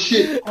Ouija board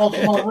shit off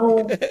of my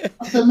room.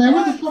 I said, man,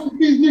 what the fuck are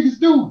these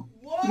niggas doing?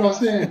 You know what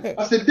I'm saying?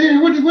 I said,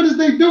 Darren, what is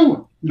they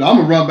doing? You know, I'm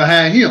gonna run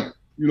behind him.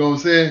 You know what I'm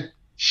saying?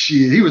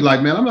 Shit, he was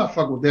like, man, I'm not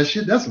fucking with that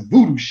shit. That's some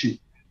voodoo shit.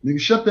 Nigga,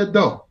 shut that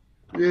door.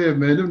 Yeah,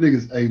 man, them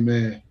niggas, hey,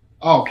 man,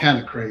 all kind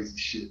of crazy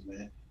shit,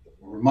 man.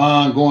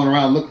 Ramon going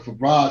around looking for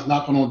brides,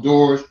 knocking on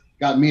doors,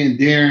 got me and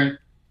Darren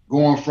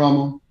going from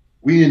them.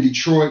 We in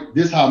Detroit.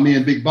 This how me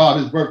and Big Bob,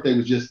 his birthday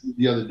was just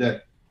the other day.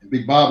 And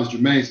Big Bob is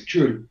Jermaine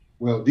security.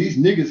 Well, these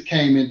niggas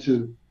came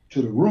into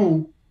the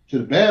room, to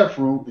the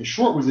bathroom, and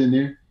Short was in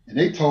there, and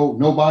they told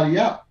nobody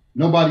out.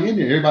 Nobody in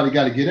there. Everybody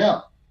got to get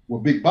out.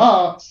 Well, Big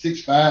Bob,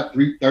 6'5",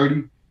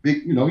 330,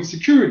 big, you know, he's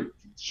security,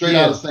 straight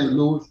out of St.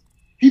 Louis.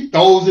 He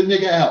throws the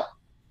nigga out.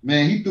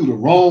 Man, he threw the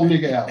wrong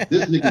nigga out.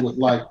 This nigga was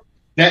like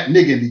that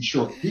nigga in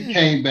Detroit. He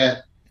came back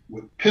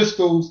with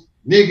pistols,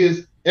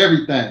 niggas,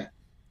 everything.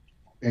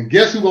 And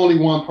guess who only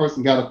one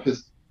person got a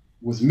pistol?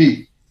 Was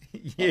me.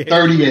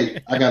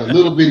 38. I got a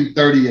little bitty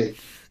 38.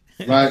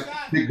 Right?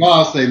 Big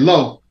Bob say,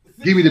 Low,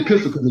 give me the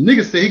pistol, because the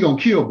nigga say he gonna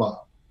kill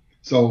Bob.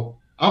 So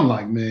I'm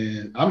like,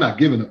 man, I'm not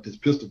giving up this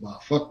pistol,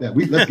 Bob. Fuck that.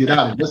 Let's get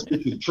out of here. Let's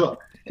get to the truck.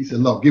 He said,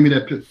 Low, give me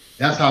that pistol.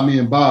 That's how me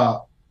and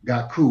Bob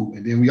got cool.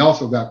 And then we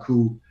also got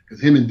cool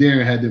because him and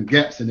Darren had them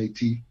gaps in their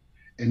teeth.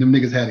 And them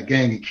niggas had a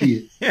gang of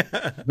kids.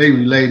 They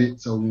related.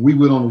 So when we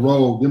went on the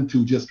road, them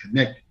two just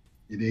connected.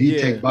 And then he'd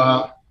take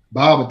Bob.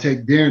 Bob would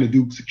take Darren to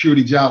do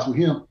security jobs with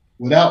him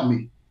without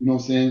me. You know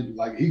what I'm saying?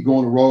 Like, he'd go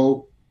on the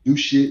road, do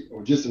shit,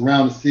 or just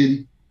around the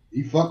city.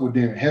 He fuck with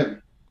Darren heavy. You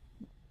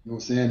know what I'm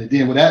saying? And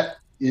then with that,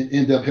 it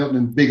ended up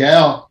helping Big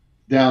Al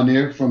down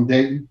there from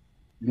Dayton.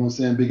 You know what I'm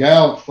saying? Big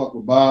Al fuck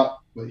with Bob,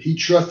 but he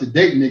trusted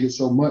Dayton niggas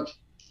so much.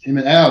 Him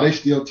and Al, they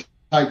still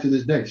tight to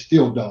this day.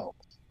 Still dogs.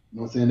 You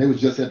know what I'm saying? They was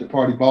just at the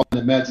party balling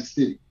at Magic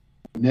City.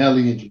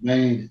 Nelly and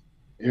Jermaine and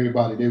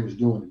everybody, they was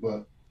doing it.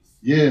 But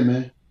yeah,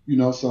 man, you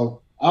know,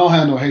 so I don't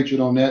have no hatred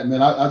on that,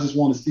 man. I just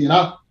want to see, and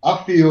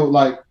I feel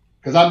like,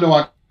 because I know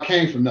I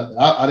came from nothing.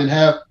 I didn't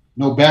have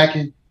no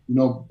backing. You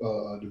know,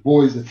 the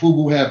boys at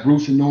FUBU had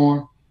Bruce and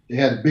Norm. They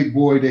had a big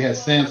boy. They had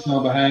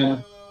Samson behind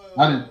them.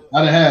 I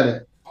didn't have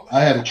that. I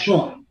had a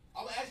trunk,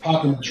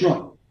 popping the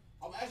trunk.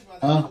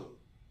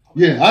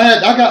 Yeah,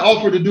 I got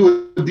offered to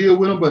do a deal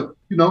with them, but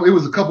you know, it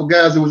was a couple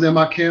guys that was in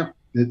my camp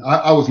that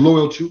I was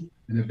loyal to,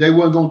 and if they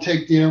wasn't gonna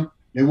take them,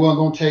 they wasn't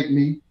gonna take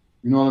me.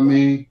 You know what I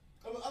mean?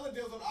 Other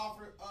deals on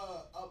offer.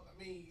 I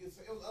mean, it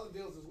was other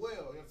deals as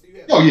well. So you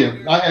had oh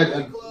yeah, I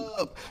had.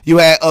 You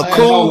had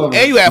Cool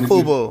and you had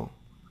FUBU.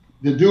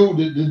 The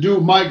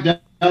dude Mike down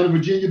in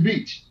Virginia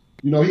Beach.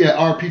 You know, he had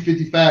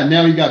RP55.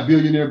 Now he got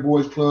Billionaire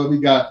Boys Club. He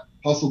got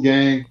Hustle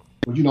Gang.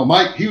 But you know,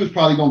 Mike, he was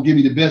probably gonna give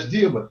me the best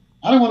deal, but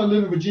I don't want to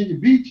live in Virginia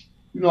Beach.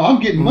 You know, I'm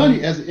getting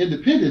money as an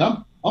independent.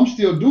 I'm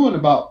still doing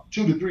about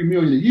 $2 to $3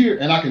 million a year,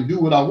 and I can do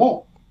what I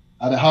want.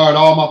 I'd hired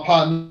all my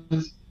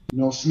partners. You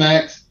know,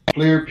 Smacks,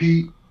 Player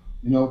Pete.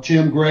 You know,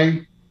 Tim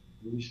Gray.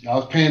 I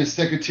was paying the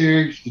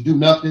secretary to do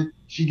nothing.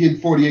 She getting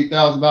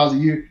 $48,000 a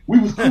year. We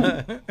was cool. You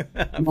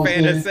know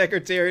paying the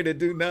secretary to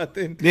do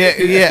nothing.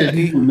 Yeah.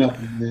 Do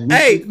nothing, man.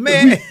 Hey,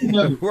 man.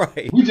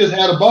 Right. We just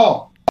had a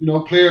ball. You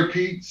know, Player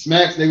Pete,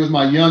 Smacks, they was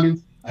my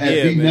youngins. I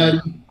had Big Nutty.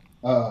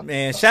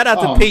 Man, shout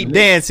out to Pete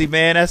Dancy,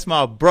 man. That's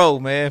my bro,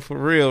 man. For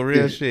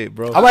real shit,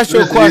 bro. I'll ask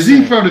you a question.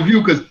 Is he from the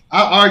View? Because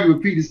I argue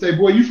with Pete and say,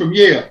 boy, you from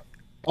Yale.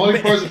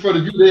 Only person for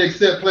the View they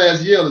accept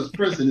class Yale is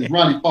Princeton, is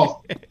Ronnie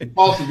Foster.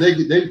 Foster, they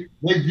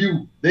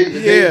view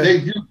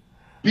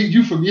Pete,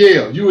 you from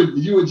Yale. You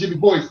and Jimmy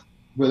Boyce.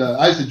 But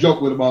I used to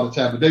joke with him all the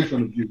time, but they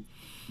from the View.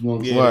 You know what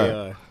I'm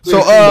saying?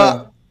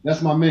 So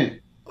that's my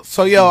man.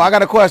 So yo, I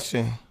got a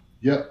question.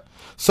 Yep.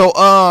 So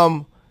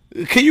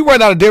can you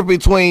run out a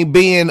difference between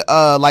being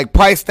like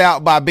priced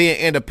out by being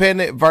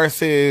independent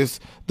versus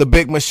the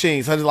big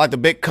machines, such as like the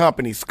big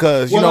companies?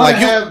 Because I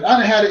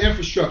didn't have the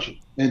infrastructure,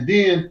 and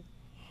then,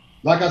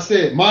 like I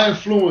said, my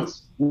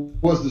influence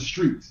was the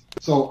streets.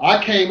 So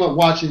I came up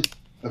watching.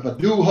 If a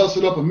dude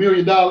hustled up $1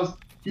 million,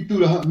 he threw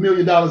the $1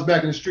 million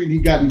back in the street, and he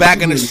got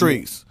back in the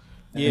streets.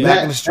 Yeah,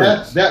 back in the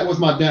streets. That was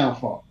my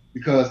downfall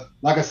because,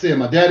 like I said,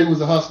 my daddy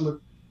was a hustler,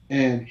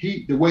 and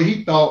the way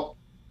he thought.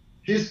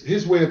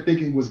 His way of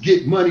thinking was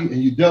get money and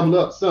you double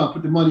up, son,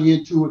 put the money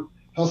into it,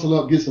 hustle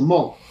up, get some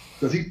more.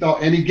 Because he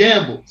thought, and he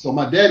gambled. So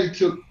my daddy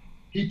took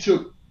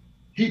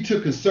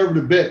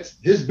conservative bets.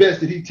 His bets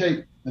that he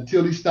take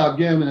until he stopped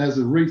gambling as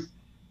a race,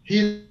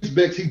 his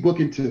bets he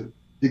booking to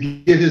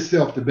give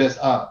himself the best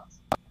odds.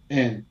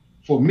 And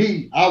for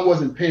me, I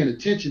wasn't paying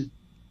attention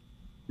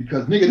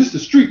because nigga, this is the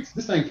streets.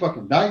 This ain't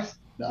fucking dice.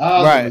 The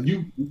odds right.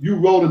 you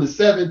rolling the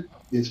 7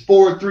 is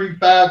 4, 3,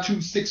 5,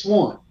 2, 6,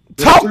 1.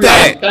 Talk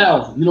that.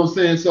 You know what I'm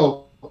saying?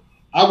 So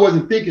I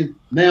wasn't thinking.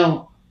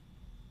 Now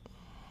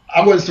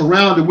I wasn't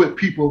surrounded with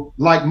people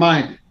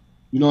like-minded.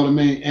 You know what I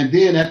mean? And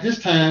then at this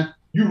time,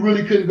 you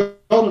really couldn't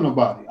go to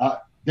nobody.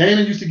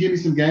 Dana used to give me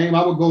some game.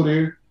 I would go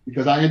there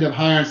because I ended up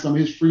hiring some of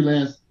his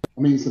freelance.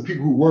 Some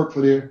people who work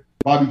for there.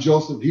 Bobby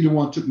Joseph, he the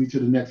one took me to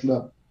the next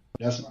level.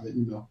 That's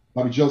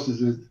Bobby Joseph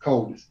is the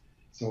coldest.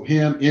 So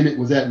him, Emmett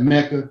was at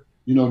Mecca.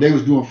 You know, they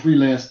was doing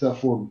freelance stuff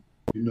for me.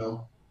 You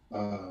know.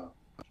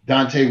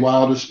 Dante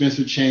Wilder,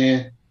 Spencer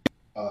Chan,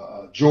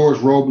 George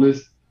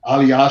Robles,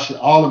 Ali Asha,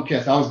 all them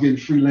cats. I was getting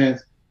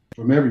freelance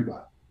from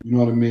everybody. You know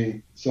what I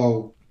mean?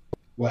 So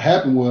what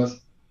happened was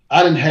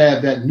I didn't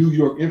have that New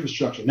York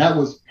infrastructure. And that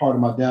was part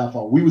of my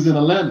downfall. We was in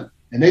Atlanta,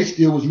 and they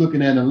still was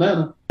looking at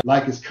Atlanta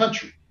like it's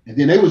country. And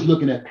then they was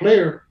looking at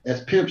Player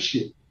as pimp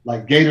shit,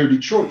 like Gator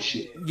Detroit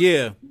shit.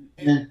 Yeah.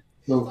 And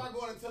so start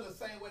going into the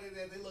same way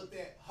that they looked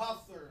at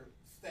Hustler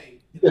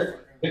State. Yeah.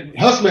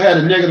 Hustler had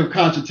a negative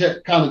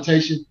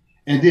connotation.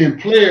 And then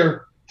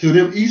Player to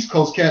them East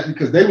Coast cats,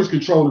 because they was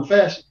controlling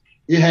fashion,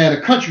 it had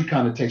a country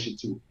connotation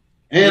to it.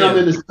 And I'm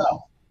in the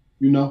South,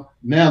 you know.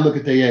 Now look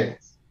at their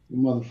ass. You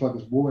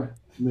motherfuckers, boy.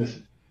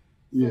 Listen.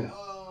 Yeah.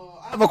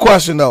 I have a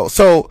question though.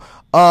 So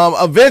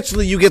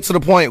eventually you get to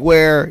the point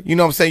where, you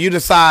know what I'm saying, you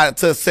decide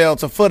to sell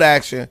to Foot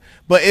Action,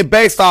 but it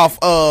based off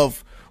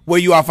of where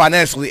you are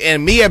financially.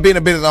 And me being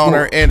a business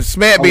owner and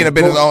Smet being a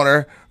business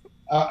owner.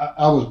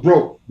 I was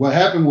broke. What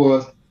happened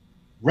was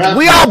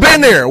we all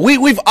been there.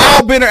 We've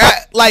all been there.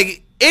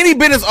 Like any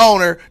business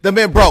owner that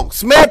been broke.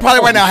 Smith probably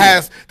right now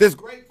has this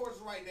great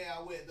fortune right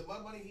now with the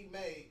money he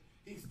made.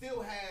 He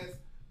still has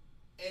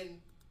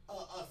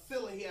a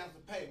ceiling he has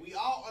to pay. We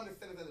all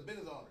understand it as a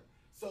business owner.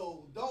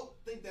 So don't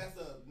think that's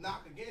a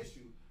knock against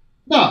you.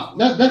 No,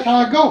 that's how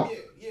I go.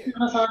 Yeah.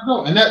 That's how I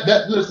go. And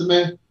that listen,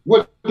 man.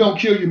 What don't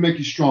kill you make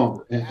you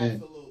stronger.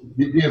 And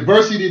the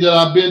adversity that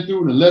I've been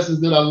through, the lessons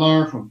that I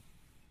learned from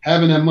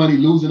having that money,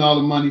 losing all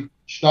the money,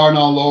 starting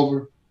all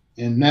over.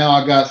 And now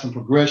I got some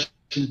progression.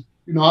 You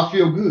know, I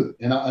feel good,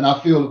 and I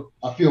feel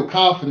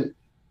confident.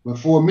 But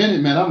for a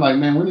minute, man, I'm like,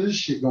 man, when is this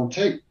shit gonna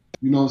take?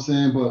 You know what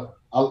I'm saying? But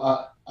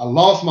I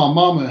lost my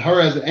mama, and her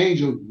as an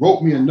angel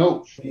wrote me a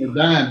note from a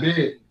dying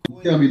bed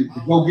to tell me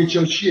to go get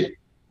your shit,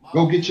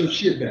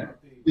 back.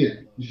 Yeah,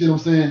 you see what I'm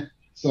saying?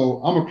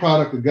 So I'm a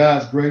product of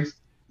God's grace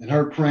and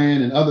her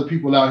praying, and other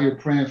people out here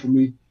praying for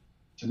me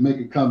to make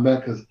it come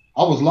back. Because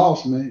I was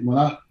lost, man.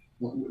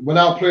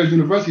 without Players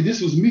University,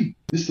 this was me.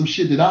 This is some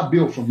shit that I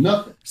built from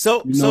nothing.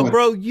 So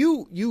bro,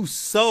 you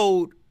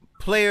sold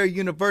Player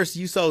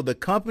University. You sold the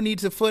company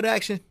to Foot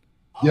Action.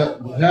 Yeah,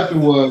 what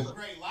happened was.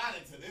 Great line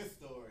into this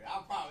story.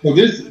 So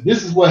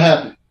this is what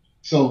happened.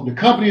 So the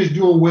company is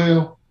doing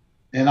well,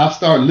 and I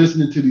started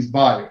listening to these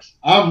buyers.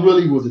 I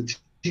really was a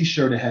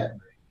t-shirt and hat man.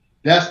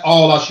 That's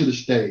all I should have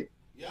stayed.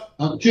 Yep.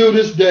 Until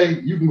this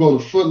day, you can go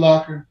to Foot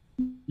Locker,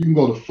 you can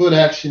go to Foot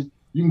Action,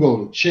 you can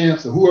go to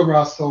Champs or whoever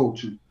I sold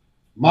to.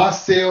 My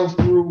sales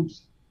throughs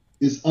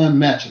is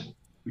unmatchable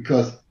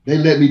because they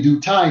let me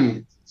do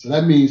tie-ins. So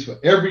that means for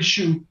every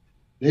shoe,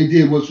 they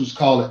did what was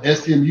called an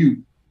SMU,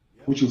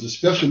 which was a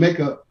special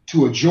makeup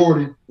to a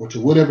Jordan or to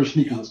whatever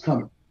sneaker was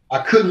coming. I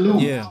couldn't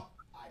lose. Yeah.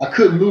 I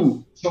couldn't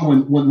lose. So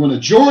when a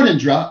Jordan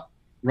dropped,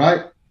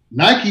 right,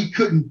 Nike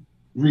couldn't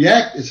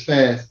react as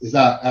fast as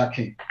I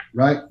can,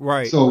 right?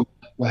 Right. So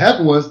what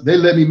happened was they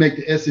let me make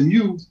the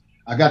SMUs.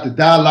 I got the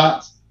dye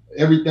lots,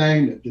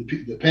 everything,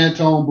 the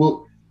Pantone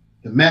book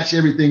to match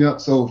everything up.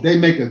 So if they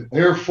make an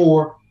Air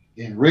 4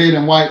 in red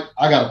and white,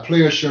 I got a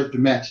player shirt to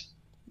match.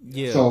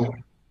 Yeah. So,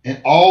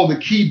 and all the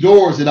key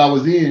doors that I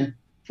was in,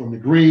 from the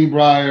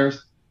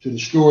Greenbriers to the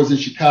stores in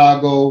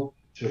Chicago,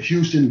 to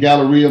Houston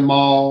Galleria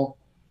Mall,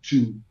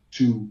 to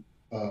the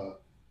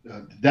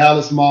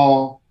Dallas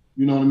Mall,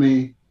 you know what I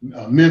mean?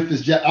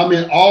 Memphis, I'm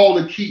in all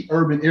the key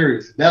urban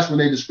areas. That's when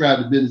they describe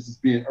the business as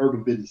being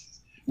urban businesses,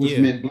 which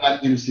meant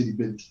black inner city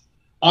business.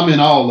 I'm in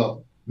all of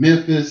them.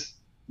 Memphis,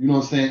 you know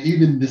what I'm saying?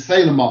 Even the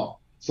Salem Mall.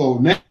 So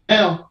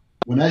now,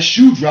 when that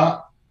shoe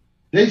dropped,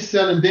 they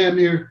selling damn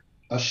near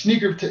a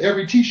sneaker to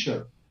every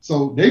t-shirt.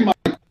 So they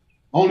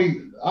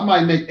I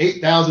might make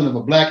 8,000 of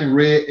a black and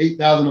red,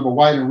 8,000 of a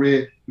white and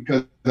red,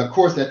 because of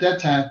course at that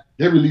time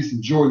they're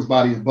releasing Jordan's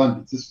body in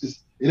abundance.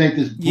 It ain't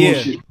this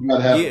bullshit. You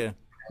gotta have a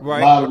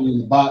lottery in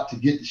the bot to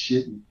get the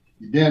shit. And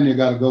you damn near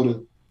gotta go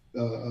to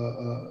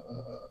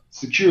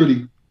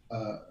security,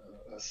 the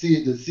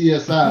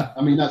CSI.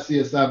 I mean not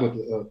CSI, but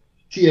the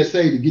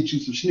TSA to get you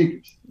some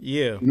sneakers.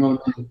 Yeah. You know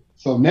what I mean?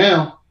 So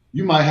now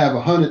you might have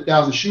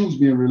 100,000 shoes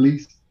being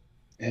released,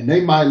 and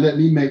they might let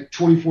me make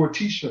 24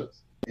 t-shirts.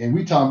 And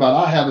we talking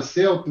about I have a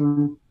sale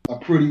through a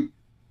pretty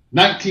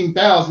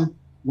 19,000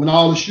 when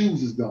all the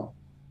shoes is gone.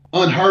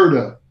 Unheard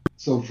of.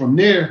 So from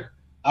there,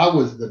 I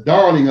was the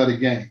darling of the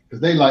game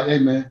because they like, hey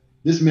man,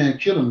 this man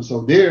killing them.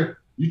 So there,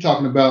 you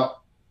talking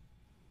about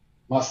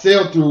my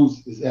sale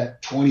throughs is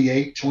at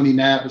 28,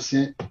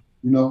 29%.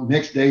 You know,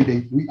 next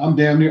day I'm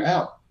damn near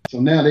out. So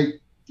now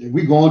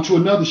we going to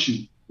another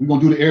shoe. We're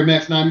gonna do the Air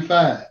Max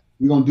 95.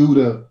 We're gonna do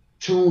the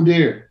Tuned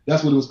Air.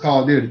 That's what it was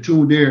called there. The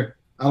Tuned Air.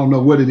 I don't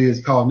know what it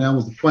is called now. It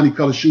was the funny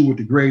color shoe with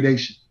the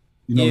gradation.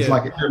 You know, it's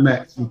like an Air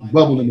Max with the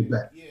bubble in the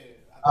back.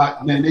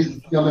 Man, they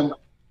selling.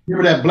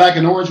 Remember that black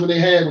and orange when they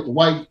had with the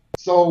white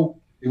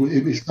sole?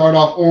 It start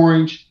off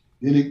orange,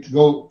 then it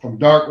go from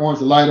dark orange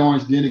to light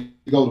orange, then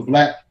it go to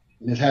black,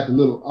 and it had the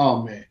little.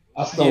 Oh man,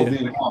 I sold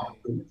them. Oh my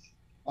goodness.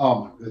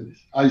 Oh my goodness,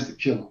 I used to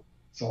kill them.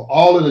 So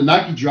all of the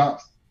Nike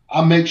drops,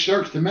 I make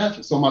shirts to match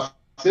it. So my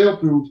sale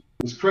through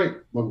was great.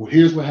 But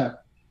here's what happened: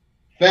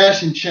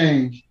 fashion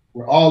changed,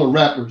 where all the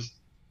rappers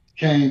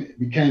became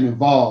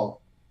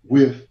involved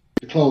with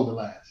the clothing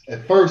lines.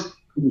 At first,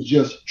 it was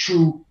just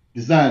true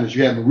designers.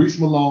 You had Maurice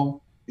Malone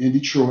in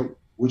Detroit,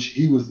 which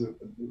he was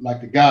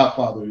like the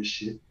godfather of this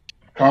shit.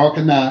 Karl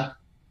Kani,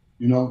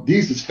 you know,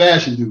 these is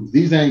fashion dudes.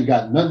 These ain't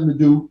got nothing to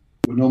do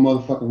with no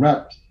motherfucking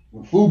rappers.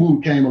 When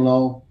FUBU came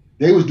along,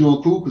 they was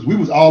doing cool because we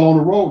was all on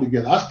the road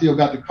together. I still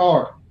got the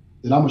card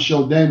that I'm gonna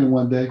show Damon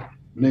one day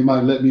when they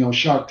might let me on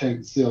Shark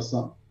Tank to sell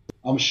something.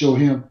 I'm gonna show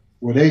him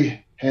where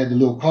they had the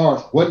little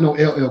cards. Wasn't no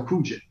LL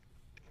Cool J.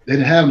 They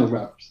didn't have no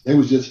rappers. They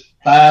was just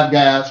 5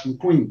 guys from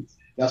Queens.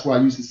 That's why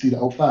I used to see the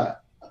 05.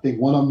 I think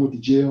one of them went to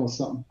jail or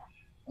something,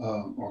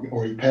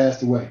 or he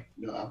passed away.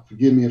 You know,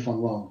 forgive me if I'm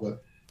wrong,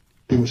 but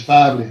it was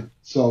 5 of them.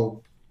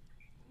 So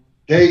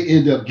they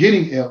ended up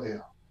getting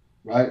LL,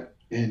 right?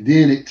 And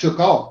then it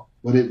took off,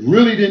 but it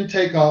really didn't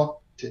take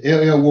off till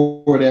LL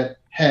wore that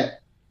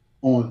hat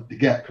on the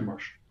Gap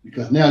commercial,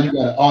 because now you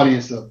got an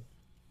audience of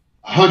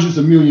hundreds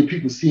of million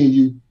people seeing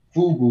you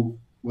FUBU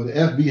with the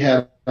FB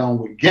hat on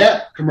with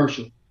Gap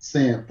commercial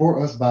saying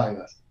for us by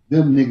us.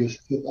 Them niggas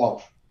took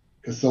off.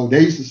 Cause so they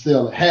used to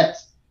sell the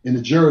hats in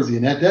the jersey,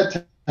 and at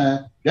that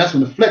time, that's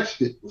when the flex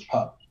fit was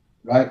popular,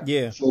 right?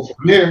 Yeah. So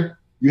from there,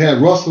 you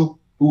had Russell,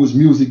 who was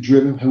music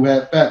driven, who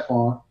had Fat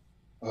Farm.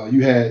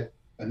 You had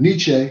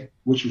Nietzsche,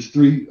 which was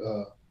from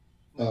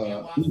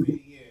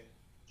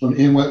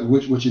NY,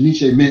 which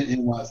Nietzsche meant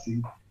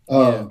NYC.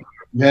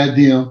 You had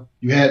them.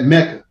 You had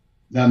Mecca.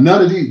 Now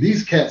none of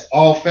these cats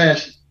all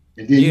fashion,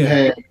 and then you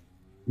had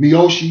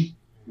Miyoshi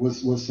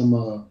was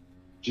some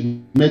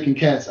Jamaican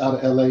cats out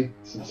of LA,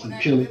 some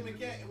killers.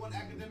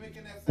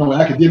 No,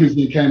 Academics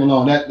then came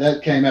along.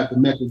 That came after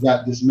Mecca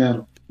got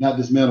dismantled. Not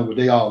dismantled, but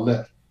they all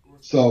left.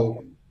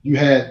 So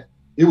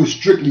it was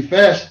strictly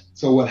fashion.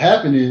 So what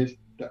happened is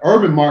the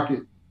urban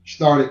market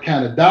started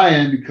kind of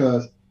dying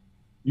because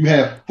you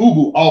have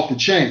FUBU off the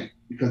chain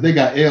because they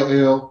got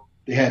LL,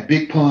 they had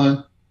Big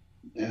Pun,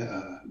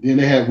 Then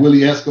they had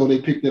Willie Esco. They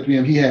picked up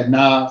him. He had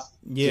Nas.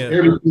 Yeah. So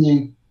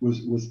everything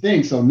was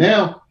things. So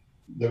now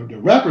the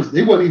rappers,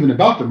 they wasn't even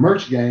about the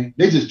merch game.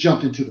 They just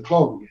jumped into the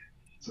clothing game.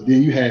 So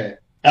then you had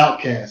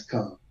Outkast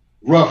come,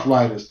 Rough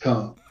Riders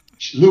come,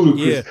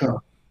 Ludacris come.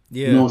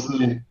 Yeah. You know what I'm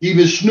saying?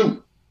 Even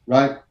Snoop,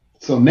 right?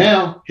 So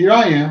now here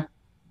I am.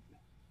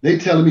 They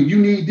telling me, you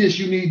need this,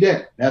 you need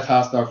that. That's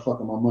how I start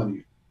fucking my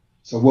money.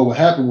 So what would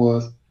happen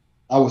was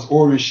I was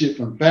ordering shit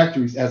from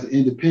factories as an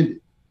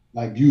independent,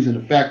 like using a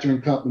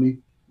factoring company,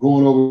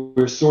 going over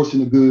there, sourcing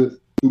the goods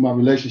through my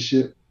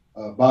relationship.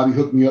 Bobby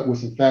hooked me up with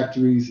some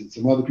factories and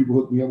some other people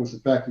hooked me up with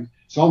some factories.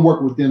 So I'm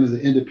working with them as an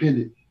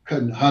independent,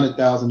 cutting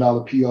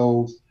 $100,000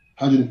 POs,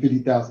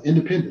 $150,000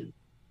 independently,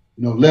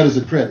 you know, letters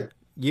of credit.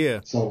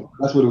 Yeah. So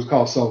that's what it was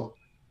called. So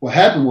what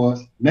happened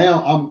was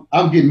now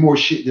I'm getting more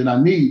shit than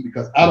I need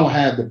because I don't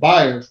have the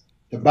buyers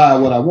to buy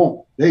what I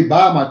want. They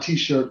buy my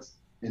t-shirts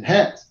and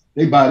hats.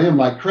 They buy them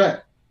like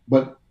crack.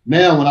 But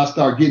now when I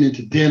start getting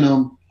into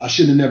denim, I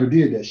shouldn't have never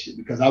did that shit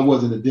because I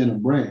wasn't a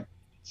denim brand.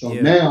 So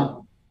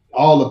now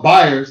all the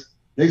buyers,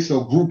 they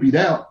so groupied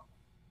out,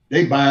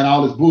 they buying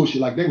all this bullshit.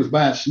 Like they was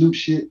buying Snoop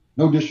shit.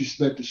 No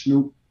disrespect to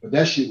Snoop, but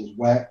that shit was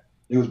whack.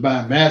 They was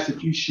buying Master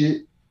P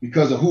shit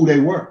because of who they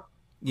were.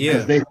 Yeah.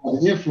 Because they had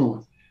an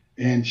influence.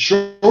 And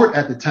Short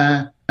at the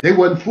time, they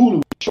wasn't fooling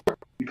with Short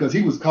because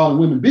he was calling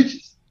women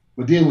bitches.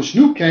 But then when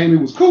Snoop came,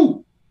 it was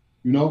cool,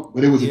 you know,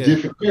 but it was a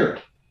different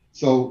era.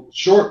 So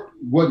Short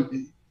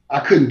I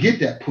couldn't get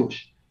that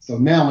push. So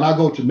now when I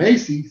go to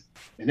Macy's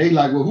and they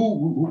like, well,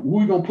 who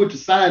we gonna put the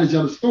signage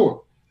on the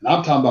store? And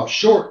I'm talking about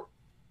Short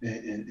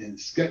and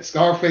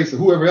Scarface or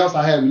whoever else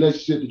I had a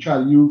relationship to try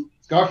to use.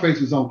 Scarface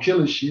was on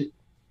killing shit,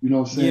 you know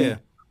what I'm saying? Yeah.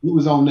 He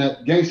was on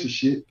that gangster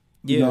shit.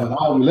 Yeah. You know, and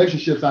all the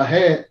relationships I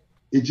had,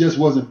 it just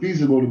wasn't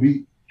feasible to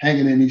be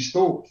hanging in these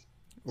stores.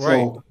 Right.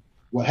 So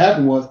what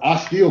happened was I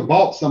still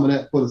bought some of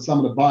that for some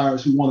of the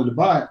buyers who wanted to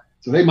buy it.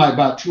 So they might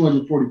buy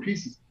 240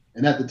 pieces.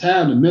 And at the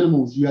time, the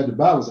minimums you had to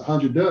buy was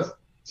 100 dozen.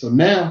 So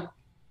now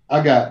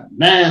I got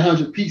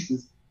 900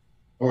 pieces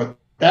or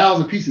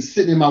 1,000 pieces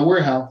sitting in my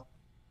warehouse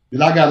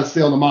that I got to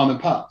sell to mom and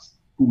pops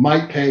who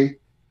might pay,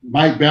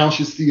 might bounce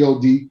your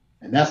COD.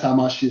 And that's how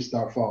my shit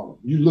start falling.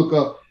 You look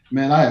up,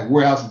 man, I had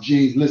warehouse of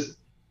jeans. Listen,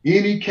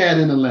 any cat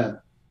in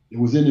Atlanta that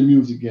was in the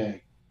music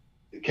game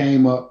that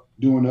came up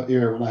during the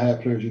era when I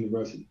had Players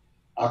University,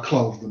 I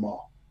closed them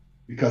all.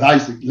 Because I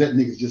used to let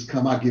niggas just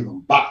come, I give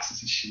them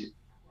boxes of shit.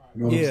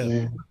 You know what I'm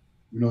saying?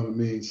 You know what I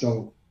mean?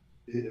 So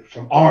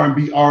from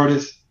R&B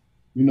artists,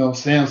 you know,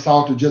 Sam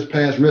Salter just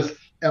passed risk.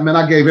 I mean,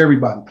 I gave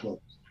everybody clothes.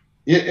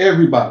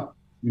 Everybody,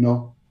 you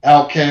know,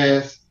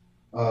 Outkast,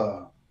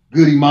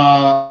 Goody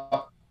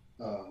Mob,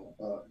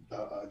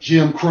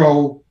 Jim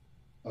Crow,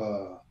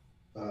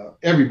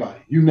 everybody,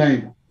 you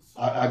name them.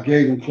 I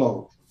gave them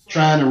clothes.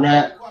 Trying to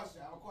rap. I have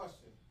a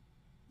question.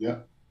 Yeah.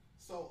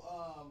 So,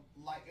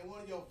 like in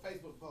one of your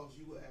Facebook posts,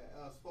 you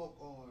spoke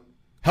on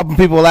helping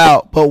people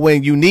out, but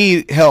when you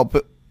need help,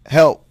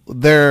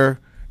 they're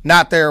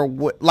not there.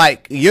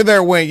 Like you're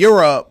there when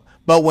you're up,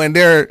 but when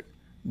they're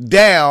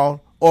down,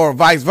 or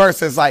vice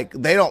versa, it's like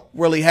they don't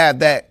really have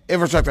that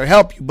infrastructure to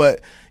help you.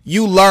 But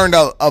you learned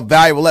a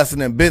valuable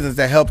lesson in business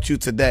that helped you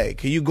today.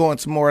 Can you go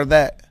into more of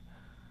that?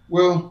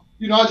 Well,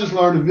 you know, I just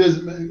learned to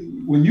visit.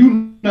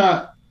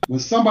 When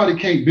somebody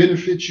can't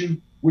benefit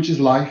you, which is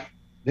life,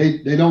 they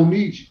don't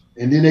need you.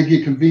 And then they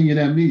get convenient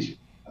amnesia.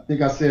 I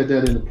think I said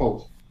that in the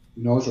post.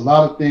 You know, it's a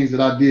lot of things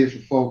that I did for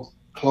folks,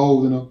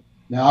 clothing them.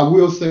 Now, I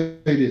will say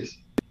this.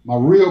 My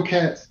real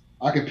cats,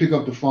 I can pick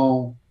up the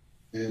phone.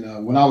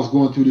 And when I was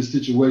going through this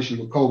situation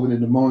with COVID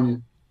and pneumonia,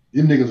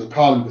 them niggas were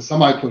calling because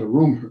somebody put a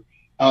rumor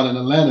out in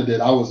Atlanta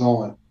that I was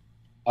on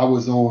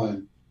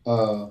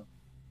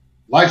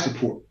life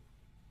support.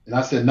 And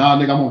I said, nah,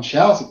 nigga, I'm on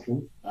child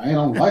support. I ain't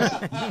on life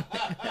support.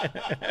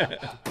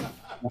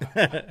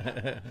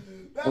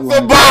 That's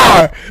a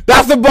bar.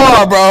 That's a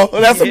bar, bro.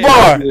 That's a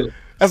bar. Yeah.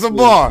 That's a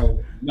bar.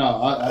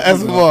 No,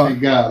 That's a bar.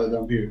 Thank God that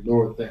I'm here.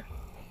 Lord, thank you.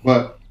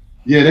 But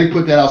yeah, they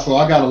put that out. So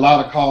I got a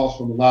lot of calls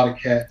from a lot of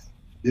cats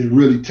that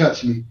really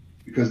touched me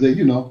because they,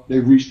 you know, they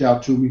reached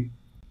out to me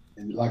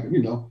and like,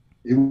 you know,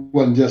 it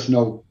wasn't just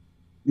no,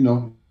 you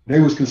know, they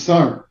was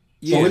concerned.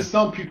 Yeah. So there's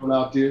some people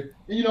out there,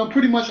 and you know,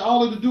 pretty much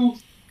all of the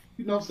dudes,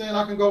 you know what I'm saying,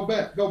 I can go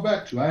back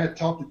to. I had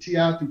talked to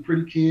T.I. through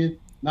Pretty Ken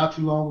not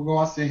too long ago.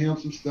 I sent him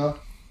some stuff,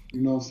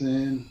 you know what I'm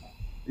saying?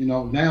 You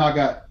know, now I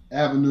got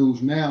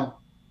avenues now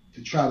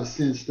to try to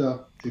send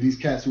stuff to these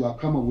cats who I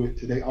come up with,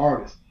 to their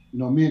artists. You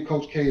know, me and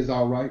Coach K is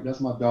all right. That's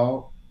my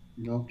dog.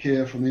 You know,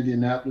 Kev from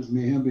Indianapolis,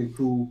 me and him been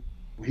cool.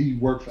 He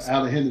worked for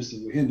Allen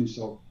Henderson with Hindu.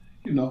 So,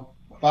 you know,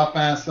 if I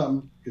find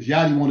something, because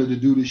Yachty wanted to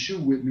do this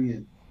shoot with me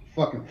and the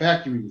fucking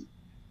factory was,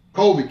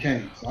 COVID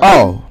came. So I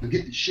had to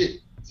get the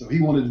shit. So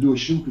he wanted to do a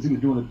shoot because he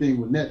was doing a thing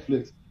with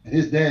Netflix. And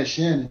his dad,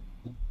 Shannon,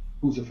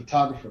 who's a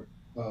photographer,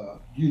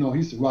 you know, he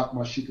used to rock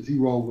my shit because he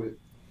rolled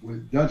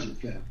with Dungeon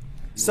Family.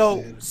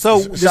 So Shout the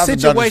out to Dungeon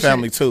situation,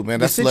 family too, man.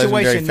 That's the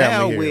legendary situation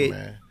now family here, with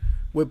man.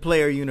 with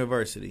Player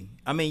University?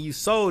 I mean, you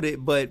sold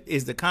it, but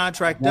is the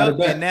contract Got it up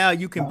back. and now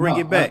you can bring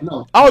it back?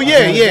 No. Oh I yeah,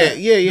 got it yeah, back.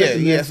 yeah, yeah,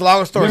 Listen, yeah. man. It's a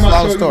long story. It's Remember a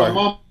I long told you story.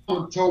 my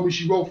mom told me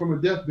she wrote from her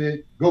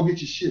deathbed, go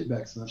get your shit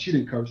back, son. She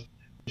didn't curse.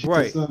 She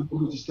Right. said, son, go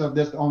get your stuff.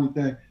 That's the only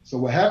thing. So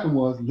what happened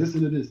was,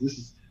 listen to this.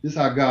 This is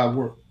how God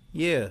worked.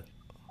 Yeah.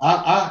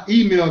 I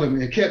emailed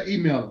him and kept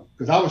emailing him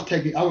because I was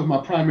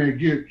my primary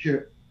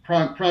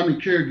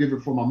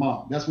caregiver for my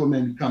mom. That's what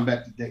made me come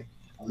back today.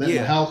 I let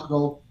my house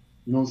go,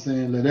 you know what I'm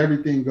saying? Let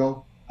everything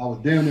go. I was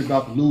damn near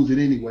about to lose it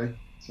anyway,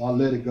 so I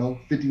let it go.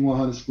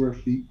 5,100 square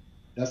feet.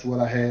 That's what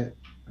I had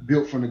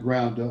built from the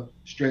ground up,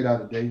 straight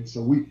out of Dayton.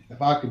 So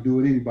if I could do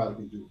it, anybody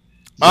can do it.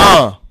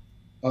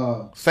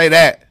 So, say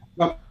that.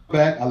 Come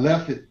back. I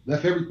left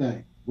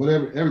everything,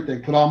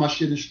 everything. Put all my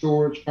shit in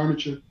storage,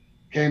 furniture.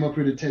 Came up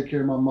here to take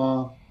care of my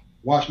mom.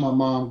 Watched my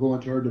mom go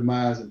into her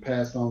demise and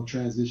passed on,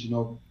 transition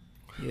over.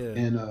 Yeah.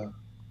 And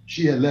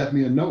she had left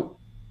me a note,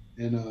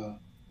 and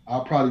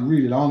I'll probably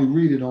read it. I only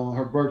read it on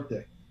her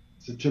birthday,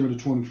 September the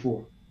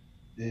 24th,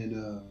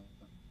 and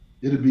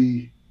it'll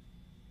be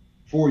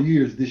 4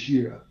 years this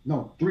year.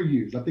 No, 3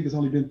 years. I think it's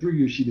only been 3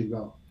 years she been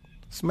gone.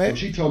 So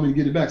she told me to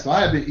get it back. So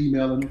I had been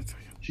emailing her.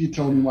 She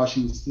told me while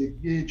she was sick,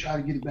 yeah, try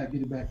to get it back,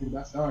 get it back, get it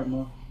back. I said, all right,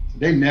 Mom. So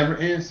they never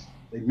answered.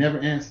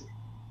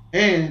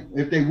 And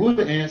if they would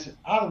have answered,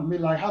 I'd have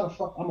been like, how the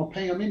fuck I'm gonna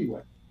pay them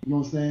anyway? You know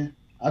what I'm saying?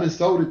 I just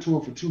sold it to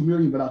her for $2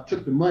 million, but I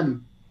took the money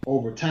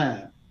over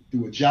time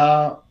through a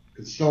job,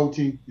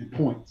 consulting, and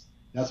points.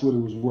 That's what it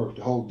was worth,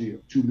 the whole deal,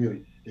 $2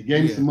 million. They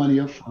gave me some money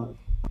up front,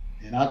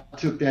 and I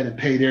took that and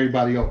paid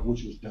everybody else,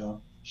 which was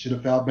dumb. Should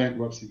have filed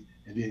bankruptcy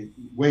and then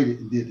waited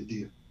and did the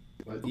deal.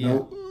 But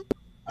no,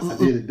 I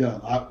did it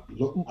dumb. I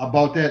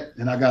bought that,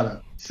 and I got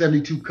a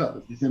 72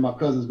 Cutlass. It's in my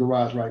cousin's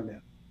garage right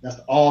now. That's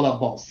all I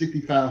bought,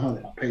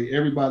 $6,500. I paid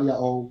everybody I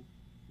owe,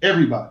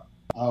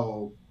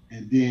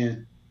 and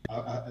then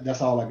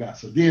that's all I got.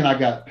 So then I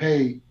got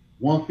paid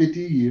 $150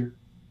 a year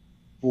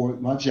for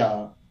my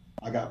job.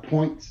 I got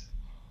points.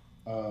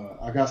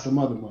 I got some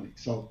other money.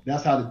 So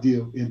that's how the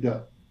deal ended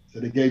up.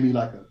 So they gave me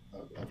like a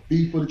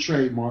fee for the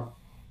trademark.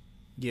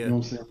 Yeah. You know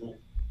what I'm saying?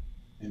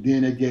 And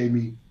then they gave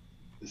me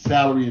the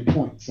salary and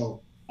points.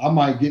 So I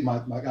might get I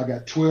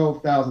got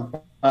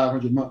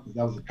 $12,500 monthly.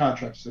 That was a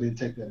contract, so they didn't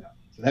take that out.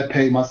 So that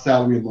paid my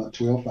salary a month,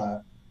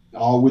 $12,500.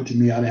 All went to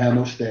me. I didn't have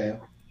no staff.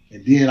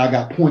 And then I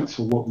got points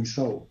for what we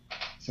sold.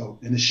 So,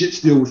 and the shit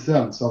still was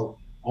selling. So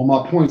on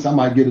my points, I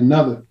might get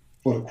another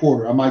for the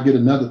quarter. I might get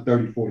another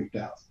 30,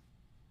 40,000.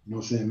 You know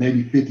what I'm saying?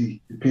 Maybe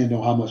 50, depending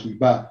on how much we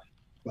buy.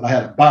 But I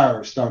had a buyer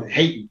who started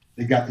hating.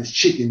 They got this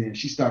chick in there.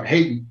 She started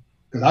hating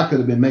because I could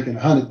have been making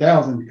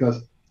 100,000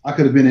 because I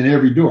could have been in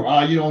every door.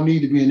 You don't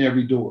need to be in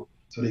every door.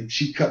 So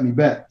she cut me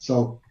back.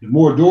 So the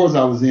more doors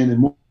I was in and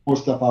more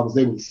stuff I was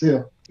able to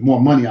sell, the more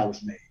money I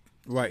was made.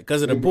 Right,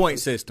 because of the point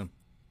system.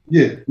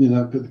 Yeah,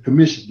 the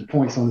commission, the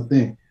points on the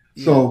thing.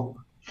 Yeah. So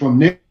from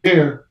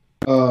there,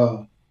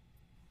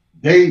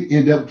 they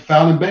end up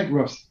filing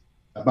bankruptcy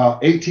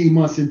about 18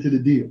 months into the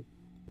deal.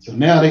 So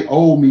now they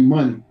owe me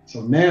money.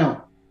 So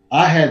now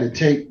I had to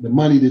take the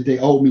money that they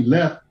owed me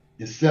left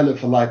and sell it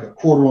for like a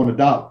quarter on a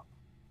dollar.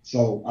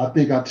 So I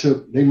think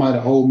they might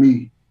have owed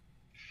me,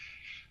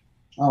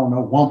 I don't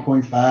know,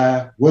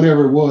 1.5,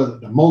 whatever it was.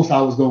 The most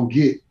I was going to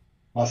get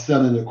by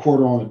selling it a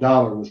quarter on a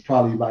dollar was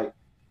probably like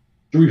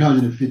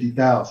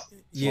 350,000.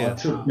 So I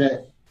took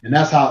that, and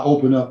that's how I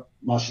opened up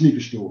my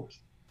sneaker stores,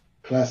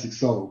 Classic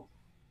Soul,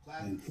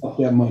 and fuck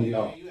that money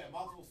off. You had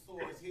multiple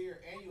stores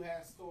here, and you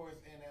had stores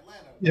in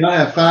Atlanta. Yeah, I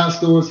had 4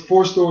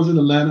 stores in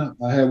Atlanta.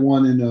 I had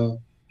one in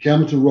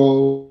Camilton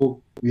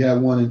Road. We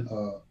had one in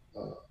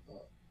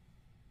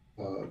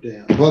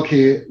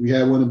Buckhead. We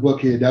had one in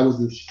Buckhead. That was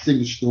the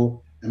signature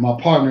store. And my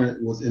partner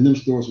was in them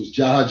stores was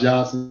Jaha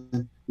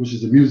Johnson, which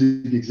is a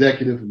music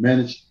executive who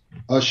managed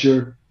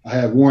Usher. I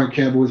had Warren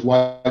Campbell, his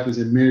wife was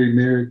in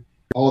Mary.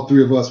 All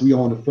 3 of us, we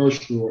owned the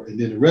first store. And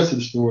then the rest of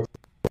the stores,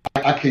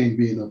 I can't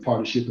be in a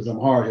partnership because I'm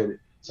hard-headed.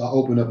 So I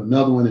opened up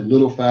another one in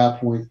Little 5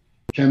 Points,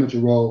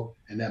 Camilton Road,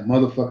 and that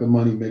motherfucking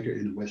money maker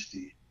in the West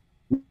End.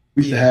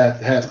 We used to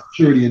have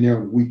security in there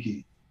on the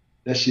weekend.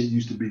 That shit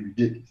used to be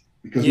ridiculous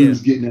because we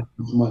was getting that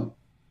money.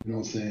 You know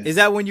what I'm saying? Is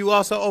that when you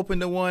also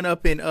opened the one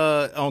up in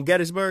on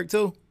Gettysburg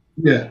too?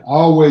 Yeah,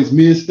 always.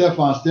 Me and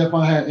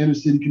Stefan had inner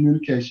city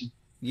communication.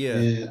 Yeah.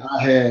 And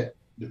I had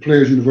the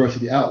Players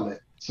University outlet.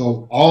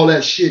 So all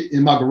that shit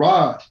in my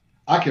garage,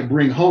 I can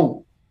bring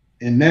home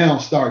and now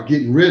start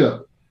getting rid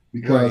of it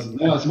because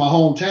now it's my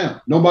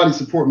hometown. Nobody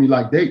support me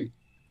like Dayton.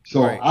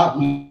 So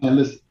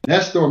listen,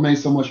 that store made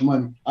so much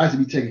money. I used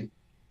to be taking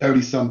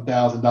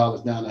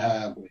 $30,000 down the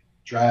highway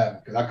driving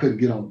because I couldn't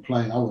get on the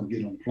plane. I wouldn't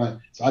get on the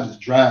plane. So I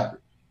just drive it.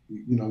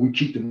 You know, we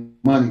keep the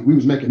money. We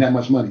was making that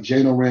much money.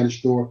 Jano ran the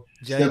store.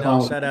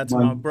 Jano, shout out to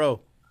my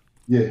bro.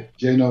 Yeah,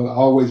 Jano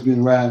always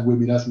been riding with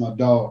me. That's my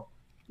dog.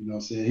 You know what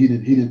I'm saying? He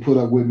didn't put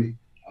up with me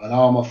in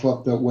all my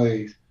fucked up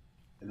ways.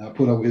 And I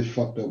put up with his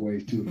fucked up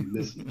ways too if you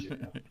listen to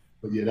Jano.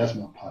 But yeah, that's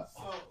my pot.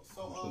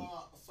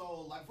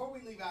 So like before we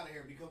leave out of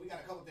here, because we got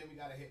a couple things we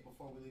gotta hit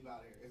before we leave out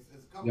of here.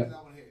 It's a couple things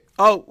I want to hit.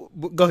 Oh,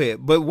 go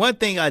ahead. But one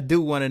thing I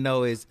do want to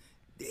know is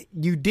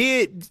you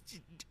did.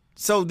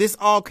 So this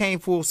all came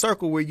full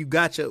circle where you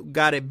got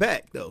it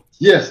back though.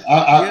 Yes,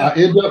 I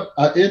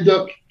end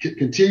up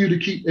continue to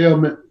keep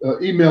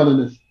emailing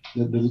this,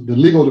 the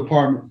legal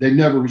department. They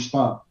never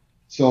respond.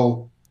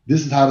 So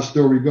this is how the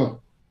story goes.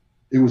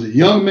 It was a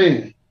young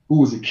man who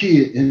was a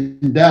kid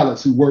in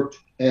Dallas who worked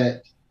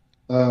at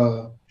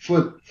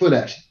Foot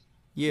Action.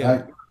 Yeah.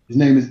 Right? His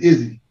name is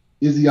Izzy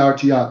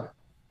Arteaga.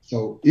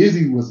 So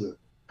Izzy was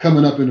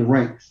coming up in the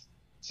ranks.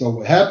 So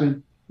what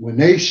happened when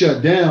they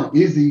shut down,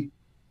 Izzy,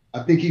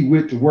 I think he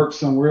went to work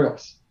somewhere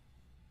else.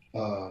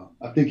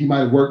 I think he might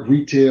have worked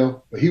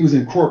retail, but he was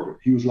in corporate.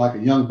 He was like a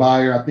young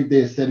buyer. I think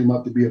they had set him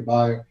up to be a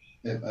buyer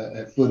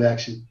at Foot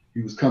Action.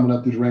 He was coming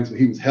up through the ranks, but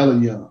he was hella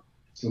young.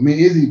 So me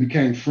and Izzy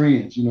became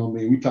friends. You know what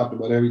I mean? We talked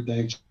about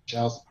everything,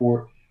 child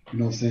support, you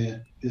know what I'm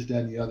saying? This, that,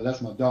 and the other.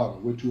 That's my daughter.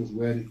 Went to his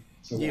wedding.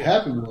 So what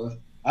happened was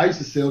I used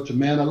to sell to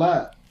Man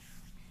Alive.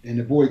 And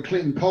the boy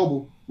Clinton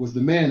Coble was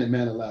the man at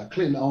Man Alive.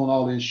 Clinton owned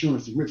all the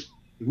insurance. The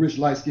rich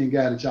light-skinned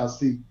guy that y'all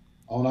see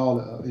on all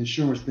the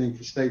insurance thing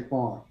for State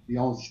Farm. He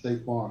owns the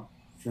State Farm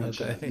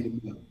franchise. Okay.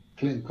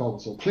 Clinton Coble.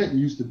 So Clinton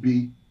used to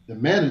be the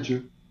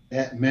manager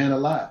at Man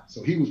Alive.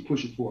 So he was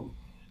pushing for me.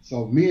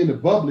 So me and the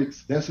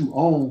Bublics, that's who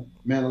owned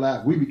Man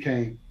Alive, we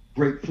became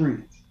great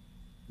friends.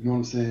 You know what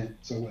I'm saying?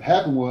 So what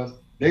happened was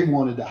they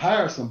wanted to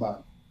hire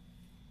somebody.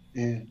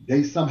 And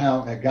they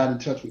somehow had got in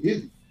touch with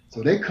Izzy.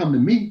 So they come to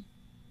me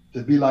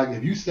to be like,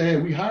 if you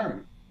said we hire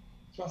him.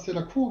 So I said,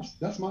 of course,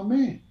 that's my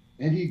man.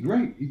 And he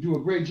great. He do a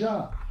great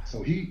job.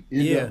 So he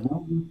ended up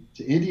moving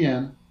to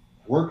Indiana,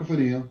 working for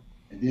them.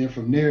 And then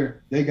from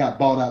there, they got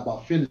bought out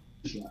by Finish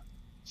Line.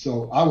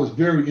 So I was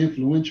very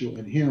influential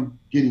in him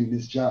getting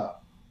this job.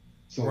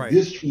 So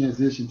this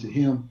transition to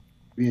him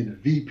being the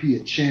VP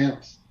at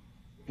Champs,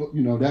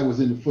 you know, that was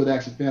in the Foot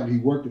Action family. He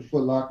worked at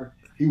Foot Locker.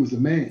 He was a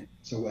man.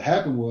 So what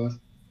happened was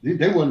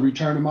they wasn't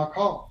returning my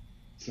call.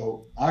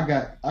 So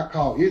I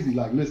called Izzy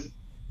like, listen,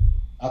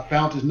 I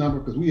found his number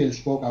because we hadn't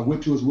spoke. I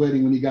went to his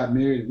wedding when he got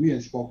married and we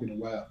hadn't spoken in a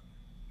while.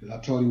 Because I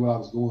told him what I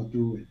was going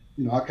through and,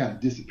 you know, I kind of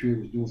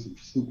disappeared, was doing some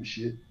stupid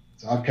shit.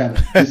 So I kind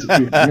of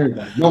disappeared from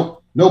everybody.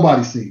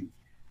 Nobody seen me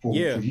for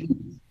years.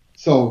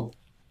 So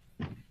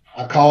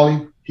I called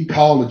him. He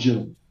called the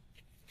gentleman.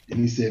 And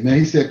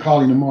he said,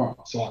 call him tomorrow.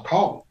 So I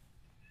called him.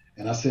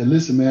 And I said,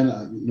 listen, man,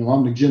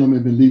 I'm the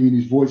gentleman been leaving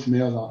these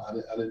voicemails. I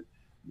didn't,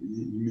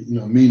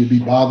 mean to be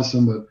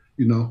bothersome, but,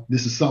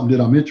 this is something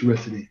that I'm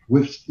interested in.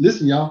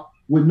 Listen, y'all,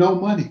 with no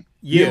money.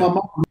 Me and my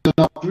mom was living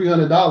off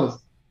 $300.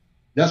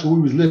 That's what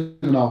we was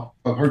living off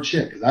of her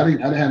check. Cause I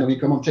didn't have no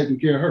income. I'm taking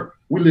care of her.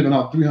 We're living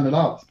off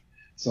 $300.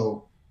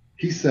 So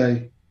he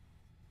say,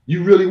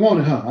 you really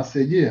want it, huh? I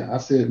said, yeah. I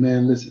said,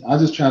 man, listen, I'm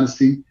just trying to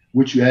see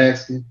what you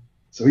asking.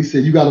 So he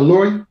said, you got a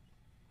lawyer?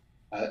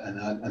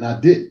 And I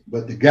did.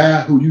 But the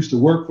guy who used to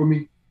work with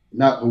me,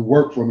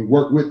 worked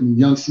with me,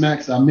 Young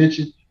Smacks, I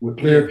mentioned, with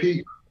Player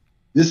P,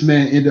 this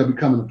man ended up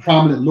becoming a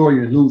prominent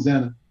lawyer in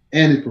Louisiana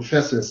and a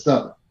professor at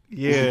Southern.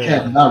 Yeah.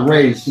 Cat I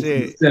raised since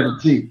he was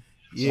 17.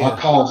 So I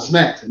called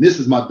Smacks, and this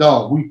is my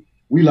dog.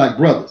 We like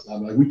brothers.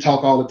 I'm like, we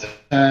talk all the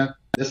time.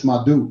 That's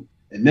my dude.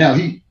 And now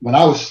when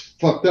I was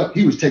fucked up,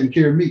 he was taking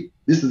care of me.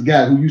 This is a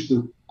guy who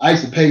I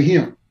used to pay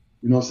him.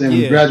 You know what I'm saying?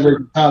 When he graduated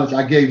from college,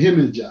 I gave him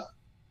his job.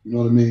 You know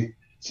what I mean?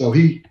 So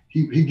he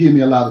gave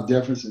me a lot of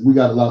deference, and we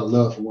got a lot of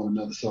love for one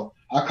another. So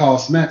I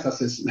called Smacks. I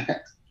said,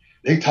 Smacks,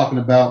 they talking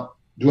about,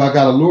 do I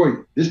got a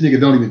lawyer? This nigga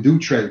don't even do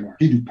trademark.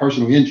 He do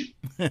personal injury.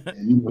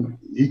 And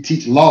he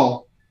teach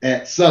law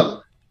at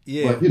Southern.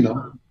 Yeah. But,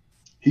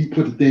 he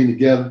put the thing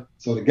together.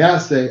 So the guy I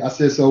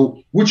said,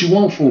 so what you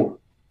want for it?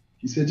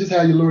 He said, just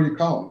have your lawyer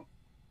call me.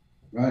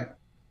 Right?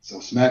 So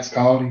Smacks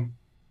called him.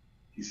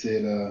 He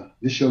said,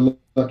 this your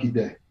lucky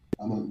day.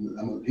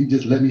 He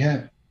just let me have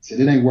it. He said,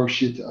 it ain't worth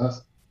shit to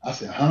us. I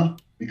said, huh?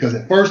 Because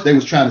at first they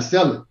was trying to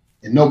sell it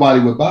and nobody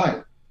would buy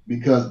it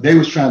because they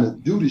was trying to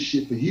do this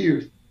shit for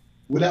years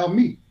without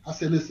me. I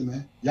said, listen,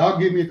 man, y'all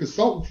give me a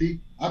consultant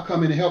fee. I'll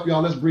come in and help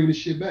y'all. Let's bring this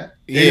shit back.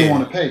 They didn't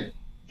want to pay.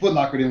 Foot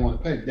Locker didn't want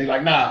to pay. They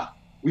like, nah,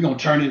 we're going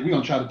to try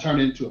to turn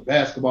it into a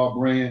basketball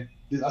brand.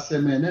 I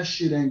said, man, that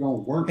shit ain't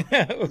going to work.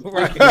 Right.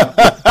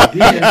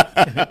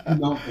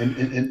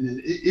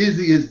 And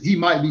Izzy he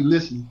might be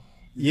listening.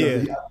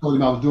 Yeah. I told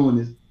him I was doing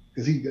this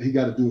because he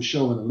got to do a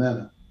show in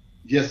Atlanta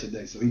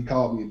yesterday. So he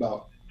called me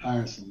about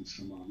hiring some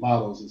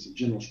models and some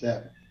general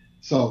staffing.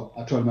 So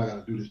I told him I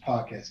got to do this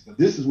podcast. But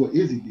this is what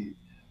Izzy did.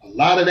 A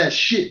lot of that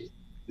shit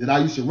that I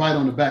used to write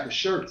on the back of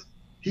shirts,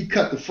 he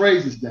cut the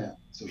phrases down.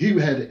 So he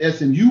had the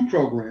SMU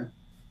program.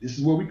 This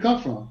is where we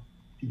come from.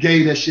 He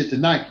gave that shit to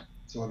Nike.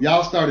 So if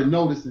y'all started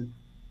noticing,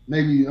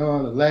 maybe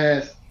over the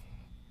last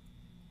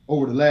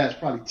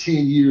probably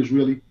 10 years,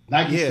 really,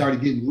 Nike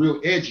started getting real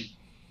edgy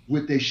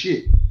with their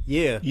shit.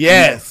 Yeah.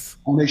 Yes.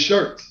 On their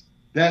shirts.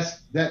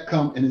 That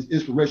come and it's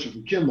inspiration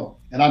from Kimlo.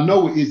 And I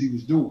know what Izzy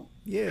was doing.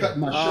 Yeah.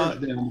 Cutting my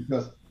shirts down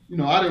because,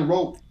 I done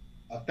wrote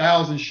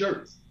 1,000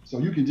 shirts. So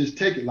you can just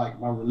take it like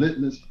my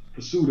relentless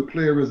pursuit of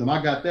playerism.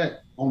 I got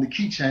that on the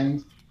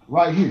keychains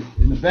right here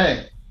in the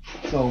bag.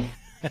 So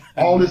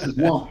all this is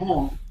one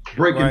poem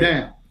breaking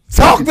down.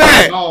 Talk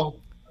that!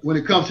 when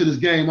it comes to this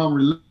game, I'm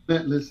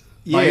relentless.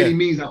 By any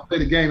means, I play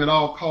the game at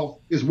all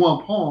costs. It's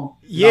one poem.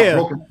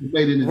 Yeah.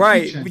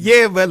 Right.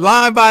 Yeah, but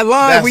line by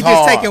line, we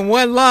just taking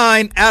one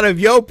line out of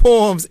your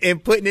poems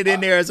and putting it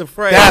in there as a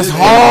phrase. That's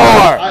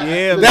hard.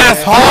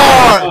 That's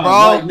hard,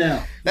 bro. Right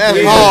now.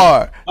 That's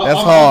hard. That's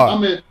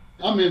hard.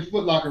 I'm in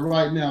Foot Locker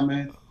right now,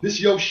 man. This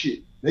your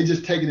shit. They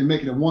just taking it and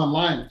making it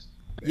one-liners.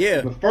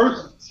 Yeah. But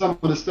first, some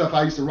of the stuff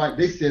I used to write,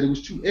 they said it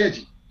was too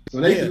edgy. So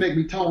they used to make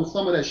me tone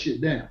some of that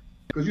shit down.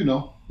 Because, you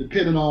know,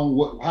 depending on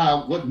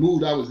what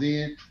mood I was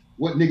in,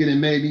 what nigga that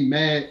made me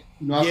mad,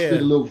 you know, I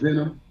spit a little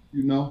venom,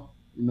 you know,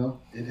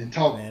 and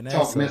talk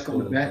mess on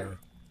the back,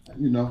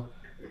 you know.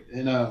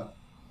 And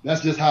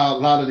that's just how a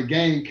lot of the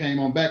game came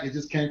on back. It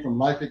just came from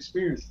life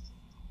experiences.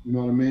 You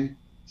know what I mean?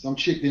 Some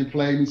chick didn't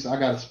play me, so I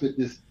gotta spit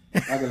this.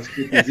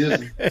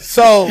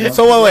 So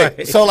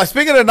wait. So like,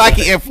 speaking of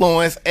Nike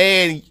influence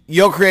and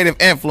your creative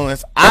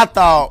influence, I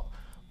thought,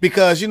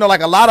 because, you know,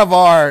 like a lot of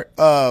our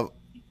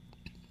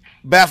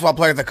basketball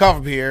players that come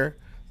from here,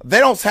 they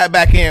don't tap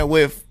back in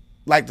with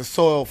like the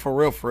soil for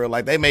real.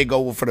 Like they may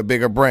go for the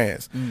bigger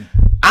brands.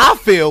 I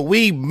feel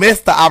we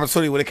missed the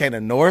opportunity when it came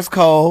to Norris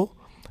Cole,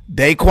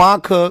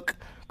 Daquan Cook,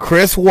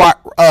 Chris Wright,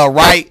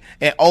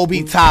 and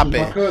Obi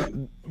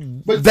Toppin.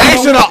 But they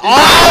should have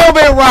all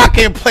been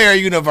rocking Player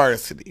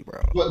University,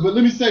 bro. But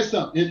let me say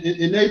something.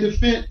 In their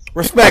defense,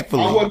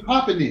 respectfully, I wasn't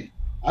popping then.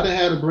 I didn't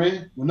have a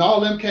brand. When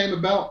all them came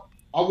about,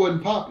 I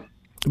wasn't popping.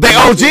 They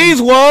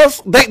OGs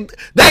was. They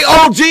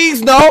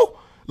OGs, no?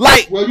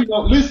 Like, well, you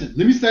know, listen,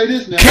 let me say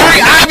this now.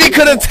 Kerry Ivy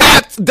could have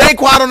tapped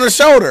Daquan on the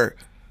shoulder.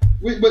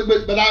 But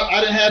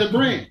I didn't have a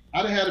brand.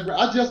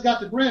 I just got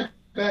the brand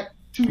back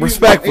 2 years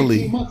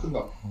respectfully, 18 months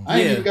ago. I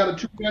ain't even got a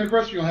 2-year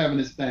anniversary on having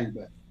this thing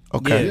back.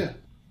 Okay. Yeah.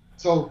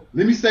 So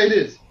let me say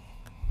this.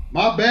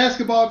 My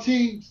basketball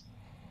teams,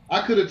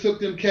 I could have took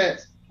them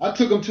cats. I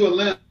took them to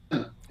Atlanta,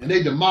 and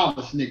they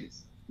demolished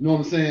niggas. You know what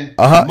I'm saying?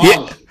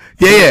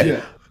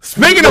 Yeah.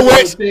 Speaking of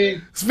which,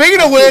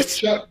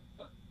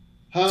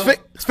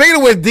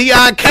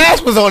 Deion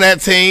Cash was on that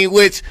team,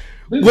 which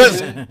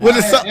was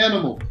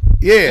animal.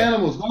 Yeah.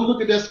 Animals. Go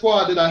look at that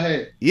squad that I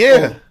had.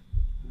 Yeah. So,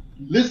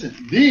 listen,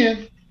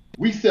 then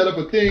we set up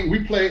a thing.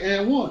 We played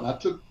and one. I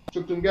took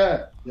them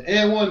guys. The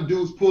and one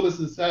dudes pull us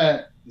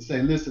aside and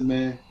say, listen,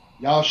 man,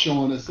 y'all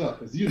showing us up.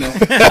 Because, you know,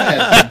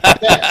 I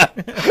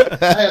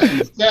had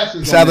some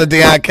stats. Shout out to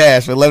Deion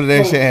Cash for loving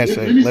that handshake.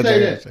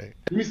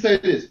 Let me say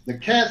this. The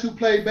cats who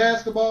played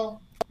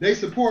basketball, they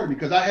supported me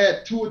because I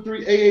had 2 or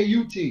 3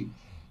 AAU teams.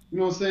 You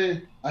know what I'm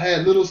saying? I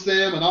had Little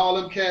Sam and all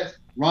them cats,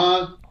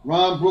 Ron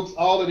Brooks,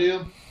 all of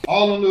them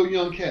little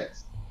young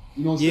cats.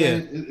 You know what I'm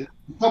saying?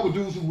 A couple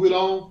dudes who went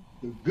on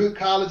the good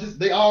colleges,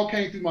 they all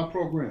came through my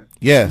program.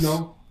 Yes. You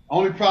know,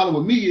 only problem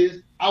with me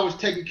is I was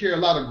taking care of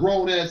a lot of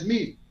grown ass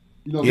men.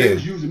 You know, they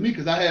was using me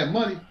because I had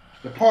money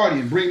to party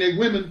and bring their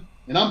women,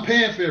 and I'm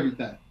paying for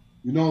everything.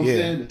 You know what I'm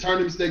saying? The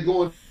tournaments they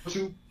going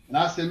to, and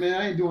I said, man,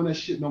 I ain't doing that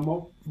shit no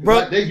more. Bro,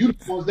 like, they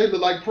uniforms, they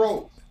look like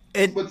pros.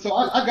 But so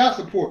I got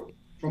support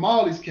from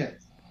all these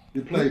cats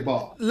that play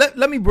ball.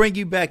 Let me bring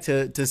you back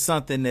to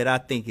something that I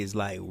think is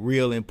like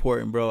real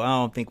important, bro. I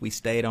don't think we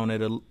stayed on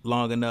it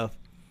long enough.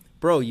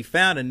 Bro, you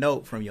found a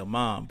note from your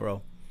mom,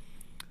 bro,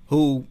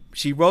 who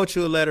she wrote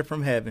you a letter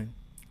from heaven,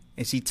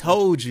 and she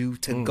told you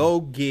to go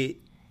get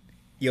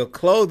your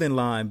clothing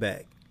line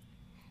back.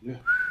 Yeah.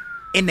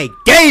 And they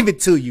gave it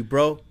to you,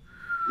 bro.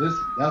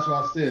 Listen, that's what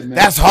I said, man.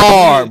 That's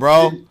hard,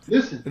 bro.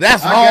 Listen,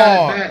 that's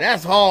hard.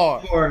 That's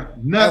hard. For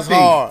nothing. That's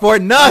hard. For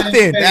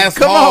nothing. That's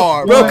Come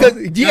hard, on, bro. Because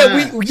you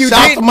didn't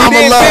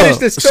finish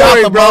the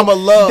story, bro. Mama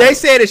Love. They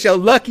said it's your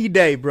lucky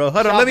day, bro.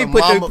 Hold on, let me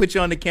Shout put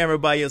you on the camera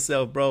by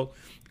yourself, bro.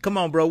 Come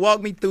on, bro.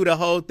 Walk me through the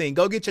whole thing.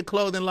 Go get your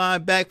clothing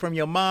line back from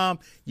your mom.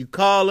 You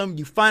call them.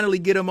 You finally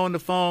get them on the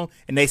phone,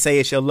 and they say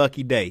it's your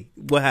lucky day.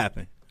 What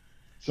happened?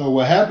 So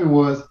what happened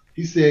was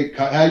he said,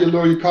 "How your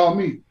lawyer called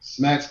me?"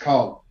 Smacks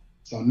called him.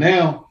 So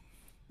now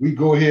we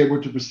go ahead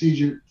with the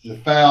procedure to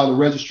file the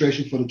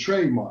registration for the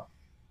trademark.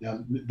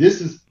 Now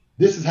this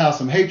is how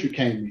some hatred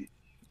came in.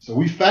 So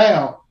we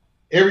filed.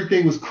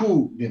 Everything was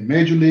cool. Then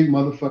Major League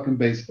motherfucking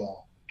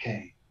Baseball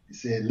came and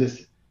said,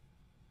 "Listen,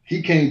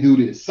 he can't do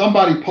this."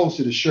 Somebody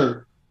posted a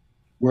shirt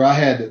where I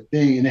had the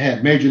thing and it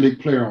had Major League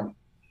player on it.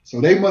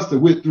 So they must have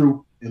went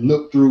through and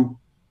looked through,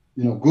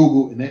 you know,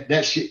 Google, and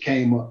that shit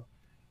came up.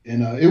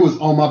 And it was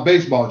on my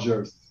baseball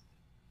jerseys.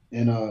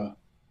 And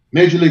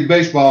Major League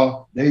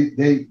Baseball, they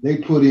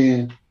put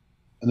in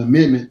an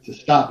amendment to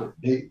stop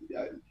it.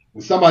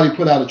 When somebody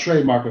put out a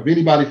trademark, if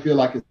anybody feel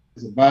like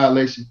it's a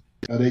violation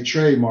of their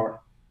trademark,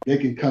 they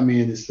can come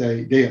in and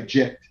say they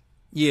object.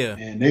 Yeah.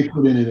 And they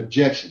put in an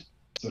objection.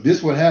 So this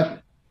is what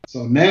happened.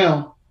 So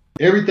now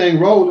everything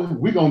rolling,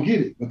 we're going to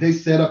get it. But they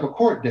set up a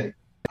court date.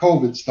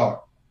 COVID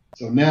start.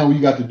 So now we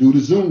got to do the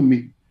Zoom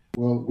meeting.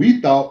 Well, we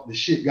thought the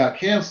shit got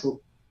canceled,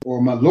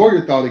 or my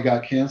lawyer thought it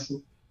got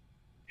canceled.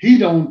 He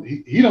don't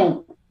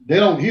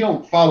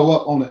follow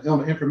up on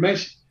the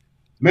information.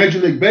 Major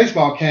League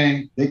Baseball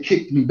came, they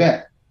kicked me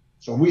back.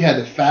 So we had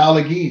to file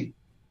again.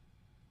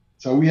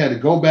 So we had to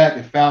go back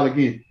and file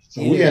again.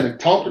 So we had to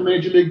talk to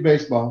Major League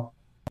Baseball.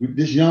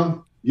 this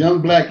young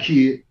black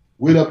kid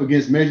went up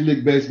against Major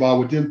League Baseball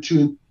with them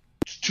 $2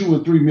 or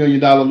 $3 million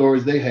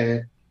lawyers they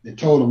had and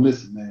told them,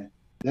 listen, man,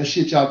 that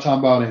shit y'all talking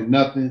about ain't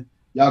nothing.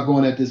 Y'all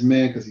going at this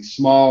man because he's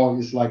small.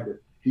 It's like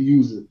he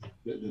used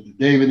the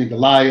David and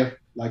Goliath.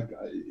 Like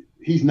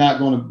he's not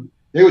going to.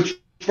 They were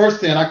first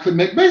saying I couldn't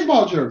make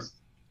baseball jerseys.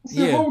 I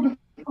said, hold the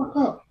fuck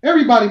up.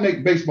 Everybody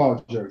make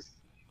baseball jerseys.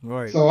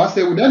 Right. So I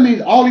said, well, that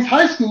means all these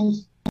high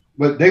schools,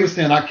 but they were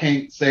saying I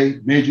can't say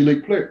Major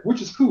League Player,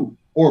 which is cool,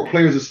 or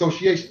Players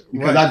Association,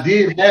 because I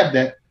did have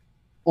that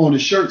on the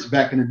shirts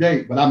back in the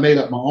day, but I made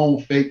up my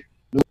own fake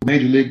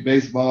Major League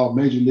Baseball,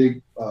 Major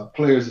League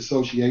Players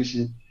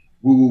Association,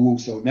 woo woo woo.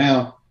 So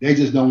now they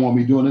just don't want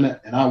me doing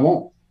that, and I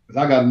won't,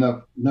 because I got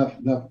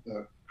enough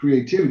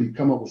creativity to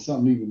come up with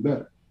something even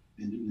better.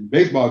 And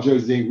baseball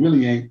jerseys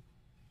really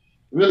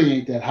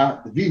ain't that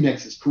hot. The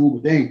V-necks is cool,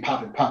 but they ain't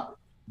popping.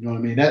 You know what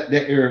I mean? That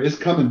era is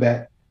coming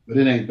back, but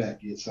it ain't back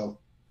yet. So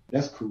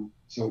that's cool.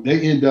 So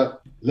they end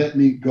up letting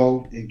me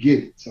go and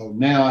get it. So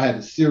now I had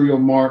the serial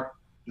mark,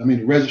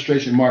 the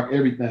registration mark,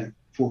 everything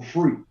for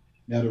free.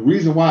 Now, the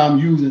reason why I'm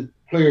using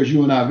Players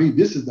UNIV,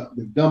 this is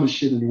the dumbest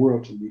shit in the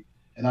world to me,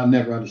 and I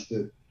never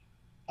understood it.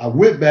 I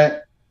went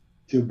back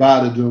to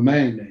buy the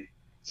domain name.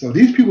 So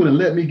these people that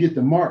let me get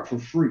the mark for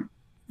free,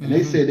 and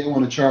they said they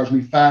want to charge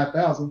me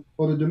 $5,000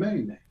 for the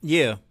domain name.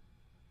 Yeah.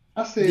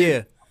 I said,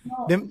 yeah.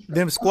 No,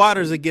 them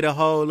squatters will get a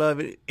hold of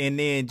it and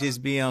then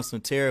just be on some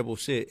terrible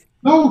shit.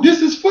 no,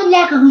 this is Foot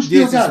Locker who still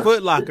This is got it.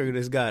 Foot Locker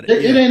that's got it.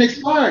 It ain't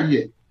expired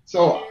yet.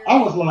 So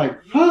I was like,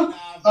 huh?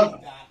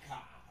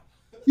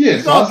 Yeah,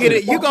 You gonna get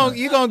it.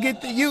 You gonna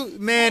get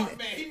man.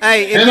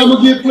 Hey, and I'm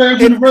gonna get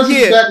Players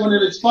University back when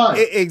it expires.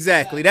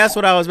 Exactly. That's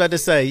what I was about to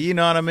say. You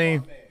know what I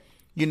mean?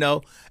 You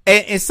know,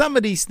 and some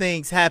of these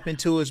things happen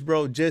to us,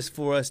 bro, just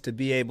for us to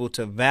be able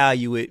to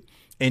value it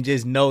and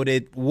just know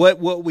that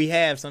what we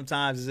have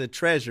sometimes is a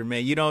treasure,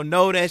 man. You don't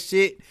know that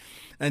shit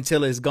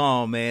until it's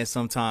gone, man.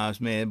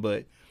 Sometimes, man.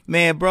 But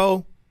man,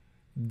 bro,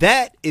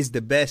 that is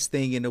the best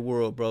thing in the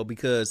world, bro.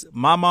 Because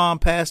my mom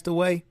passed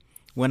away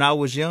when I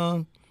was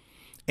young.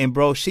 And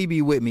bro, she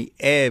be with me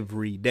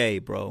every day,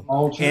 bro.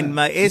 And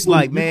it's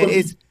like, man,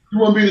 you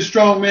wouldn't be the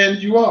strong man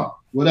that you are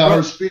without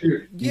her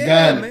spirit.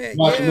 Yeah, man.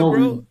 Yeah,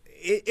 bro.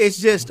 It's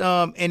just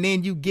and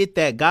then you get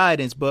that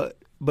guidance, but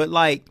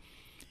like,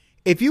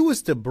 if you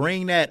was to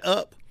bring that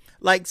up,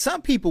 like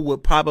some people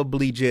would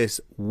probably just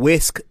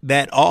whisk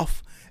that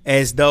off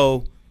as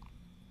though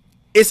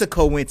it's a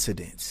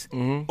coincidence,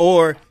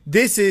 or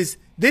this is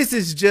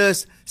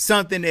just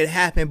something that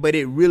happened, but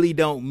it really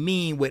don't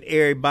mean what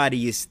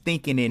everybody is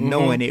thinking and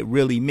knowing it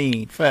really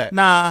means.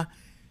 Nah,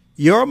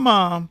 your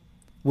mom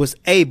was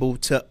able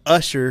to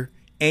usher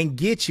and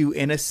get you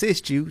and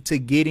assist you to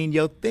getting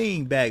your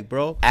thing back,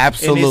 bro.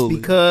 Absolutely. And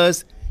it's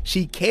because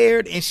she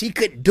cared and she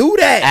could do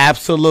that.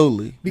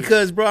 Absolutely.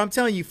 Because, bro, I'm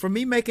telling you, for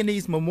me making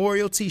these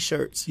memorial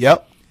T-shirts,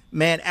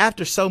 man,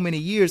 after so many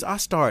years, I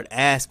started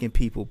asking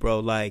people, bro,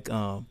 like,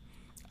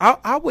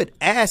 I would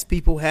ask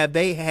people, have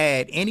they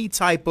had any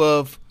type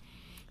of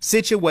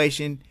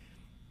situation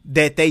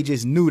that they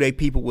just knew they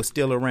people were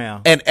still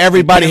around? And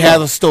everybody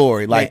has a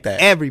story like that.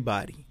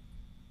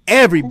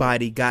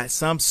 Everybody got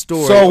some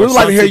story. So we would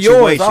like to hear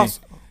yours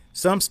also.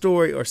 Some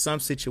story or some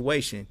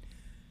situation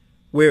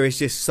where it's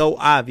just so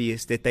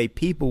obvious that they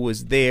people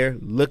was there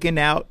looking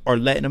out or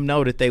letting them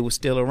know that they were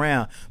still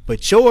around.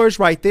 But yours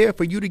right there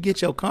for you to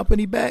get your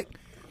company back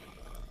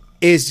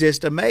is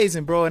just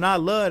amazing, bro. And I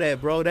love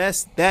that, bro.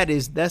 That's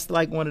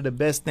like one of the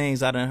best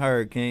things I done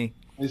heard, King.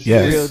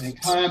 Yes. And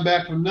climbing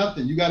back from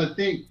nothing. You got to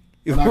think.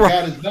 When I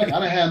got his back, I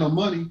didn't have no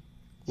money.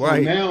 So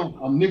now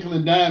I'm nickel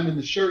and dime in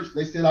the shirts.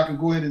 They said I can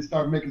go ahead and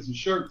start making some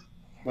shirts.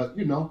 But,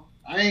 you know,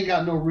 I ain't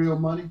got no real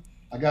money.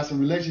 I got some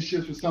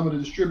relationships with some of the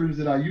distributors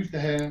that I used to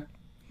have.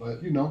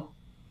 But, you know,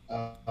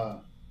 I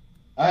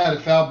had to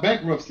file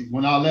bankruptcy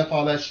when I left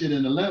all that shit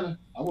in Atlanta.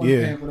 I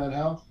wasn't paying for that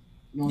house.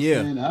 You know what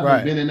I'm saying?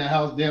 I've been in that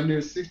house damn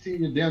near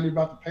 16 years, damn near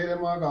about to pay that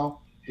mug off.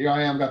 Here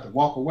I am, got to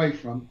walk away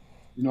from it.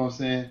 You know what I'm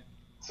saying?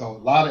 So a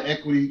lot of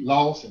equity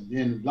loss and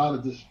then a lot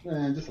of just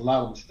a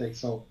lot of mistakes.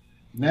 So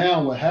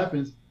now what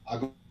happens, I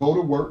go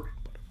to work.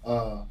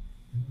 I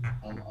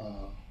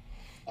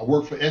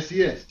work for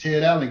SES.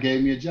 Ted Allen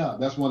gave me a job.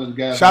 That's one of the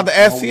guys. Shout out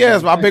to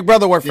SES. My big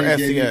brother worked for SES.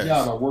 Gave me a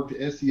job. I worked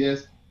at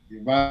SES, the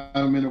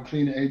Environmental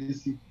Cleaning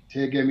Agency.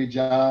 Ted gave me a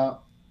job.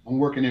 I'm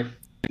working there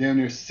damn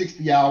near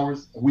 60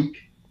 hours a week.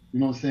 You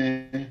know what I'm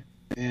saying?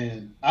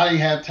 And I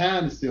didn't have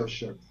time to sell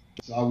shirts.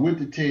 So I went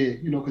to Ted,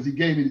 you know, because he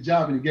gave me the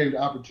job and he gave me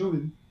the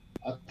opportunity.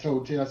 I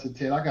told Ted, I said,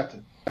 Ted, I got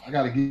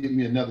to get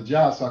me another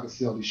job so I can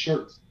sell these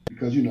shirts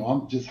because, you know,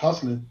 I'm just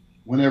hustling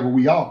whenever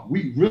we are.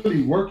 We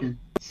really working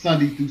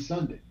Sunday through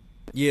Sunday.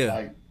 Yeah.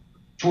 Like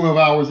 12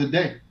 hours a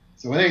day.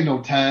 So it ain't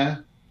no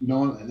time, you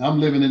know, and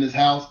I'm living in this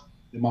house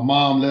that my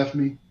mom left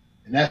me,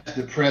 and that's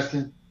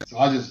depressing. So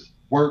I just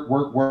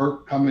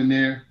work, come in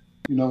there,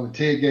 you know, and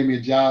Ted gave me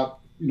a job,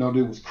 you know,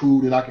 that was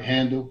cool that I could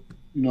handle,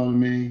 you know what I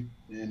mean?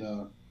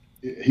 And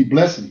he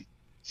blessed me.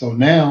 So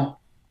now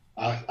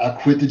I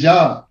quit the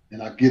job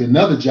and I get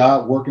another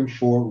job working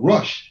for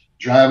Rush,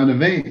 driving a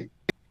van,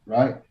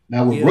 right?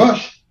 Now with Yeah.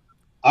 Rush,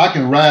 I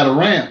can ride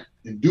around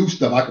and do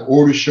stuff. I can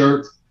order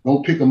shirts,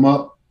 go pick them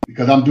up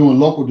because I'm doing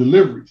local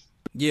deliveries.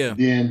 Yeah.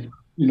 Then,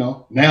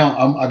 now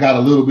I got a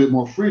little bit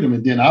more freedom,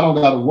 and then I don't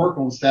got to work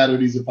on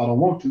Saturdays if I don't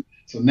want to.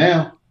 So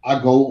now I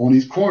go on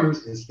these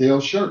corners and sell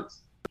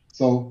shirts.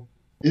 So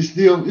it's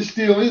still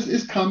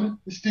is coming.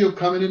 It's still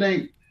coming. It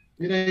ain't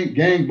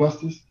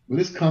gangbusters, but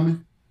it's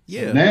coming.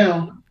 Yeah. So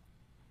now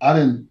I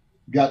done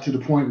got to the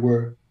point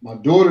where my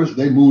daughters,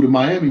 they moved to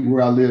Miami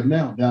where I live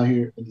now, down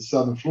here in the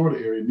Southern Florida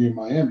area near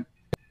Miami.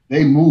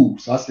 They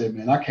moved. So I said,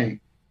 man, I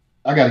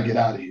got to get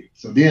out of here.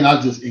 So then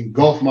I just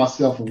engulf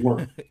myself in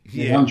work.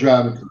 Yeah. And I'm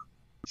driving to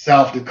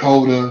South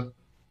Dakota,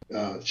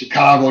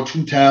 Chicago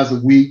 2 times a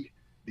week,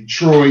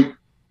 Detroit,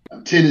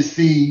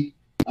 Tennessee.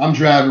 I'm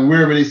driving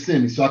wherever they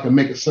send me so I can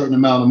make a certain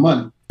amount of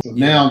money. So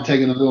now I'm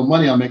taking a little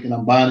money I'm making,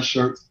 I'm buying the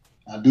shirts.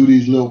 I do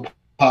these little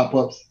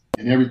pop-ups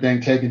and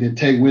everything taken. Then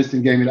Tay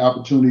Winston gave me the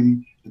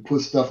opportunity to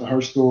put stuff in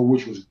her store,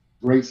 which was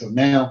great. So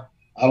now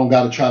I don't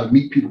got to try to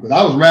meet people because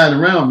I was riding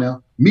around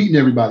now, meeting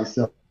everybody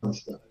selling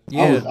stuff.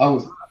 Yeah. I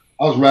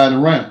was riding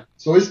around.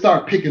 So it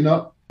started picking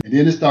up, and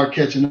then it started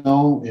catching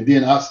on, and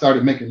then I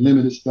started making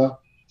limited stuff.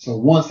 So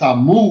once I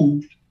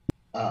moved,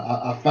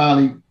 I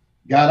finally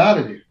got out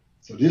of there.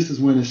 So this is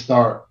when it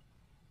started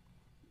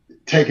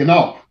taking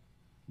off.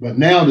 But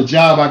now the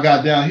job I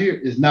got down here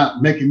is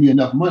not making me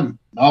enough money.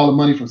 All the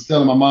money from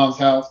selling my mom's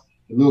house,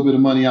 the little bit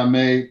of money I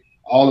made,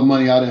 all the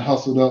money I done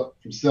hustled up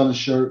from selling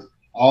shirts,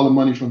 all the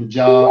money from the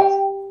jobs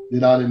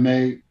that I done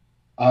made.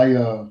 I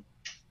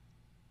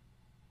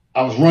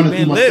was running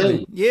through my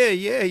living. Yeah,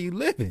 you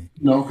living.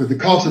 Because the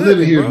cost of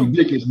living here is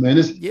ridiculous, man.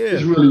 It's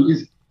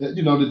really,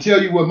 to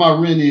tell you what my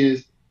rent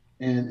is,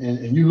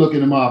 and you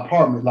looking at my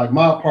apartment, like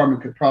my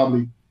apartment could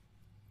probably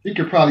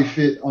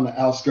fit on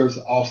the outskirts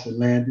of Austin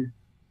Landing,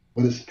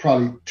 but it's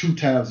probably 2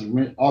 times the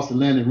rent. Austin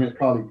Landing rent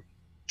probably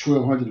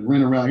 $1,200. The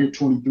rent around here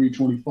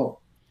 $2,300,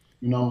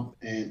 $2,400.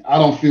 And I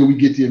don't feel we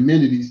get the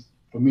amenities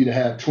for me to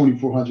have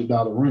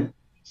 $2,400 rent.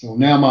 So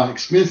now my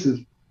expenses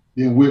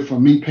then went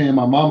from me paying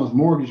my mama's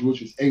mortgage,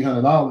 which was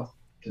 $800,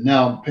 to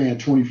now I'm paying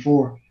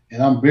 $2,400,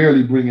 and I'm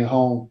barely bringing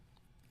home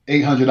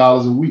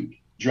 $800 a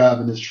week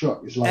driving this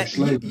truck. It's like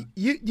slavery.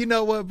 You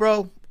know what,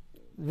 bro?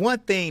 One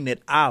thing that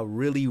I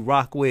really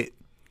rock with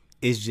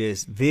is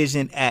just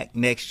vision, act,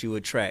 next you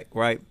attract,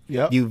 right?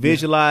 Yep. You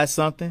visualize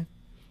something,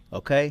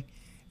 okay?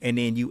 And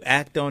then you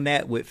act on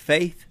that with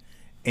faith,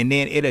 and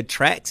then it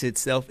attracts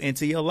itself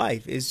into your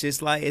life. It's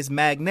just like it's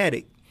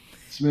magnetic.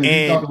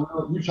 Man,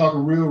 you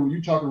talking real,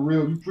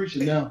 you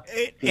preaching now.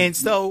 And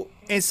so,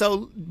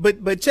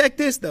 but check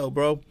this though,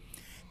 bro.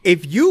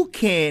 If you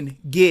can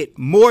get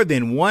more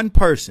than one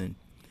person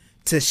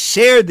to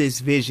share this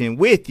vision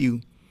with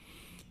you,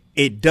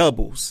 it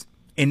doubles.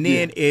 And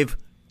then if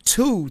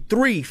 2,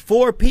 3,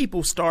 4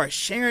 people start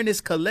sharing this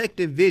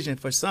collective vision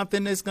for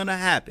something that's gonna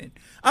happen,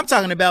 I'm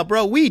talking about,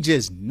 bro, we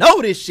just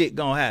know this shit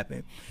gonna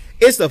happen.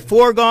 It's a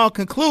foregone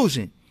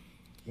conclusion.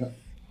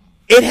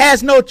 It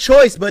has no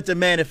choice but to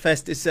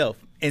manifest itself.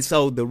 And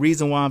so the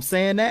reason why I'm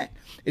saying that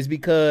is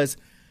because,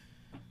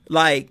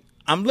 like,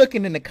 I'm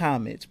looking in the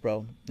comments,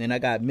 bro, and I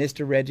got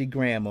Mr. Reggie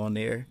Graham on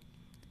there.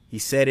 He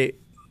said it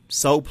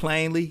so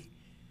plainly,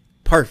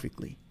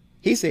 perfectly.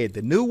 He said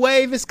the new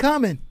wave is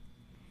coming.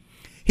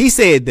 He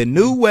said the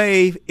new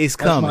wave is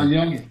coming.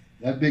 That's my youngin'.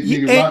 That big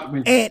nigga rock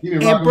me. And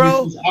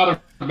bro,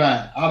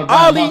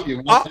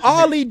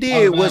 all he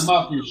did was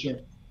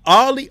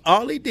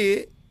all he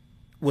did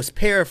was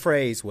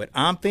paraphrase what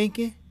I'm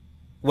thinking,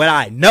 what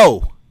I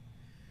know,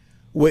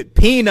 what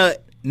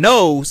Peanut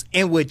knows,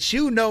 and what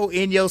you know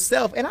in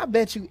yourself. And I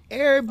bet you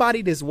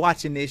everybody that's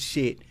watching this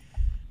shit,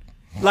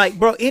 like,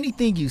 bro,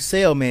 anything you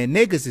sell, man,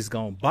 niggas is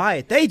gonna buy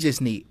it. They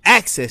just need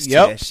access to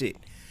that shit.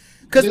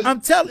 Cause I'm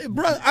telling,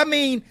 bro, I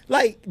mean,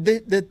 like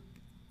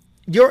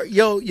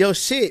your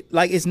shit,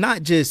 like, it's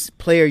not just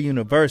Player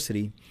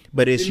University,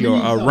 but it's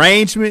your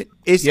arrangement.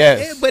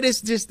 But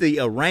it's just the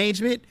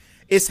arrangement.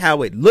 It's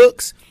how it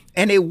looks.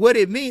 And what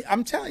it means,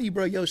 I'm telling you,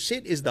 bro, your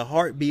shit is the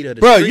heartbeat of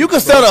the street, you can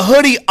sell the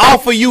hoodie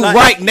off of you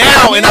right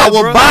now, and I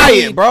will buy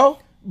it, bro.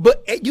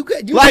 But you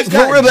like,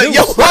 for real,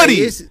 your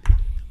hoodie.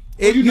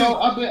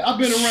 I've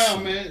been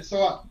around, man.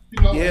 So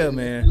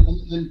man.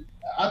 And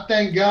I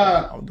thank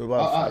God.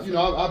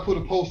 I put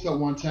a post up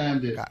one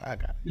time that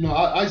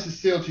I used to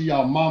sell to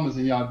y'all mamas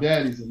and y'all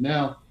daddies, and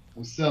now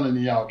I'm selling to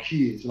y'all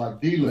kids.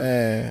 Like D-Lo,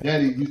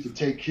 Daddy used to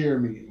take care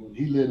of me when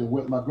he lived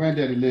in my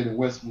granddaddy lived in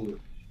Westwood.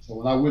 So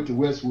when I went to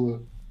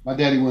Westwood, my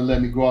daddy wouldn't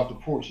let me go off the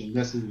porch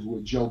unless it was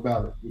with Joe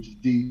Ballard, which is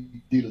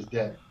D-Lo's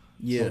daddy.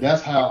 Yeah. So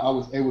that's how I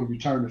was able to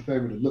return the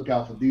favor to look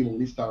out for D-Lo when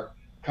he started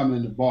coming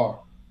in the bar.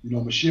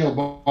 Michelle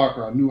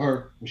Barker, I knew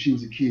her when she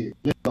was a kid.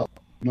 Linlo,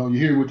 you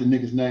hear what the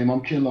nigga's name.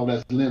 I'm Kenlo,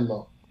 that's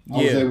Linlo. I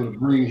was able to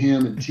bring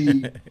him and T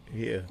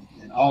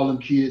and all them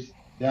kids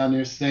down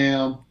there,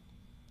 Sam,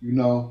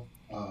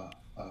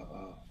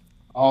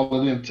 all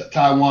of them,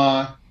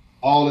 Taiwan,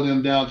 all of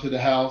them down to the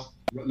house.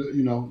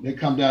 They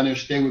come down there,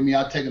 stay with me.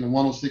 I take them to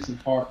 106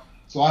 and Park.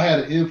 So I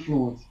had an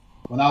influence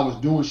when I was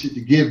doing shit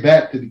to give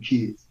back to the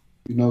kids.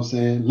 You know what I'm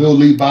saying? Lil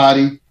Lee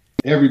Body,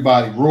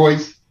 everybody.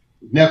 Royce,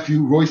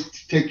 nephew, Royce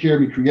take care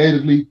of me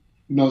creatively.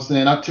 You know what I'm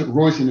saying? I took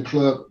Royce in the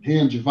club,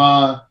 him,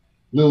 Javon,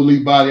 Lil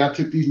Lee Body. I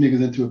took these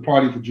niggas into a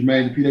party for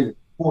Jermaine and P. They were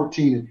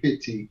 14 and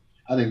 15.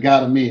 I done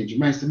got them in.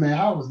 Jermaine said, man,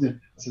 how was them?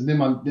 I said,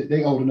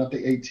 they old enough,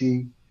 they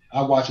 18.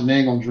 I watch them, they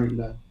ain't gonna drink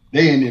nothing.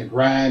 They in there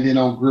grinding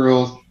on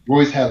girls.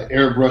 Royce had an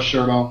airbrush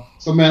shirt on.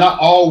 So, man, I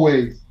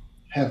always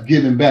have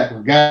given back.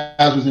 When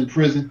guys was in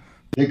prison,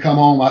 they come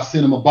home, I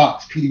send them a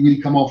box. Petey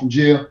Weedy come home from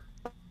jail,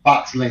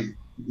 box land.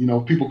 You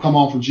know, people come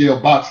home from jail,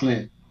 box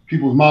land.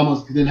 People's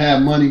mamas didn't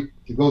have money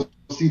to go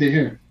see their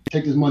hearing.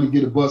 Take this money,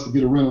 get a bus or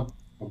get a rental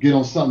or get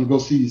on something to go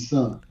see your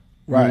son.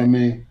 You know what I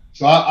mean?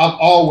 So I've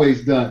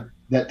always done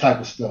that type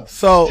of stuff.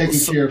 So taking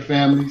care of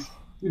families,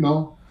 you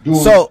know, doing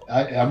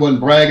I wasn't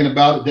bragging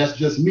about it. That's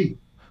just me.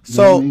 You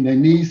know what I mean? They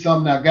need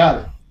something, I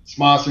got it.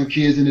 Sponsoring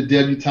kids in the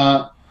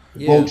debutante,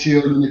 both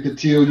children, the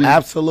cotillion.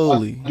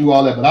 Absolutely. I do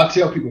all that. But I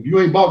tell people, if you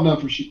ain't bought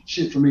nothing for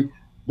shit for me,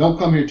 don't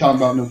come here talking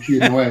about no kid,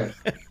 no ass.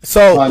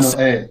 So, no ass.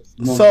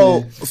 You know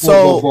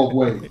so both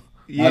ways.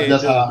 Yeah,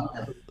 that's how,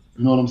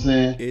 you know what I'm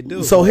saying? It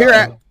do. So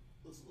here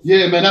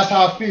yeah, man, that's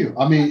how I feel.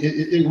 I mean,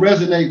 it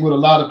resonates with a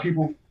lot of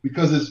people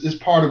because it's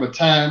part of a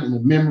time and a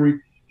memory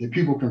that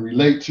people can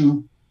relate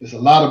to. There's a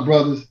lot of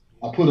brothers.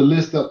 I put a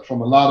list up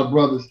from a lot of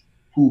brothers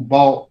who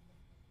bought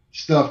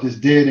stuff that's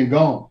dead and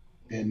gone.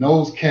 And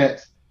those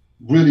cats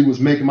really was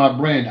making my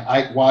brand. The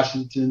Ike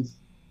Washingtons,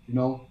 you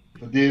know,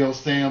 Fidel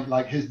Sam,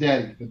 like his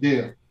daddy,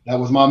 Fidel. That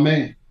was my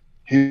man.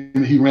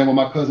 He ran with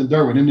my cousin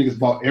Derwin. Them niggas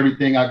bought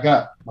everything I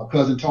got. My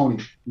cousin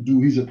Tony,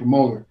 he's a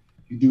promoter.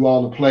 He do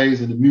all the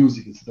plays and the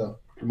music and stuff,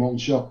 promoting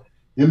show.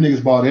 Them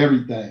niggas bought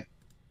everything.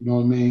 You know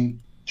what I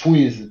mean?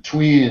 Twins.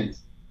 A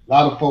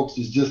lot of folks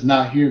is just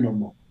not here no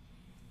more.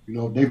 You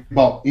know, they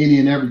bought any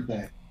and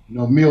everything. You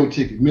know, meal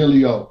ticket,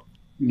 Milio,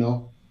 you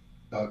know,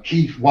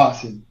 Keith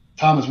Watson,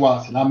 Thomas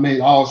Watson. I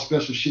made all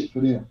special shit for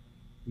them,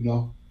 you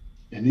know.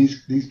 And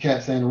these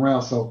cats ain't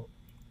around, so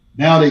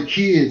now they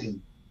kids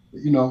and,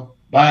 you know,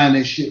 buying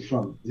their shit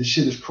from them. This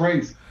shit is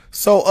crazy.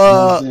 So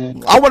you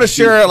know I want to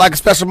share like a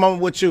special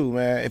moment with you,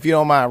 man, if you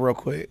don't mind, real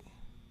quick.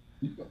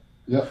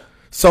 Yep.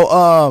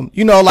 So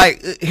you know,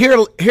 like here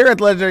at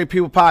the Legendary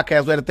People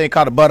Podcast, we had a thing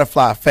called the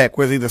butterfly effect,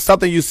 where it's either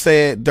something you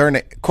said during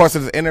the course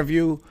of this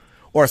interview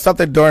or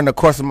something during the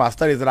course of my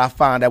studies that I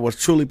found that was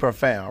truly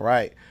profound,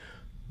 right?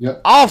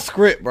 Yep. Off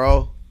script,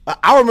 bro.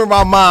 I remember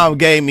my mom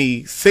gave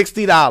me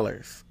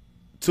 $60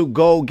 to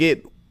go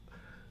get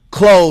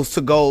clothes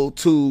to go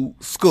to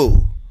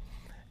school.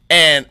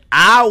 And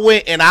I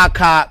went and I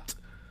copped,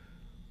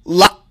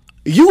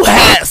 you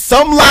had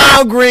some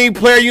lime green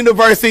Player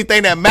University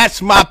thing that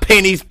matched my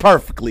pennies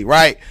perfectly,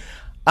 right?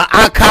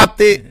 I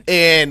copped it,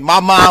 and my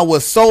mom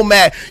was so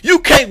mad. You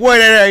can't wear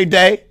that every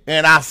day.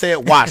 And I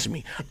said, watch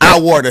me. I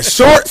wore the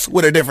shorts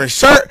with a different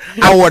shirt.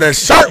 I wore the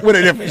shirt with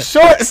a different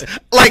shorts.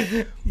 Like,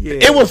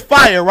 It was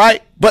fire,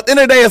 right? But at the end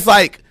of the day, it's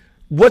like,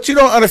 what you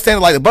don't understand,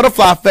 like the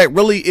butterfly effect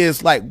really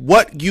is like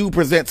what you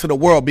present to the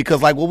world,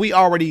 because like what we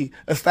already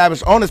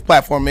established on this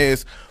platform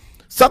is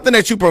something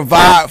that you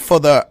provide for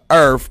the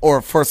earth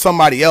or for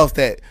somebody else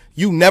that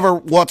you never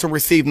want to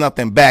receive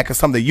nothing back, is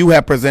something you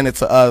have presented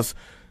to us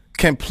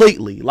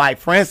completely. Like,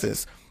 for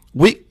instance,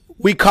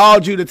 we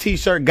called you the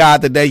T-shirt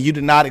God today. You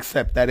did not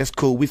accept that. It's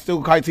cool. We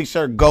still call you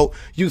T-shirt GOAT.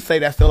 You say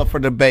that's still up for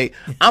debate.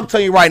 I'm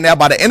telling you right now,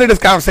 by the end of this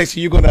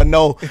conversation, you're going to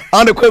know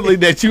unequivocally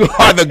that you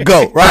are the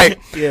GOAT, right?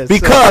 Yes,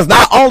 because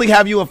not only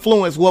have you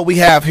influenced what we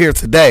have here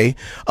today,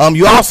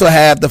 you also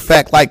have the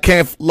fact, like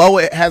Kenneth Lowe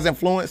has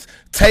influenced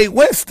Tate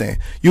Winston.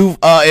 You've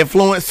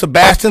influenced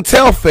Sebastian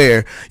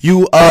Telfair.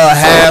 You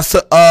have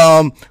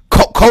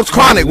Coach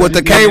Chronic with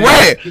the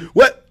K-Red.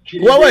 What?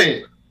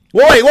 Wait.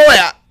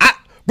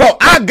 Bro,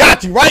 I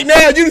got you right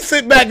now. You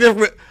sit back there.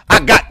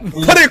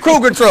 Put in crew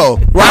control,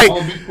 right?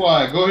 Oh, be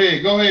quiet. Go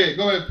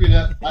ahead,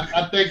 Peter.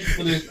 I thank you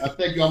for this. I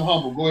thank you. I'm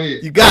humble. Go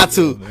ahead. You got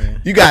to.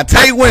 You got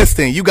Tate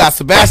Winston. You got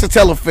Sebastian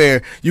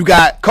Telfair. You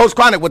got Coach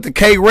Chronic with the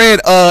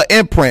K-Red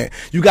imprint.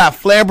 You got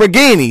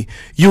Lamborghini.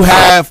 You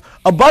have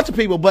a bunch of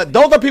people, but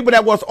those are people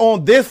that was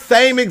on this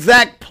same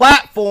exact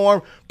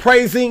platform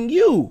praising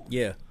you.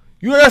 Yeah.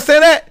 You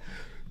understand that?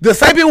 The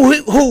same people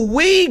who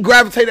we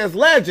gravitate as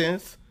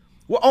legends,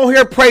 we're on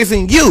here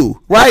praising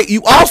you, right?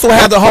 You also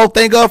have the whole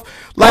thing of,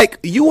 like,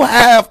 you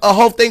have a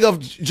whole thing of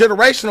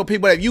generational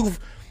people that you've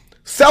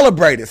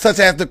celebrated, such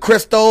as the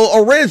Crystal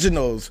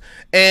Originals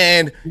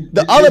and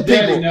the other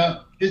people.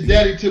 His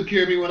daddy took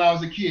care of me when I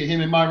was a kid,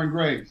 him and Myron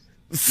Graves.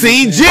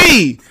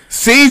 CG,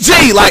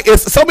 like,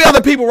 it's so many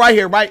other people right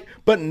here, right?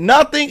 But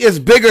nothing is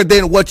bigger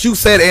than what you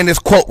said in this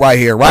quote right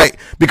here, right?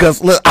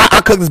 Because look,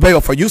 I cooked this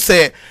bagel for you. You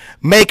said,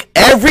 make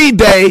every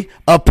day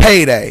a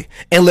payday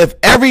and live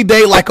every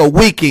day like a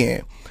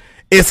weekend.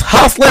 It's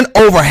hustling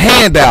over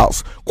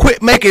handouts.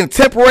 Quit making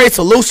temporary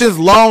solutions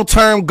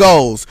long-term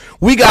goals.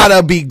 We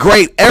gotta be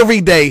great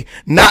every day,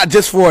 not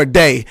just for a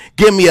day.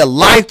 Give me a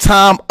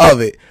lifetime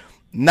of it,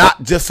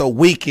 not just a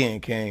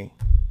weekend, King.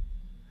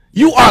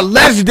 You are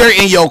legendary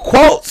in your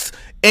quotes,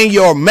 in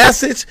your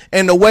message,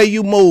 and the way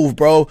you move,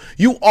 bro.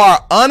 You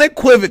are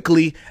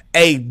unequivocally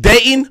a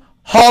Dayton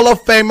Hall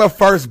of Famer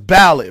first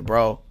ballot,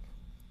 bro.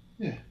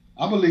 Yeah,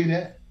 I believe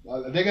that.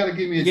 They got to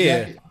give me a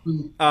jacket.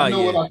 I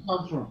know where I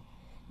come from.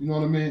 You know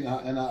what I mean?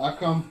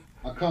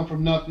 I come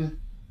from nothing.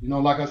 You know,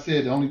 like I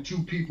said, the only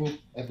two people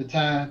at the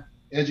time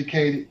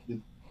educated,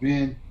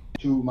 being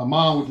to my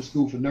mom went to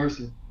school for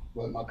nursing,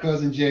 but my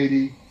cousin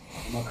JD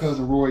and my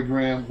cousin Roy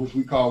Graham, which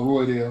we call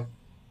Roydale,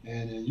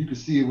 and you can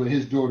see it with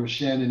his daughter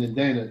Shannon and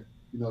Dana.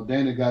 You know,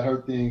 Dana got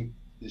her thing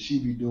that she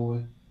be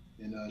doing,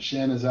 and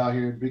Shannon's out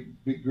here,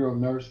 big girl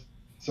nurse.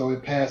 So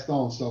it passed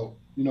on. So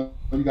you know,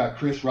 you got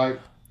Chris Wright.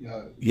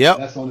 Yep.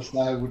 That's on the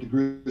side with the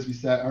Grizzly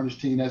side.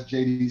 Ernestine, that's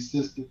JD's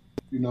sister.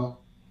 You know,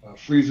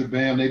 Freezer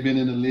Bam, they've been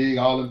in the league.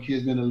 All them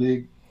kids been in the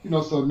league. You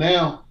know, so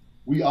now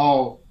we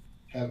all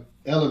have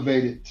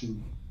elevated to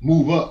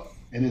move up,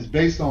 and it's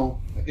based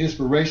on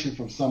inspiration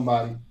from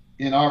somebody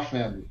in our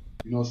family.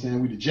 You know what I'm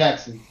saying? We the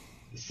Jacksons,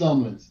 the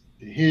Sumlins,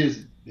 the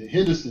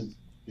Hendersons,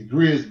 the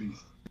Grisbys,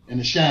 and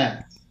the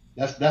Shines.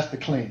 That's the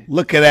clan.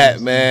 Look at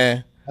that,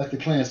 man. That's the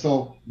clan.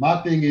 So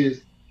my thing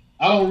is,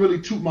 I don't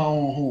really toot my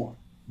own horn,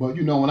 but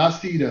you know, when I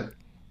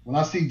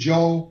see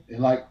Joe, and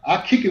like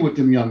I kick it with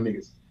them young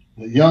niggas.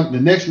 The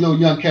next little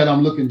young cat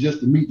I'm looking just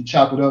to meet to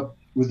chop it up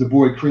was the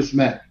boy Chris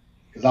Mack,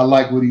 because I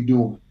like what he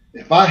doing.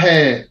 If I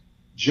had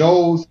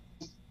Joe's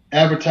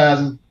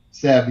advertising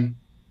savvy,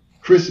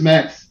 Chris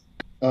Mack's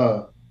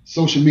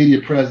social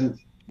media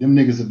presence, them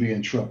niggas would be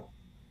in trouble.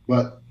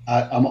 But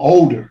I'm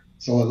older,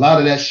 so a lot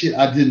of that shit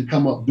I didn't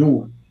come up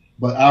doing.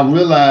 But I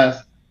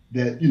realized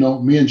that, you know,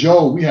 me and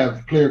Joe, we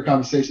have player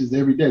conversations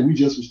every day. We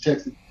just was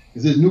texting,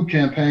 because this new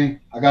campaign,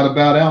 I got to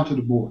bow down to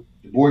the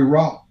boy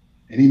Raw,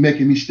 and he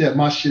making me step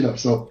my shit up.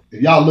 So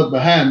if y'all look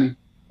behind me,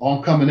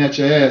 I'm coming at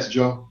your ass,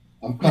 Joe.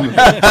 I'm coming.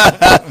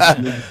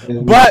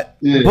 But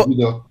you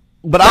know.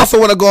 But I also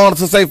want to go on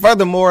to say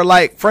furthermore,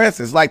 like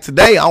Francis, like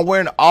today I'm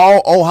wearing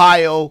all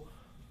Ohio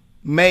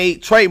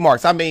made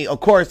trademarks. I mean, of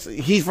course,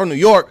 he's from New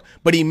York,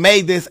 but he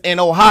made this in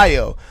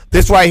Ohio.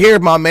 This right here,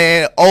 my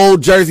man,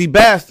 Old Jersey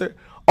Bastard,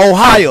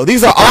 Ohio.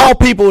 These are all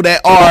people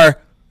that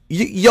are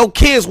your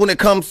kids when it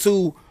comes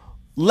to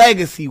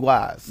legacy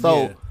wise.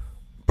 So,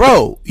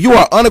 bro, you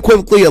are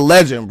unequivocally a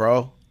legend,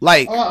 bro.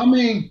 Like, I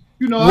mean,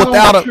 you know,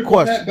 without I don't a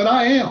question, that, but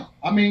I am.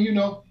 I mean, you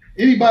know,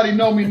 anybody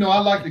know me know I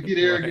like to get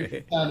arrogant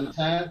from time to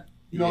time.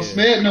 You know,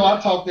 Smed know I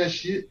talk that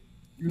shit.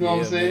 You know what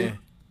I'm saying? Man.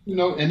 You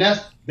know, and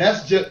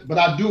that's just, but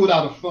I do it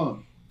out of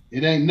fun.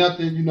 It ain't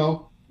nothing, you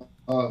know.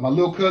 My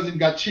little cousin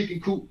got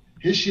chicken coop,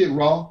 his shit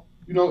raw.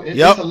 You know,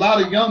 it's a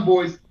lot of young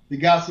boys that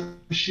got some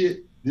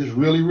shit that's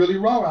really, really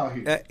raw out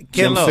here.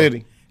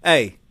 City.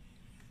 Hey,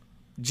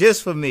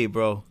 just for me,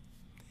 bro.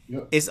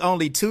 It's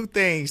only two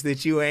things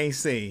that you ain't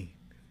seen.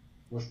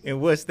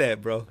 And what's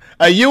that, bro?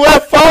 A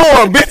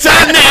UFO, bitch!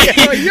 I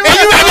need. You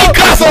made me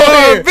cuss over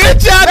here,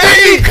 bitch! I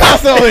made me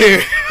cuss over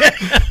here.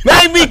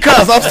 Made me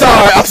cuss.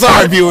 I'm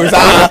sorry, viewers.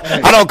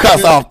 I don't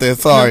cuss often.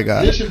 Sorry,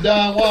 guys. Bishop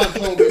Don Juan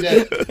told me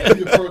that.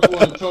 He's the first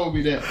one that told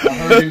me that. I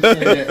heard him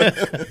say that.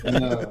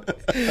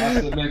 And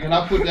I said, man, can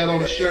I put that on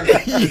the shirt?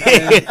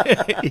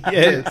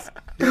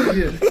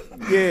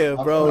 Yeah,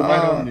 bro.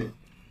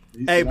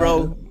 Hey,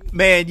 bro,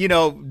 man. You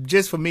know,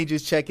 just for me,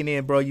 just checking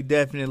in, bro. You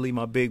definitely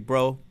my big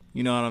bro.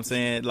 You know what I'm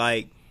saying?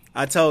 Like,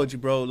 I told you,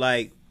 bro,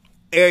 like,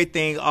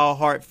 everything all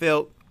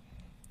heartfelt.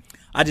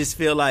 I just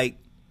think,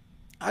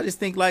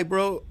 like,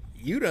 bro,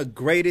 you the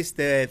greatest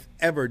that have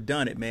ever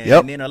done it, man.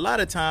 And then a lot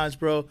of times,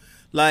 bro,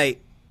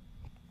 like,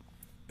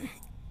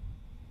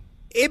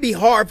 it'd be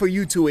hard for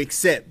you to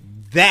accept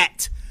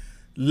that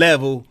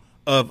level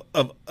of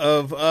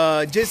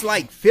just,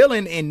 like,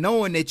 feeling and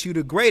knowing that you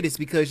the greatest,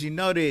 because you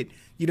know that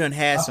you done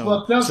had some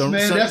rough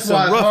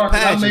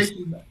patches.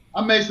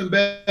 I made some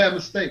bad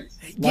mistakes.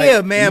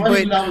 Like, man,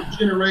 but I was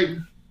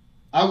generating,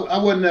 I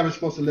wasn't never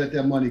supposed to let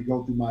that money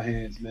go through my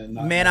hands,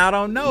 man. I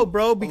don't know,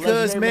 bro,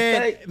 because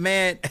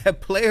man,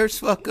 players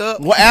fuck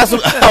up. Well, ask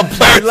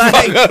players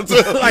fuck up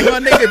too. Like my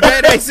nigga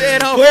Daddy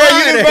said on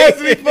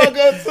Friday. Fuck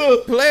up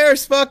too.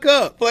 Players fuck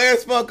up.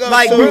 Players fuck up.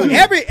 Like, too. Bro,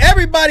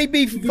 everybody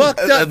be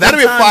fucked up.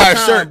 That'd be a fire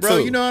shirt, bro.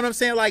 too. You know what I'm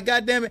saying? Like,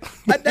 goddamn it,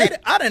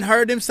 I done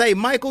heard them say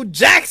Michael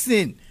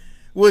Jackson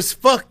was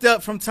fucked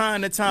up from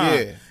time to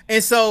time,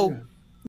 and so.